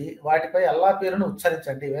నిలబెట్టి వాటిపై అల్లా పేరును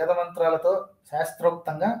ఉచ్చరించండి, వేదమంత్రాలతో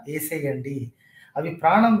శాస్త్రోక్తంగా వేసేయండి. అవి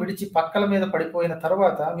ప్రాణం విడిచి పక్కల మీద పడిపోయిన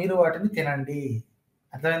తర్వాత మీరు వాటిని తినండి.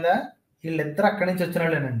 అర్థమైందా? వీళ్ళిద్దరు అక్కడి నుంచి వచ్చిన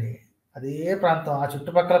వాళ్ళేనండి. అదే ప్రాంతం, ఆ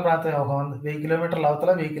చుట్టుపక్కల ప్రాంతం 1000 కిలోమీటర్ల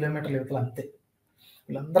అవతల, 1000 కిలోమీటర్ల యువతల, అంతే.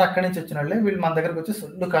 వీళ్ళందరూ అక్కడి నుంచి వచ్చిన వాళ్ళే. వీళ్ళు మన దగ్గరకు వచ్చి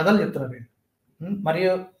 2 కథలు చెప్తున్నారు వీళ్ళు.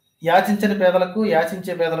 మరియు యాచించని పేదలకు,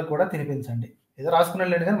 యాచించే పేదలకు కూడా తినిపించండి. ఏదో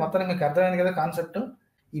రాసుకున్నాడు కానీ మొత్తానికి మీకు అర్థమైంది కదా కాన్సెప్ట్.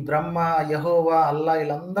 ఈ బ్రహ్మ, యెహోవా, అల్లా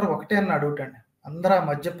వీళ్ళందరూ ఒకటే అని అడుగుతండి. అందరూ ఆ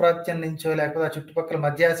మధ్యప్రాచ్యం నుంచో లేకపోతే ఆ చుట్టుపక్కల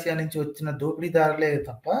మధ్య ఆసియా నుంచి వచ్చిన దోపిడీదారులే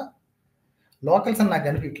తప్ప లోకల్స్ అని నాకు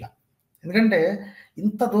కనిపించట్లా. ఎందుకంటే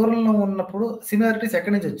ఇంత దూరంలో ఉన్నప్పుడు సిమిలారిటీస్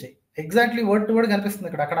ఎక్కడి నుంచి వచ్చాయి? ఎగ్జాక్ట్లీ వర్డ్ టు వర్డ్ కనిపిస్తుంది.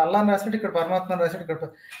 అక్కడ అల్లా అని రాశాడు, ఇక్కడ పరమాత్మ అని రాశాడు,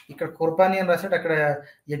 ఇక్కడ కుర్బానీ అని రాశాడు, అక్కడ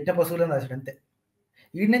యజ్ఞ పశువులు అని రాశాడు, అంతే.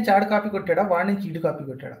 వీడి నుంచి ఆడు కాపీ కొట్టాడా, వాడి నుంచి ఈడు కాపీ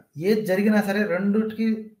కొట్టాడా, ఏది జరిగినా సరే రెండుకి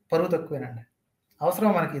పరువు తక్కువేనండి.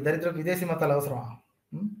 అవసరం మనకి దరిద్ర విదేశీ మతాలు అవసరమా?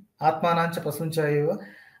 ఆత్మానాంచ పశుంచాయో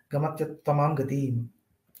గమత్యత్తమాం గతి.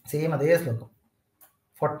 సేమ్ అదే శ్లోకం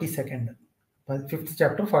 42nd 5th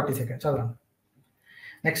చాప్టర్ 42nd చదవండి.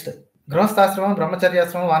 నెక్స్ట్, గృహస్థాశ్రమం,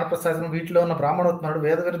 బ్రహ్మచర్యాశ్రమం, వానప్రస్థాశ్రమం వీటిలో ఉన్న బ్రాహ్మణోత్తముడు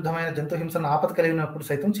వేద విరుద్ధమైన జంతుహింసను ఆపద కలిగినప్పుడు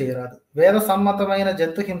సైతం చేయరాదు. వేద సమ్మతమైన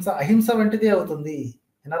జంతుహింస అహింస వంటిదే అవుతుంది.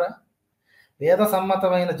 వినరా? వేద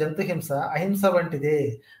సమ్మతమైన జంతుహింస అహింస వంటిదే.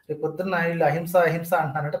 రేపు పొద్దున్న వీళ్ళు అహింస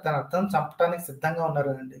అంటున్నారంటే తన అర్థం చంపడానికి సిద్ధంగా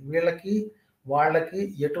ఉన్నారండి. వాళ్ళకి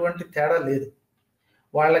ఎటువంటి తేడా లేదు.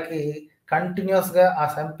 వాళ్ళకి కంటిన్యూస్గా ఆ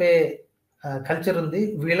చంపే కల్చర్ ఉంది.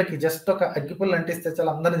 వీళ్ళకి జస్ట్ ఒక అగ్గిపుల్లు అంటిస్తే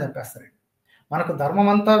చాలా అందరినీ చంపేస్తారండి. మనకు ధర్మం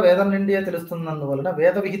అంతా వేదం నుండియే తెలుస్తున్నందువలన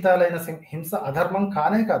వేద విహితాలైన హింస అధర్మం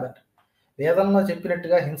కానే కాదంట. వేదంలో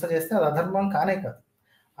చెప్పినట్టుగా హింస చేస్తే అది అధర్మం కానే కాదు.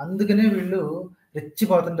 అందుకనే వీళ్ళు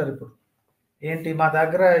రెచ్చిపోతుంటారు. ఇప్పుడు ఏంటి మా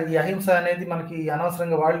దగ్గర ఈ అహింస అనేది మనకి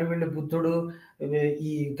అనవసరంగా, వీళ్ళు బుద్ధుడు,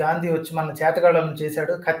 ఈ గాంధీ వచ్చి మన చేతగాళ్ళను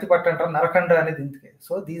చేశాడు, కత్తి పట్టంటారు, నరకండ అనేది ఇందుకే.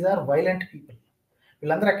 So these are violent people.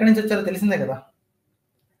 వీళ్ళందరూ ఎక్కడి నుంచి వచ్చారో తెలిసిందే కదా.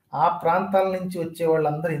 ఆ ప్రాంతాల నుంచి వచ్చే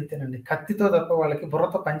వాళ్ళందరూ ఇంతేనండి. కత్తితో తప్ప వాళ్ళకి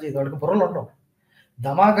బుర్రతో పనిచేయదు. వాళ్ళకి బుర్రలు ఉండవు.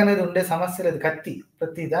 ధమాక్ అనేది ఉండే సమస్య లేదు. కత్తి,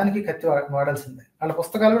 ప్రతి దానికి కత్తి వాడాల్సిందే. వాళ్ళ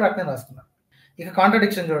పుస్తకాలు కూడా అట్నే రాస్తున్నారు. ఇక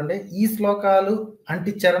కాంట్రడిక్షన్ చూడండి. ఈ శ్లోకాలు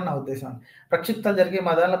అంటించారని నా ఉద్దేశం. ప్రక్షిప్తాలు జరిగాయి,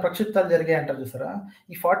 మా దానిలో ప్రక్షిప్తాలు జరిగాయి అంటారు చూసారా.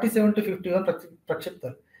 ఈ 47 to 51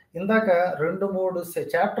 ప్రక్షిప్తాలు. ఇందాక 2-3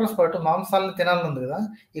 చాప్టర్స్ పాటు మాంసాలను తినాలని ఉంది కదా.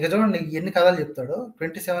 ఇక చూడండి ఎన్ని కథలు చెప్తాడో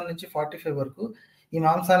 27 నుంచి 45 వరకు ఈ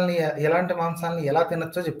మాంసాలని ఎలాంటి మాంసాలని ఎలా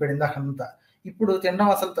తినచ్చో చెప్పాడు ఇందాక అంతా. ఇప్పుడు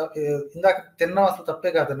ఇందాక తినడం అసలు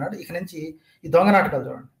తప్పే కాదన్నాడు. ఇక నుంచి ఈ దొంగ నాటకాలు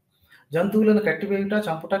చూడండి. జంతువులను కట్టివేయుట,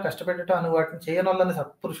 చంపుట, కష్టపెట్టుట అను వాటిని చేయనొల్లని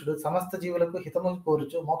సత్పురుషుడు సమస్త జీవులకు హితము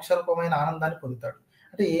కోరుచు మోక్షరూపమైన ఆనందాన్ని పొందుతాడు.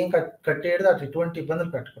 అంటే ఏం కట్టేయడు, అటు ఎటువంటి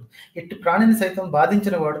ఇబ్బందులు పెట్టకూడదు. ఎట్టి ప్రాణిని సైతం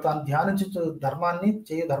బాధించిన వాడు తాను ధ్యానించు ధర్మాన్ని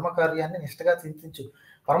చేయు ధర్మకార్యాన్ని నిష్ఠగా చింతించు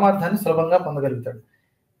పరమార్థాన్ని సులభంగా పొందగలుగుతాడు.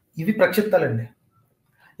 ఇవి ప్రక్షిప్తాలండి.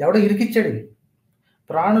 ఎవడో ఇరికిచ్చాడు ఇవి.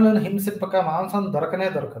 ప్రాణులను హింసింపక మాంసం దొరకనే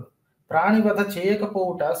దొరకదు. ప్రాణివధ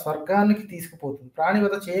చేయకపోవుట స్వర్గానికి తీసుకుపోతుంది.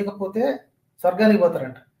 ప్రాణివధ చేయకపోతే స్వర్గానికి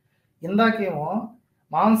పోతారంట. ఇందాకేమో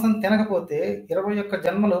మాంసం తినకపోతే 21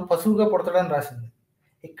 జన్మలు పశువుగా పుడతాడని రాసింది.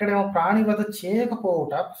 ఇక్కడేమో ప్రాణివధ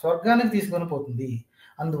చేయకపోవుట స్వర్గానికి తీసుకొని పోతుంది.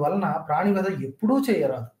 అందువలన ప్రాణివధ ఎప్పుడూ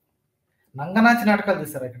చేయరాదు. నంగనాచి నాటకాలు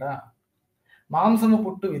చూశారు ఇక్కడ. మాంసము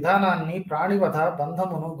పుట్టు విధానాన్ని, ప్రాణివధ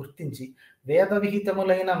బంధమును గుర్తించి వేద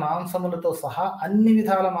విహితములైన మాంసములతో సహా అన్ని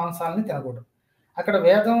విధాల మాంసాలని తినకూడదు. అక్కడ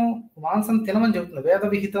వేదం మాంసం తినమని చెబుతుంది. వేద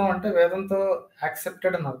విహితం అంటే వేదంతో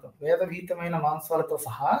యాక్సెప్టెడ్ అని అర్థం. వేద విహితమైన మాంసాలతో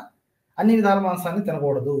సహా అన్ని విధాల మాంసాన్ని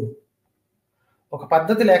తినకూడదు. ఒక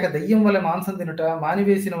పద్ధతి లేక దెయ్యం వల్ల మాంసం తినుట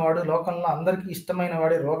మానివేసిన వాడు లోకంలో అందరికీ ఇష్టమైన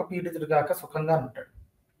వాడి రోగపీడితుడు కాక సుఖంగా ఉంటాడు.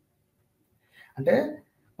 అంటే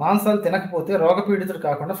మాంసాలు తినకపోతే రోగపీడితుడు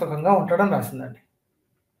కాకుండా సుఖంగా ఉంటాడని రాసిందండి.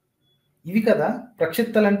 ఇవి కదా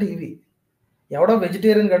ప్రక్షిప్తలంటే ఇవి. ఎవడో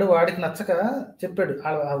వెజిటేరియన్ గడు వాడికి నచ్చక చెప్పాడు.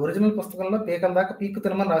 ఆ ఒరిజినల్ పుస్తకంలో పీకల దాకా పీక్కు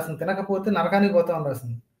తినమని రాసింది. తినకపోతే నరకానికి పోతామని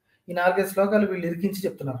రాసింది. ఈ 4-5 శ్లోకాలు వీళ్ళు ఇరికించి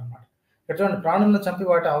చెప్తున్నారు అన్నమాట. ఎటువంటి ప్రాణులను చంపి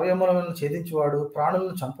వాటి అవయములను ఛేదించువాడు,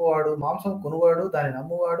 ప్రాణులను చంపువాడు, మాంసం కొనువాడు, దాన్ని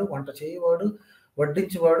నమ్మువాడు, వంట చేయువాడు,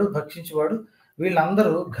 వడ్డించువాడు, భక్షించువాడు,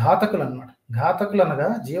 వీళ్ళందరూ ఘాతకులు అన్నమాట. ఘాతకులు అనగా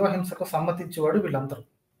జీవహింసకు సమ్మతించేవాడు.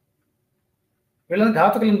 వీళ్ళని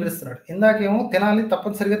ఘాతకులను పిలుస్తున్నాడు. ఇందాకేమో తినాలి,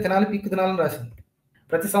 తప్పనిసరిగా తినాలి, పీక్కు తినాలని రాసింది.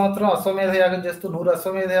 ప్రతి సంవత్సరం అశ్వమేధ యాగం చేస్తూ 100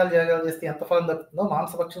 అశ్వమేధ యాగాలు చేస్తే ఎంత ఫలం దక్కుతుందో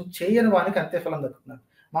మాంసభక్షం చేయని వానికి అంతే ఫలం దక్కుతుంది.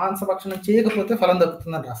 మాంసభక్షణం చేయకపోతే ఫలం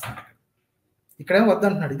దక్కుతుందని రాస్తున్నాడు. ఇక్కడేమో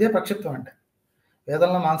వద్దంటున్నాడు. ఇదే ప్రక్షిప్తం అంటే.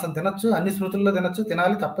 వేదంలో మాంసం తినొచ్చు, అన్ని స్మృతుల్లో తినొచ్చు,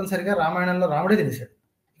 తినాలి తప్పనిసరిగా. రామాయణంలో రాముడే తినేశాడు.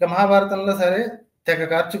 ఇక మహాభారతంలో సరే తెగ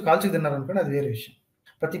కాల్చుకు తిన్నారనుకోండి, అది వేరే విషయం.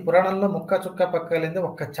 ప్రతి పురాణంలో ముక్క చుక్క పక్కలేందే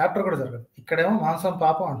ఒక్క చాప్టర్ కూడా జరగదు. ఇక్కడేమో మాంసం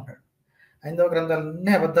పాపం అంటున్నాడు. ఐదవ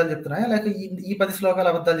గ్రంథాలన్నీ అబద్ధాలు చెప్తున్నాయా లేక ఈ 10 శ్లోకాలు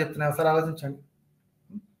అబద్ధాలు చెప్తున్నాయా ఒకసారి ఆలోచించండి.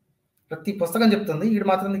 ప్రతి పుస్తకం చెప్తుంది,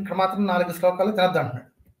 ఇక్కడ మాత్రం 4 శ్లోకాలు తినద్దు అంటున్నాడు.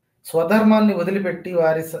 స్వధర్మాన్ని వదిలిపెట్టి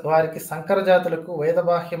వారికి సంకర జాతులకు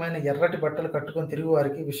వేదబాహ్యమైన ఎర్రటి బట్టలు కట్టుకొని తిరిగి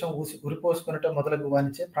వారికి విషం ఉరిపోసుకున్నట్టు మొదలగు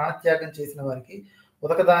వానిచే ప్రాణత్యాగం చేసిన వారికి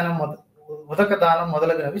ఉదకదానం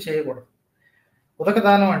మొదలగునవి చేయకూడదు.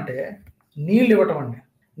 ఉదకదానం అంటే నీళ్ళు ఇవ్వటం అండి.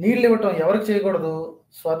 నీళ్ళు ఇవ్వటం ఎవరికి చేయకూడదు?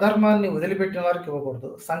 స్వధర్మాన్ని వదిలిపెట్టిన వారికి ఇవ్వకూడదు,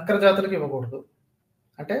 సంకర జాతులకు ఇవ్వకూడదు.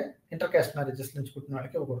 అంటే ఇంటర్ క్యాస్ట్ మ్యారేజెస్ నుంచి పుట్టిన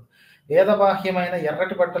వాళ్ళకి ఇవ్వకూడదు. వేదబాహ్యమైన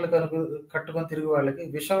ఎర్రటి బట్టలు కట్టుకొని తిరిగి వాళ్ళకి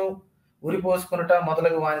విషం ఉరిపోసుకున్నట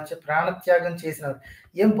మొదలగు వానిచ్చే ప్రాణత్యాగం చేసిన వాడు.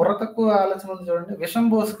 ఏం బుర్ర తక్కువ ఆలోచన ఉంది చూడండి. విషం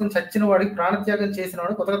పోసుకుని చచ్చిన వాడికి ప్రాణత్యాగం చేసిన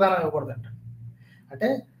వాడికి ఉదకదానం ఇవ్వకూడదంట. అంటే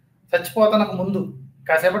చచ్చిపోతానికి ముందు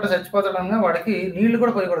కాసేపట్టు చచ్చిపోతాడన్నా వాడికి నీళ్లు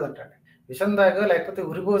కూడా పోయకూడదంట. విషం దాగా లేకపోతే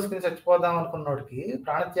ఉరిపోసుకుని చచ్చిపోదాం అనుకున్నవాడికి,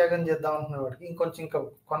 ప్రాణత్యాగం చేద్దాం అనుకున్న వాడికి ఇంకా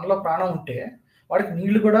కొనలో ప్రాణం ఉంటే వాడికి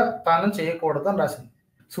నీళ్లు కూడా పానం చేయకూడదు అని రాసింది.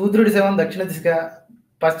 శూద్రుడి శవం దక్షిణ దిశగా,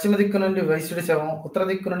 పశ్చిమ దిక్కు నుండి వైశ్యుడి శవం, ఉత్తర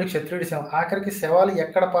దిక్కు నుండి క్షత్రుడి శవం, ఆఖరికి శవాలు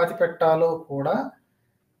ఎక్కడ పాతి పెట్టాలో కూడా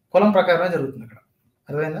కులం ప్రకారమే జరుగుతుంది ఇక్కడ.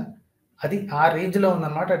 అర్థమైందా? అది ఆ రేంజ్లో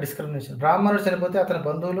ఉందన్నమాట డిస్క్రిమినేషన్. బ్రాహ్మణుడు చనిపోతే అతని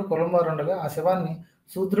బంధువులు కులం వారు ఉండగా ఆ శవాన్ని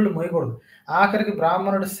శూద్రుడు మోయకూడదు. ఆఖరికి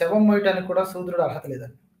బ్రాహ్మణుడు శవం మోయటానికి కూడా శూద్రుడు అర్హత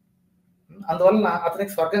లేదండి. అందువలన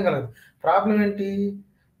అతనికి స్వర్గం కలగదు. ప్రాబ్లం ఏంటి?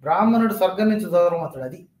 బ్రాహ్మణుడు స్వర్గం నుంచి దూరం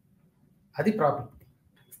అవుతాడు. అది ప్రాబ్లం.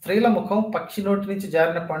 స్త్రీల ముఖం పక్షి నోటి నుంచి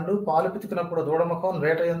జారిన పండు, పాలు పితుకున్నప్పుడు దూడ ముఖం,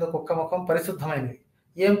 వేట యందు కుక్క ముఖం పరిశుద్ధమైనవి.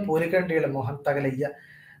 ఏం పోలికండి వీళ్ళ మొహం తగలయ్య.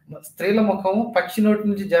 స్త్రీల ముఖం పక్షి నోటి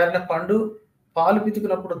నుంచి జారిన పండు, పాలు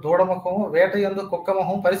పితుకున్నప్పుడు దూడ ముఖం, వేట యందు కుక్క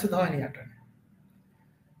ముఖం పరిశుద్ధమైనవి అంటండి.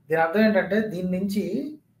 దీని అర్థం ఏంటంటే దీని నుంచి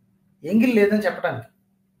ఎంగిల్ లేదని చెప్పడానికి.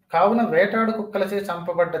 కావున వేటాడు కుక్కలచే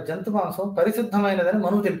చంపబడ్డ జంతు మాంసం పరిశుద్ధమైనదని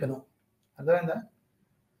మనువు తెలిపాను. అర్థమైందా?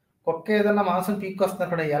 కుక్క ఏదన్నా మాంసం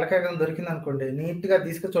పీక్కొస్తున్నప్పుడు ఎలక ఏదైనా దొరికింది అనుకోండి, నీట్గా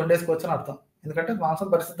తీసుకొచ్చి వండేసుకోవచ్చు అని అర్థం. ఎందుకంటే మాంసం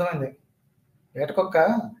పరిశుద్ధమైంది. వేట కుక్క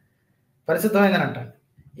పరిశుద్ధమైందని అంటాను.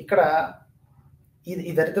 ఇక్కడ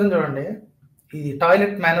ఈ దరిద్రం చూడండి. ఇది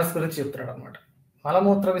టాయిలెట్ మేనర్స్ గురించి చెప్తున్నాడు అనమాట.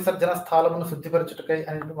 మలమూత్ర విసర్జన స్థాలమును శుద్ధిపరచుటకై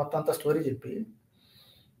అని మొత్తం అంతా స్టోరీ చెప్పి,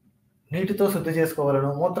 నీటితో శుద్ధి చేసుకోవాలను,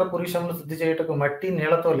 మూత్ర పురుషమును శుద్ధి చేయుటకు మట్టి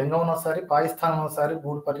నీళ్లతో లింగం ఒకసారి, పాయిస్థానం ఒకసారి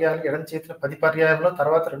 3 పర్యాలు, ఎడం చేతిని 10 పర్యాయంలో,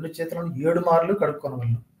 తర్వాత 2 చేతులను 7 మార్లు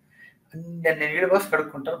కడుక్కొనవలను. నేను నీళ్ళు పోసి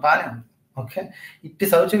కడుక్కుంటారు, బాగానే ఉంది. ఓకే. ఇట్టి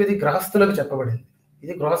శౌచ విధి గృహస్థులకు చెప్పబడింది.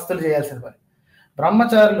 ఇది గృహస్థులు చేయాల్సిన పని.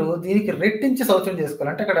 బ్రహ్మచారులు దీనికి రెట్టించి శౌచం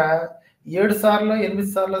చేసుకోవాలి. అంటే అక్కడ 7 సార్లు 8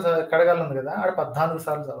 సార్లు కడగాలనుంది కదా, ఆడ 14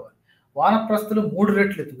 సార్లు చదవాలి. వానప్రస్థులు 3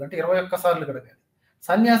 రెట్లు ఎత్తు, అంటే 21 సార్లు కడగాలి.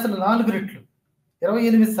 సన్యాసులు 4 రెట్లు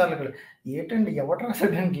 28 సార్లు కడగాలి. ఏంటండి ఎవరు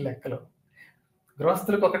రాసాడండి లెక్కలు?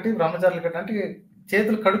 గృహస్థులకు ఒకటి, బ్రహ్మచారులకు ఒకటి. అంటే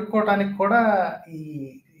చేతులు కడుక్కోవడానికి కూడా ఈ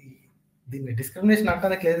దీన్ని డిస్క్రిమినేషన్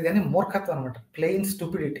అంటానికి లేదు కానీ మూర్ఖత్వం అనమాట, ప్లెయిన్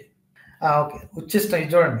స్టూపిడిటీ. ఓకే, ఉచ్చిష్టం.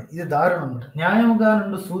 ఇది చూడండి, ఇది దారుణం అనమాట. న్యాయముగా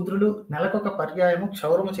నుండి శూద్రులు నెలకొక పర్యాయము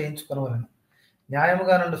క్షౌరము చేయించుకోవాలను.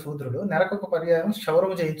 న్యాయముగా నుండి శూద్రుడు నెలకొక పర్యాయం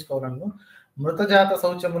క్షౌరము చేయించుకోవాలను. మృతజాత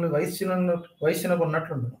శౌచములు వైశ్యునకు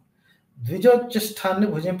ఉన్నట్లుండును. ద్విజోచ్చిష్టాన్ని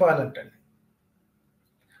భుజింపాలంటండి.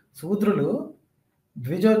 శూద్రులు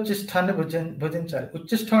ద్విజోచ్చిష్టాన్ని భుజించాలి.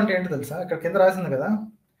 ఉచ్చిష్టం అంటే ఏంటి తెలుసా? ఇక్కడ కింద రాసింది కదా,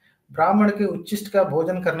 బ్రాహ్మణుడికి ఉచ్చిష్టగా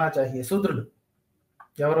భోజన కర్నా చాహియే. శూద్రులు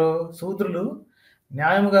ఎవరు? శూద్రులు,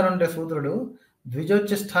 న్యాయముగా నుండే శూద్రుడు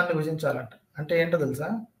ద్విజోచ్చిష్టాన్ని భుజించాలంట. అంటే ఏంటో తెలుసా?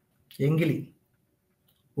 ఎంగిలి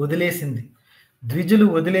వదిలేసింది, ద్విజులు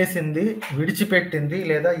వదిలేసింది, విడిచిపెట్టింది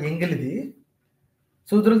లేదా ఎంగిలిది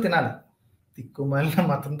శూద్రులు తినాలి. తిక్కుమల్లిన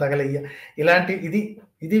మతం తగలయ్య ఇలాంటి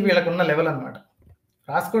ఇది వీళ్ళకున్న లెవెల్ అనమాట.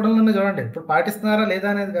 రాసుకోవడంలోనే చూడండి, ఇప్పుడు పాటిస్తున్నారా లేదా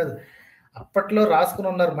అనేది కాదు, అప్పట్లో రాసుకుని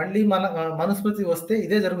ఉన్నారు. మళ్ళీ మనుస్మృతి వస్తే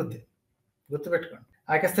ఇదే జరుగుద్ది, గుర్తుపెట్టుకోండి.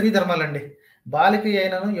 స్త్రీ ధర్మాలండి. బాలిక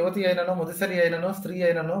అయినను, యువతి అయినను, ముదిసరి అయినను, స్త్రీ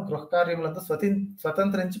అయినను గృహ కార్యములంతా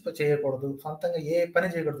స్వతంత్రించి చేయకూడదు. సొంతంగా ఏ పని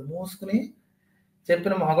చేయకూడదు. మూసుకుని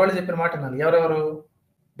మగవాళ్ళు చెప్పిన మాట వినాలి. ఎవరెవరు?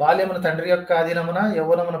 బాల్యమున తండ్రి యొక్క ఆధీనమున,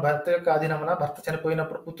 యవ్వనమున భర్త యొక్క ఆధీనమున, భర్త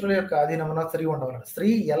చనిపోయినప్పుడు పుత్రుల యొక్క ఆధీనమున స్త్రీ ఉండవాలి. స్త్రీ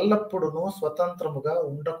ఎల్లప్పుడూ స్వతంత్రముగా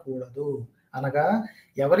ఉండకూడదు, అనగా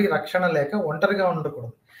ఎవరి రక్షణ లేక ఒంటరిగా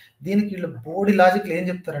ఉండకూడదు. దీనికి వీళ్ళు బోడి లాజిక్లు ఏం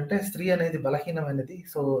చెప్తారంటే, స్త్రీ అనేది బలహీనమైనది,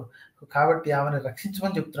 సో కాబట్టి ఆమెను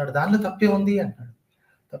రక్షించమని చెప్తున్నాడు. దానిలో తప్పే ఉంది అంటున్నాడు.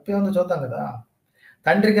 తప్పే ఉంది చూద్దాం కదా.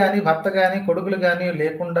 తండ్రి కానీ, భర్త కానీ, కొడుకులు కానీ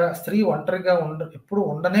లేకుండా స్త్రీ ఒంటరిగా ఎప్పుడు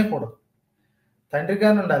ఉండనే కూడదు.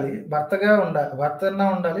 తండ్రిగానే ఉండాలి, భర్తనా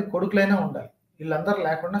ఉండాలి, కొడుకులైనా ఉండాలి. వీళ్ళందరూ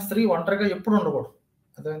లేకుండా స్త్రీ ఒంటరిగా ఎప్పుడు ఉండకూడదు.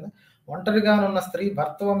 అర్థమైందా? ఒంటరిగా ఉన్న స్త్రీ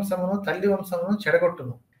భర్త వంశమును, తల్లి వంశమును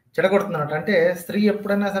చెడగొడుతున్నట్టు. అంటే స్త్రీ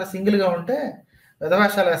ఎప్పుడైనా సరే సింగిల్గా ఉంటే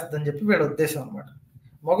వెధవేషాలు వేస్తుందని చెప్పి వీళ్ళ ఉద్దేశం అనమాట.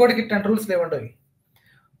 మగోడికి ఇట్లాంటి రూల్స్ లేవండి.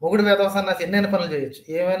 మొగుడు వేదవసన్నాసి ఎన్నైనా పనులు చేయొచ్చు,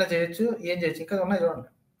 ఏమైనా చేయొచ్చు, ఏం చేయొచ్చు. ఇంకా ఉన్నాయి చూడండి.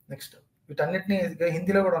 నెక్స్ట్ వీటన్నిటిని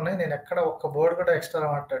హిందీలో కూడా ఉన్నాయి. నేను ఎక్కడ ఒక్క బోర్డు కూడా ఎక్స్ట్రా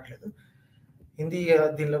మాట్లాడలేదు, హిందీ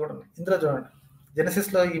దీనిలో కూడా ఉన్నాయి. ఇందులో చూడండి, జెనసిస్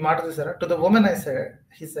లో ఈ మాట చూసారా? To the women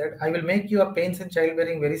he said, I will make your pains in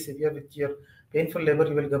childbearing very severe. With your painful labor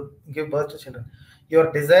you will give birth to children. Your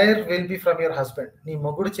desire will be from your husband. నీ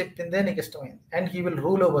మొగుడు చెప్పిందే నీకు ఇష్టమైంది. And he will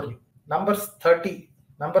rule over you. Numbers 30,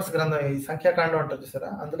 numbers గ్రంథం ఈ సంఖ్యాకాండం ఉంటుంది చూసారా?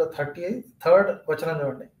 అందులో 33rd వచనం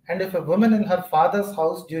చూడండి. And if a woman in her father's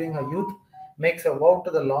house during her youth makes a vow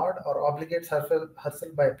to the Lord or obligates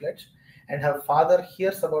herself by a pledge, and her father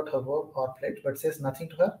hears about her vow or pledge but says nothing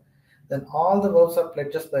to her, then all the vows or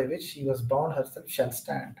pledges by which she was bound herself shall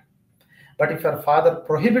stand. But if her father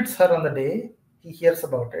prohibits her on the day he hears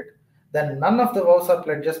about it, then none of the vows or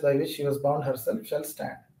pledges by which she was bound herself shall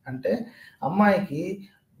stand. అంటే అమ్మాయికి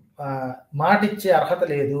మాట ఇచ్చే అర్హత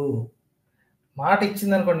లేదు. మాట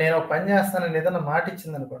ఇచ్చింది అనుకోండి, నేను ఒక పని చేస్తానని ఏదైనా మాట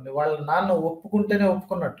ఇచ్చింది అనుకోండి, వాళ్ళ నాన్న ఒప్పుకుంటేనే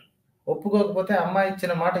ఒప్పుకున్నట్టు, ఒప్పుకోకపోతే అమ్మాయి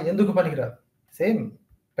ఇచ్చిన మాట ఎందుకు పనికిరాదు. సేమ్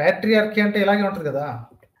ప్యాట్రియార్కీ అంటే ఇలాగే ఉంటుంది కదా.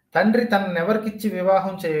 తండ్రి తనను ఎవరికిచ్చి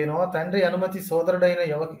వివాహం చేయనో, తండ్రి అనుమతి సోదరుడైన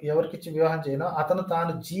ఎవరికిచ్చి వివాహం చేయనో, అతను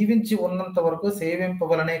తాను జీవించి ఉన్నంత వరకు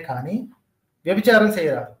సేవింపవలనే కానీ వ్యభిచారం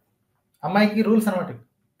చేయరాదు. అమ్మాయికి రూల్స్ అనమాట.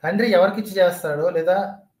 తండ్రి ఎవరికిచ్చి చేస్తాడో లేదా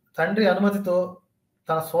తండ్రి అనుమతితో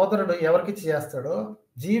తన సోదరుడు ఎవరికిచ్చి చేస్తాడో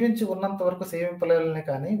జీవించి ఉన్నంత వరకు సేవింపలేనే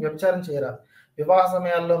కానీ వ్యభిచారం చేయరాదు. వివాహ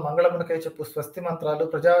సమయాల్లో మంగళమునకై చెప్పు స్వస్తి మంత్రాలు,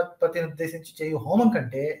 ప్రజాపతిని ఉద్దేశించి చేయు హోమం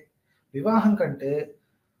కంటే, వివాహం కంటే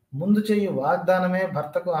ముందు చేయు వాగ్దానమే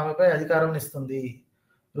భర్తకు ఆమెపై అధికారం ఇస్తుంది.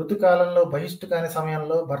 ఋతుకాలంలో బహిష్టు కాని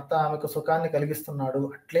సమయంలో భర్త ఆమెకు సుఖాన్ని కలిగిస్తున్నాడు,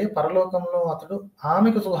 అట్లే పరలోకంలో అతడు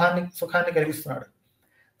ఆమెకు సుఖాన్ని కలిగిస్తున్నాడు.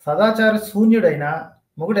 సదాచార శూన్యుడైన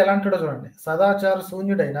మొగుడు ఎలాంటాడో చూడండి. సదాచార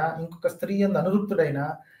శూన్యుడైన, ఇంకొక స్త్రీ యందు అనురుక్తుడైన,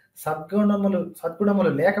 సద్గుణములు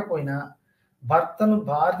లేకపోయినా భర్తను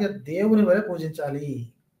భార్య దేవుని వలె పూజించాలి.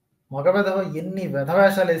 మగ వెధవ ఎన్ని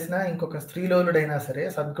వెధవేషాలు వేసినా, ఇంకొక స్త్రీలోలుడైనా సరే,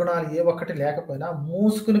 సద్గుణాలు ఏ ఒక్కటి లేకపోయినా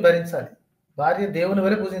మూసుకుని భరించాలి. భార్య దేవుని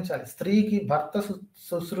వలె పూజించాలి. స్త్రీకి భర్త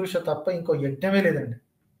శుశ్రూష తప్ప ఇంకో యజ్ఞమే లేదండి.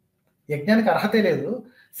 యజ్ఞానికి అర్హతే లేదు.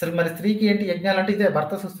 మరి స్త్రీకి ఏంటి యజ్ఞాలు అంటే ఇదే,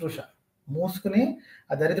 భర్త శుశ్రూష. మూసుకుని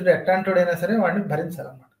ఆ దరిద్రుడు ఎట్టాంటోడైనా సరే వాడిని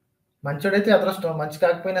భరించాలన్నమాట. మంచోడైతే అదృష్టం, మంచి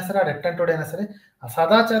కాకపోయినా సరే ఆడు ఎట్టాంటోడైనా సరే, ఆ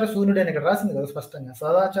సదాచార శూన్యుడైన, ఇక్కడ రాసింది కదా స్పష్టంగా,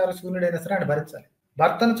 సదాచార శూన్యుడైనా సరే ఆయన భరించాలి.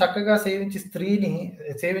 భర్తను చక్కగా సేవించి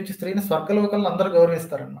స్త్రీని స్వర్గలోకంలో అందరూ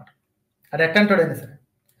గౌరవిస్తారనమాట. అది ఎట్టంటోడైనా సరే.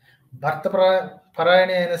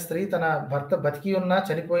 పరాయణి అయిన స్త్రీ తన భర్త బతికి ఉన్నా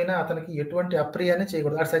చనిపోయినా అతనికి ఎటువంటి అప్రియాన్ని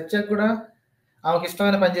చేయకూడదు. అటు సత్యకు కూడా ఆమెకి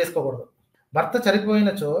ఇష్టమైన పని చేసుకోకూడదు. భర్త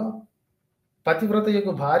చనిపోయినచో పతివ్రత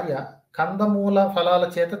యొక్క భార్య కందమూల ఫలాల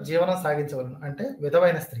చేత జీవనం సాగించవలను. అంటే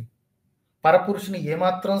విధవైన స్త్రీ పరపురుషుని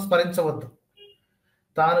ఏమాత్రం స్మరించవద్దు.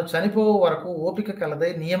 తాను చనిపో వరకు ఓపిక కలదై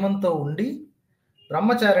నియమంతో ఉండి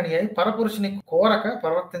బ్రహ్మచారిణి అయి పరపురుషుని కోరక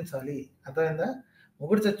ప్రవర్తించాలి. అర్థమైందా?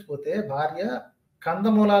 మొగుడు చచ్చిపోతే భార్య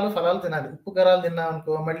కందమూలాలు ఫలాలు తినాలి. ఉప్పు గరాలు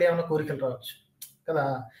తిన్నామనుకో మళ్ళీ ఏమైనా కోరికలు రావచ్చు కదా.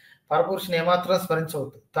 పరపురుషుని ఏమాత్రం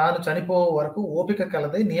స్మరించవద్దు. తాను చనిపో వరకు ఓపిక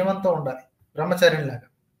కలదై నియమంతో ఉండాలి బ్రహ్మచారిణిలాగా.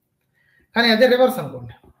 కానీ అదే రివర్స్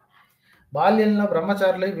అనుకోండి. బాల్యంలో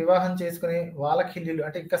బ్రహ్మచారులై వివాహం చేసుకుని వాళ్ళకిల్లు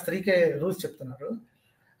అంటే ఇంకా స్త్రీకే రూల్స్ చెప్తున్నారు.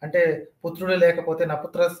 అంటే పుత్రుడు లేకపోతే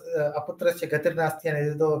అపుత్రస్య గతిర్నాస్తి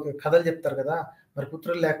అనేది ఏదో కథలు చెప్తారు కదా. మరి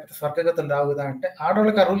పుత్రుడు లేకపోతే స్వర్గగతులు రావు కదా అంటే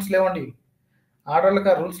ఆడవాళ్ళకి ఆ రూల్స్ లేవండి. ఆడవాళ్ళకి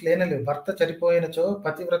ఆ రూల్స్ లేవు. భర్త చనిపోయినచో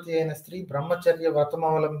పతివ్రత అయిన స్త్రీ బ్రహ్మచర్య వ్రతం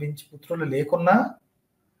అవలంబించి పుత్రులు లేకున్నా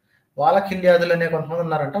వాళ్ళకిల్యాదులు అనే కొంతమంది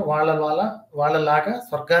ఉన్నారంట. వాళ్ళలాగా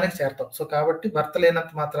స్వర్గానికి చేరతాం. సో కాబట్టి భర్త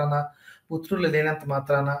లేనంత మాత్రాన పుత్రులు లేనంత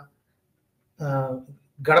మాత్రాన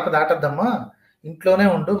గడప దాటద్దమ్మా, ఇంట్లోనే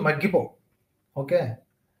ఉండు, మగ్గిపో. ఓకే,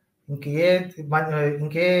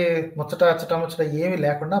 ఇంకే ముచ్చట ఏమీ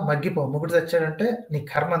లేకుండా మగ్గిపో. మొగుడు చచ్చాడంటే నీ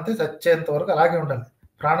కర్మ అంతే, చచ్చేంత వరకు అలాగే ఉండాలి,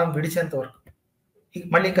 ప్రాణం విడిచేంత వరకు.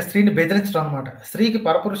 మళ్ళీ ఇంకా స్త్రీని బెదిరించడం అనమాట. స్త్రీకి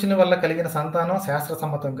పరపురుషుని వల్ల కలిగిన సంతానం శాస్త్ర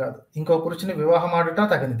సమ్మతం కాదు. ఇంకో పురుషుని వివాహం ఆడుట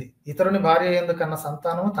తగనిది. ఇతరుని భార్య ఎందుకన్న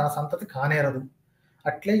సంతానం తన సంతతి కానేరదు.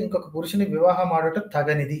 అట్లే ఇంకొక పురుషుని వివాహం ఆడుట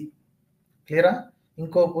తగనిది. క్లియరా?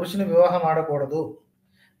 ఇంకో పురుషుని వివాహం ఆడకూడదు.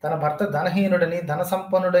 తన భర్త ధనహీనుడని ధన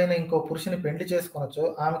సంపన్నుడైన ఇంకో పురుషుని పెళ్లి చేసుకొనొచ్చో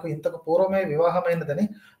ఆమెకు ఇంతకు పూర్వమే వివాహమైనదని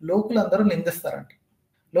లోకులు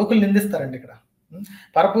నిందిస్తారండి ఇక్కడ.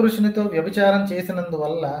 పరపురుషునితో వ్యభిచారం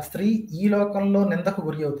చేసినందువల్ల స్త్రీ ఈ లోకంలో నిందకు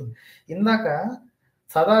గురి అవుతుంది. ఇందాక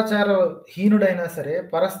సదాచార హీనుడైనా సరే,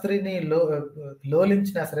 పరస్త్రీని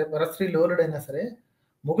లోలించినా సరే, పరస్త్రీ లోలుడైనా సరే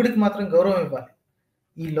మొగుడికి మాత్రం గౌరవం ఇవ్వాలి.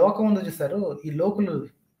 ఈ లోకం ఉంది చూసారు, ఈ లోకులు,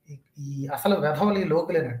 ఈ అసలు వెధవలు ఈ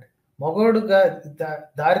లోకులేనండి. మగోడుగా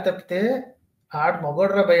దారి తప్పితే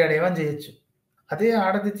మగోడురా పోయాడు ఏమని చేయొచ్చు. అదే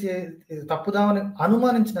ఆడది తప్పుదామని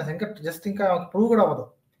అనుమానించిన ఇంకా ప్రూవ్ కూడా అవ్వదు,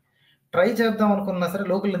 ట్రై చేద్దాం అనుకున్నా సరే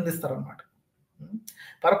లోకులు నిందిస్తారు అనమాట.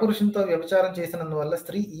 పరపురుషునితో వ్యభిచారం చేసినందువల్ల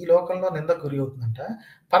స్త్రీ ఈ లోకంలో నిందకు గురి అవుతుందంట.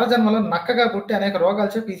 పరజన్మలో నక్కగా పుట్టి అనేక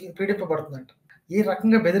రోగాలచే పీడింపబడుతుందంట. ఈ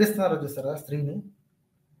రకంగా బెదిరిస్తున్నారు చూసారా స్త్రీని.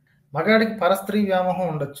 మగాడికి పరస్త్రీ వ్యామోహం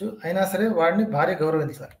ఉండొచ్చు, అయినా సరే వాడిని భార్య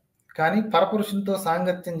గౌరవించాలి. కానీ పరపురుషునితో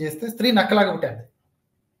సాంగత్యం చేస్తే స్త్రీ నక్కలాగా పుట్టాలి.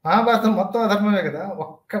 మహాభారతం మొత్తం అధర్మమే కదా.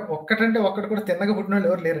 ఒక్కటంటే ఒక్కటి కూడా తిన్నగా పుట్టిన వాళ్ళు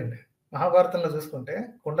ఎవరు లేరండి. మహాభారతంలో చూసుకుంటే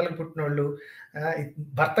కుండలకు పుట్టిన వాళ్ళు,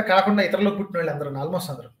 భర్త కాకుండా ఇతరులకు పుట్టిన వాళ్ళు అందరూ,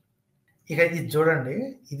 ఆల్మోస్ట్ అందరూ. ఇక ఇది చూడండి,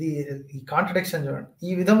 ఈ కాంట్రడిక్షన్ చూడండి.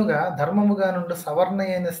 ఈ విధముగా ధర్మముగా నుండి సవర్ణ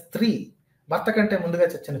అయిన స్త్రీ భర్త కంటే ముందుగా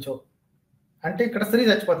చచ్చినచో, అంటే ఇక్కడ స్త్రీ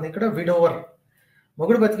చచ్చిపోతుంది. ఇక్కడ విడోవర్,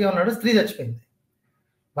 మొగుడు బతికే ఉన్నాడు, స్త్రీ చచ్చిపోయింది.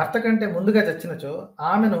 భర్త కంటే ముందుగా చచ్చినచో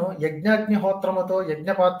ఆమెను యజ్ఞాగ్నిహోత్రముతో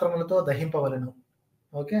యజ్ఞపాత్రములతో దహింపవలను.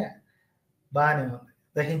 ఓకే, బాగానే ఉంది,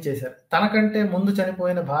 దహించేశారు. తనకంటే ముందు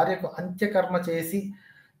చనిపోయిన భార్యకు అంత్యకర్మ చేసి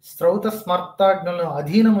శ్రౌత స్మర్తాగ్నులను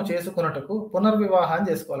అధీనము చేసుకున్నట్టుకు పునర్వివాహాన్ని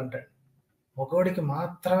చేసుకోవాలంటాడు. మగోడికి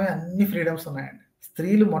మాత్రమే అన్ని ఫ్రీడమ్స్ ఉన్నాయండి.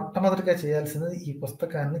 స్త్రీలు మొట్టమొదటిగా చేయాల్సినది ఈ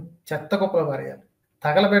పుస్తకాన్ని చెత్త కుప్పలో పారేయాలి.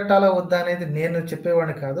 తగలబెట్టాలా వద్దా అనేది నేను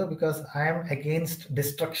చెప్పేవాడిని కాదు, because I'm against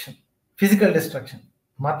destruction, physical destruction.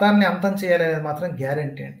 మతాన్ని అంతం చేయాలనేది మాత్రం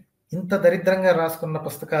గ్యారంటీ అండి. ఇంత దరిద్రంగా రాసుకున్న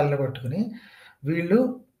పుస్తకాలను పట్టుకుని వీళ్ళు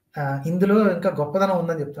ఇందులో ఇంకా గొప్పదనం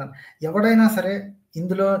ఉందని చెప్తాను. ఎవడైనా సరే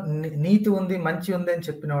ఇందులో నీతి ఉంది, మంచి ఉంది అని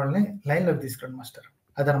చెప్పిన వాళ్ళని లైన్లోకి తీసుకురండి మాస్టర్.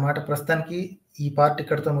 అదనమాట. ప్రస్తుతానికి ఈ పార్ట్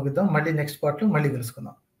ఇక్కడితో ముగిద్దాం. మళ్ళీ నెక్స్ట్ పార్ట్లో మళ్ళీ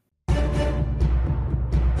కలుసుకుందాం.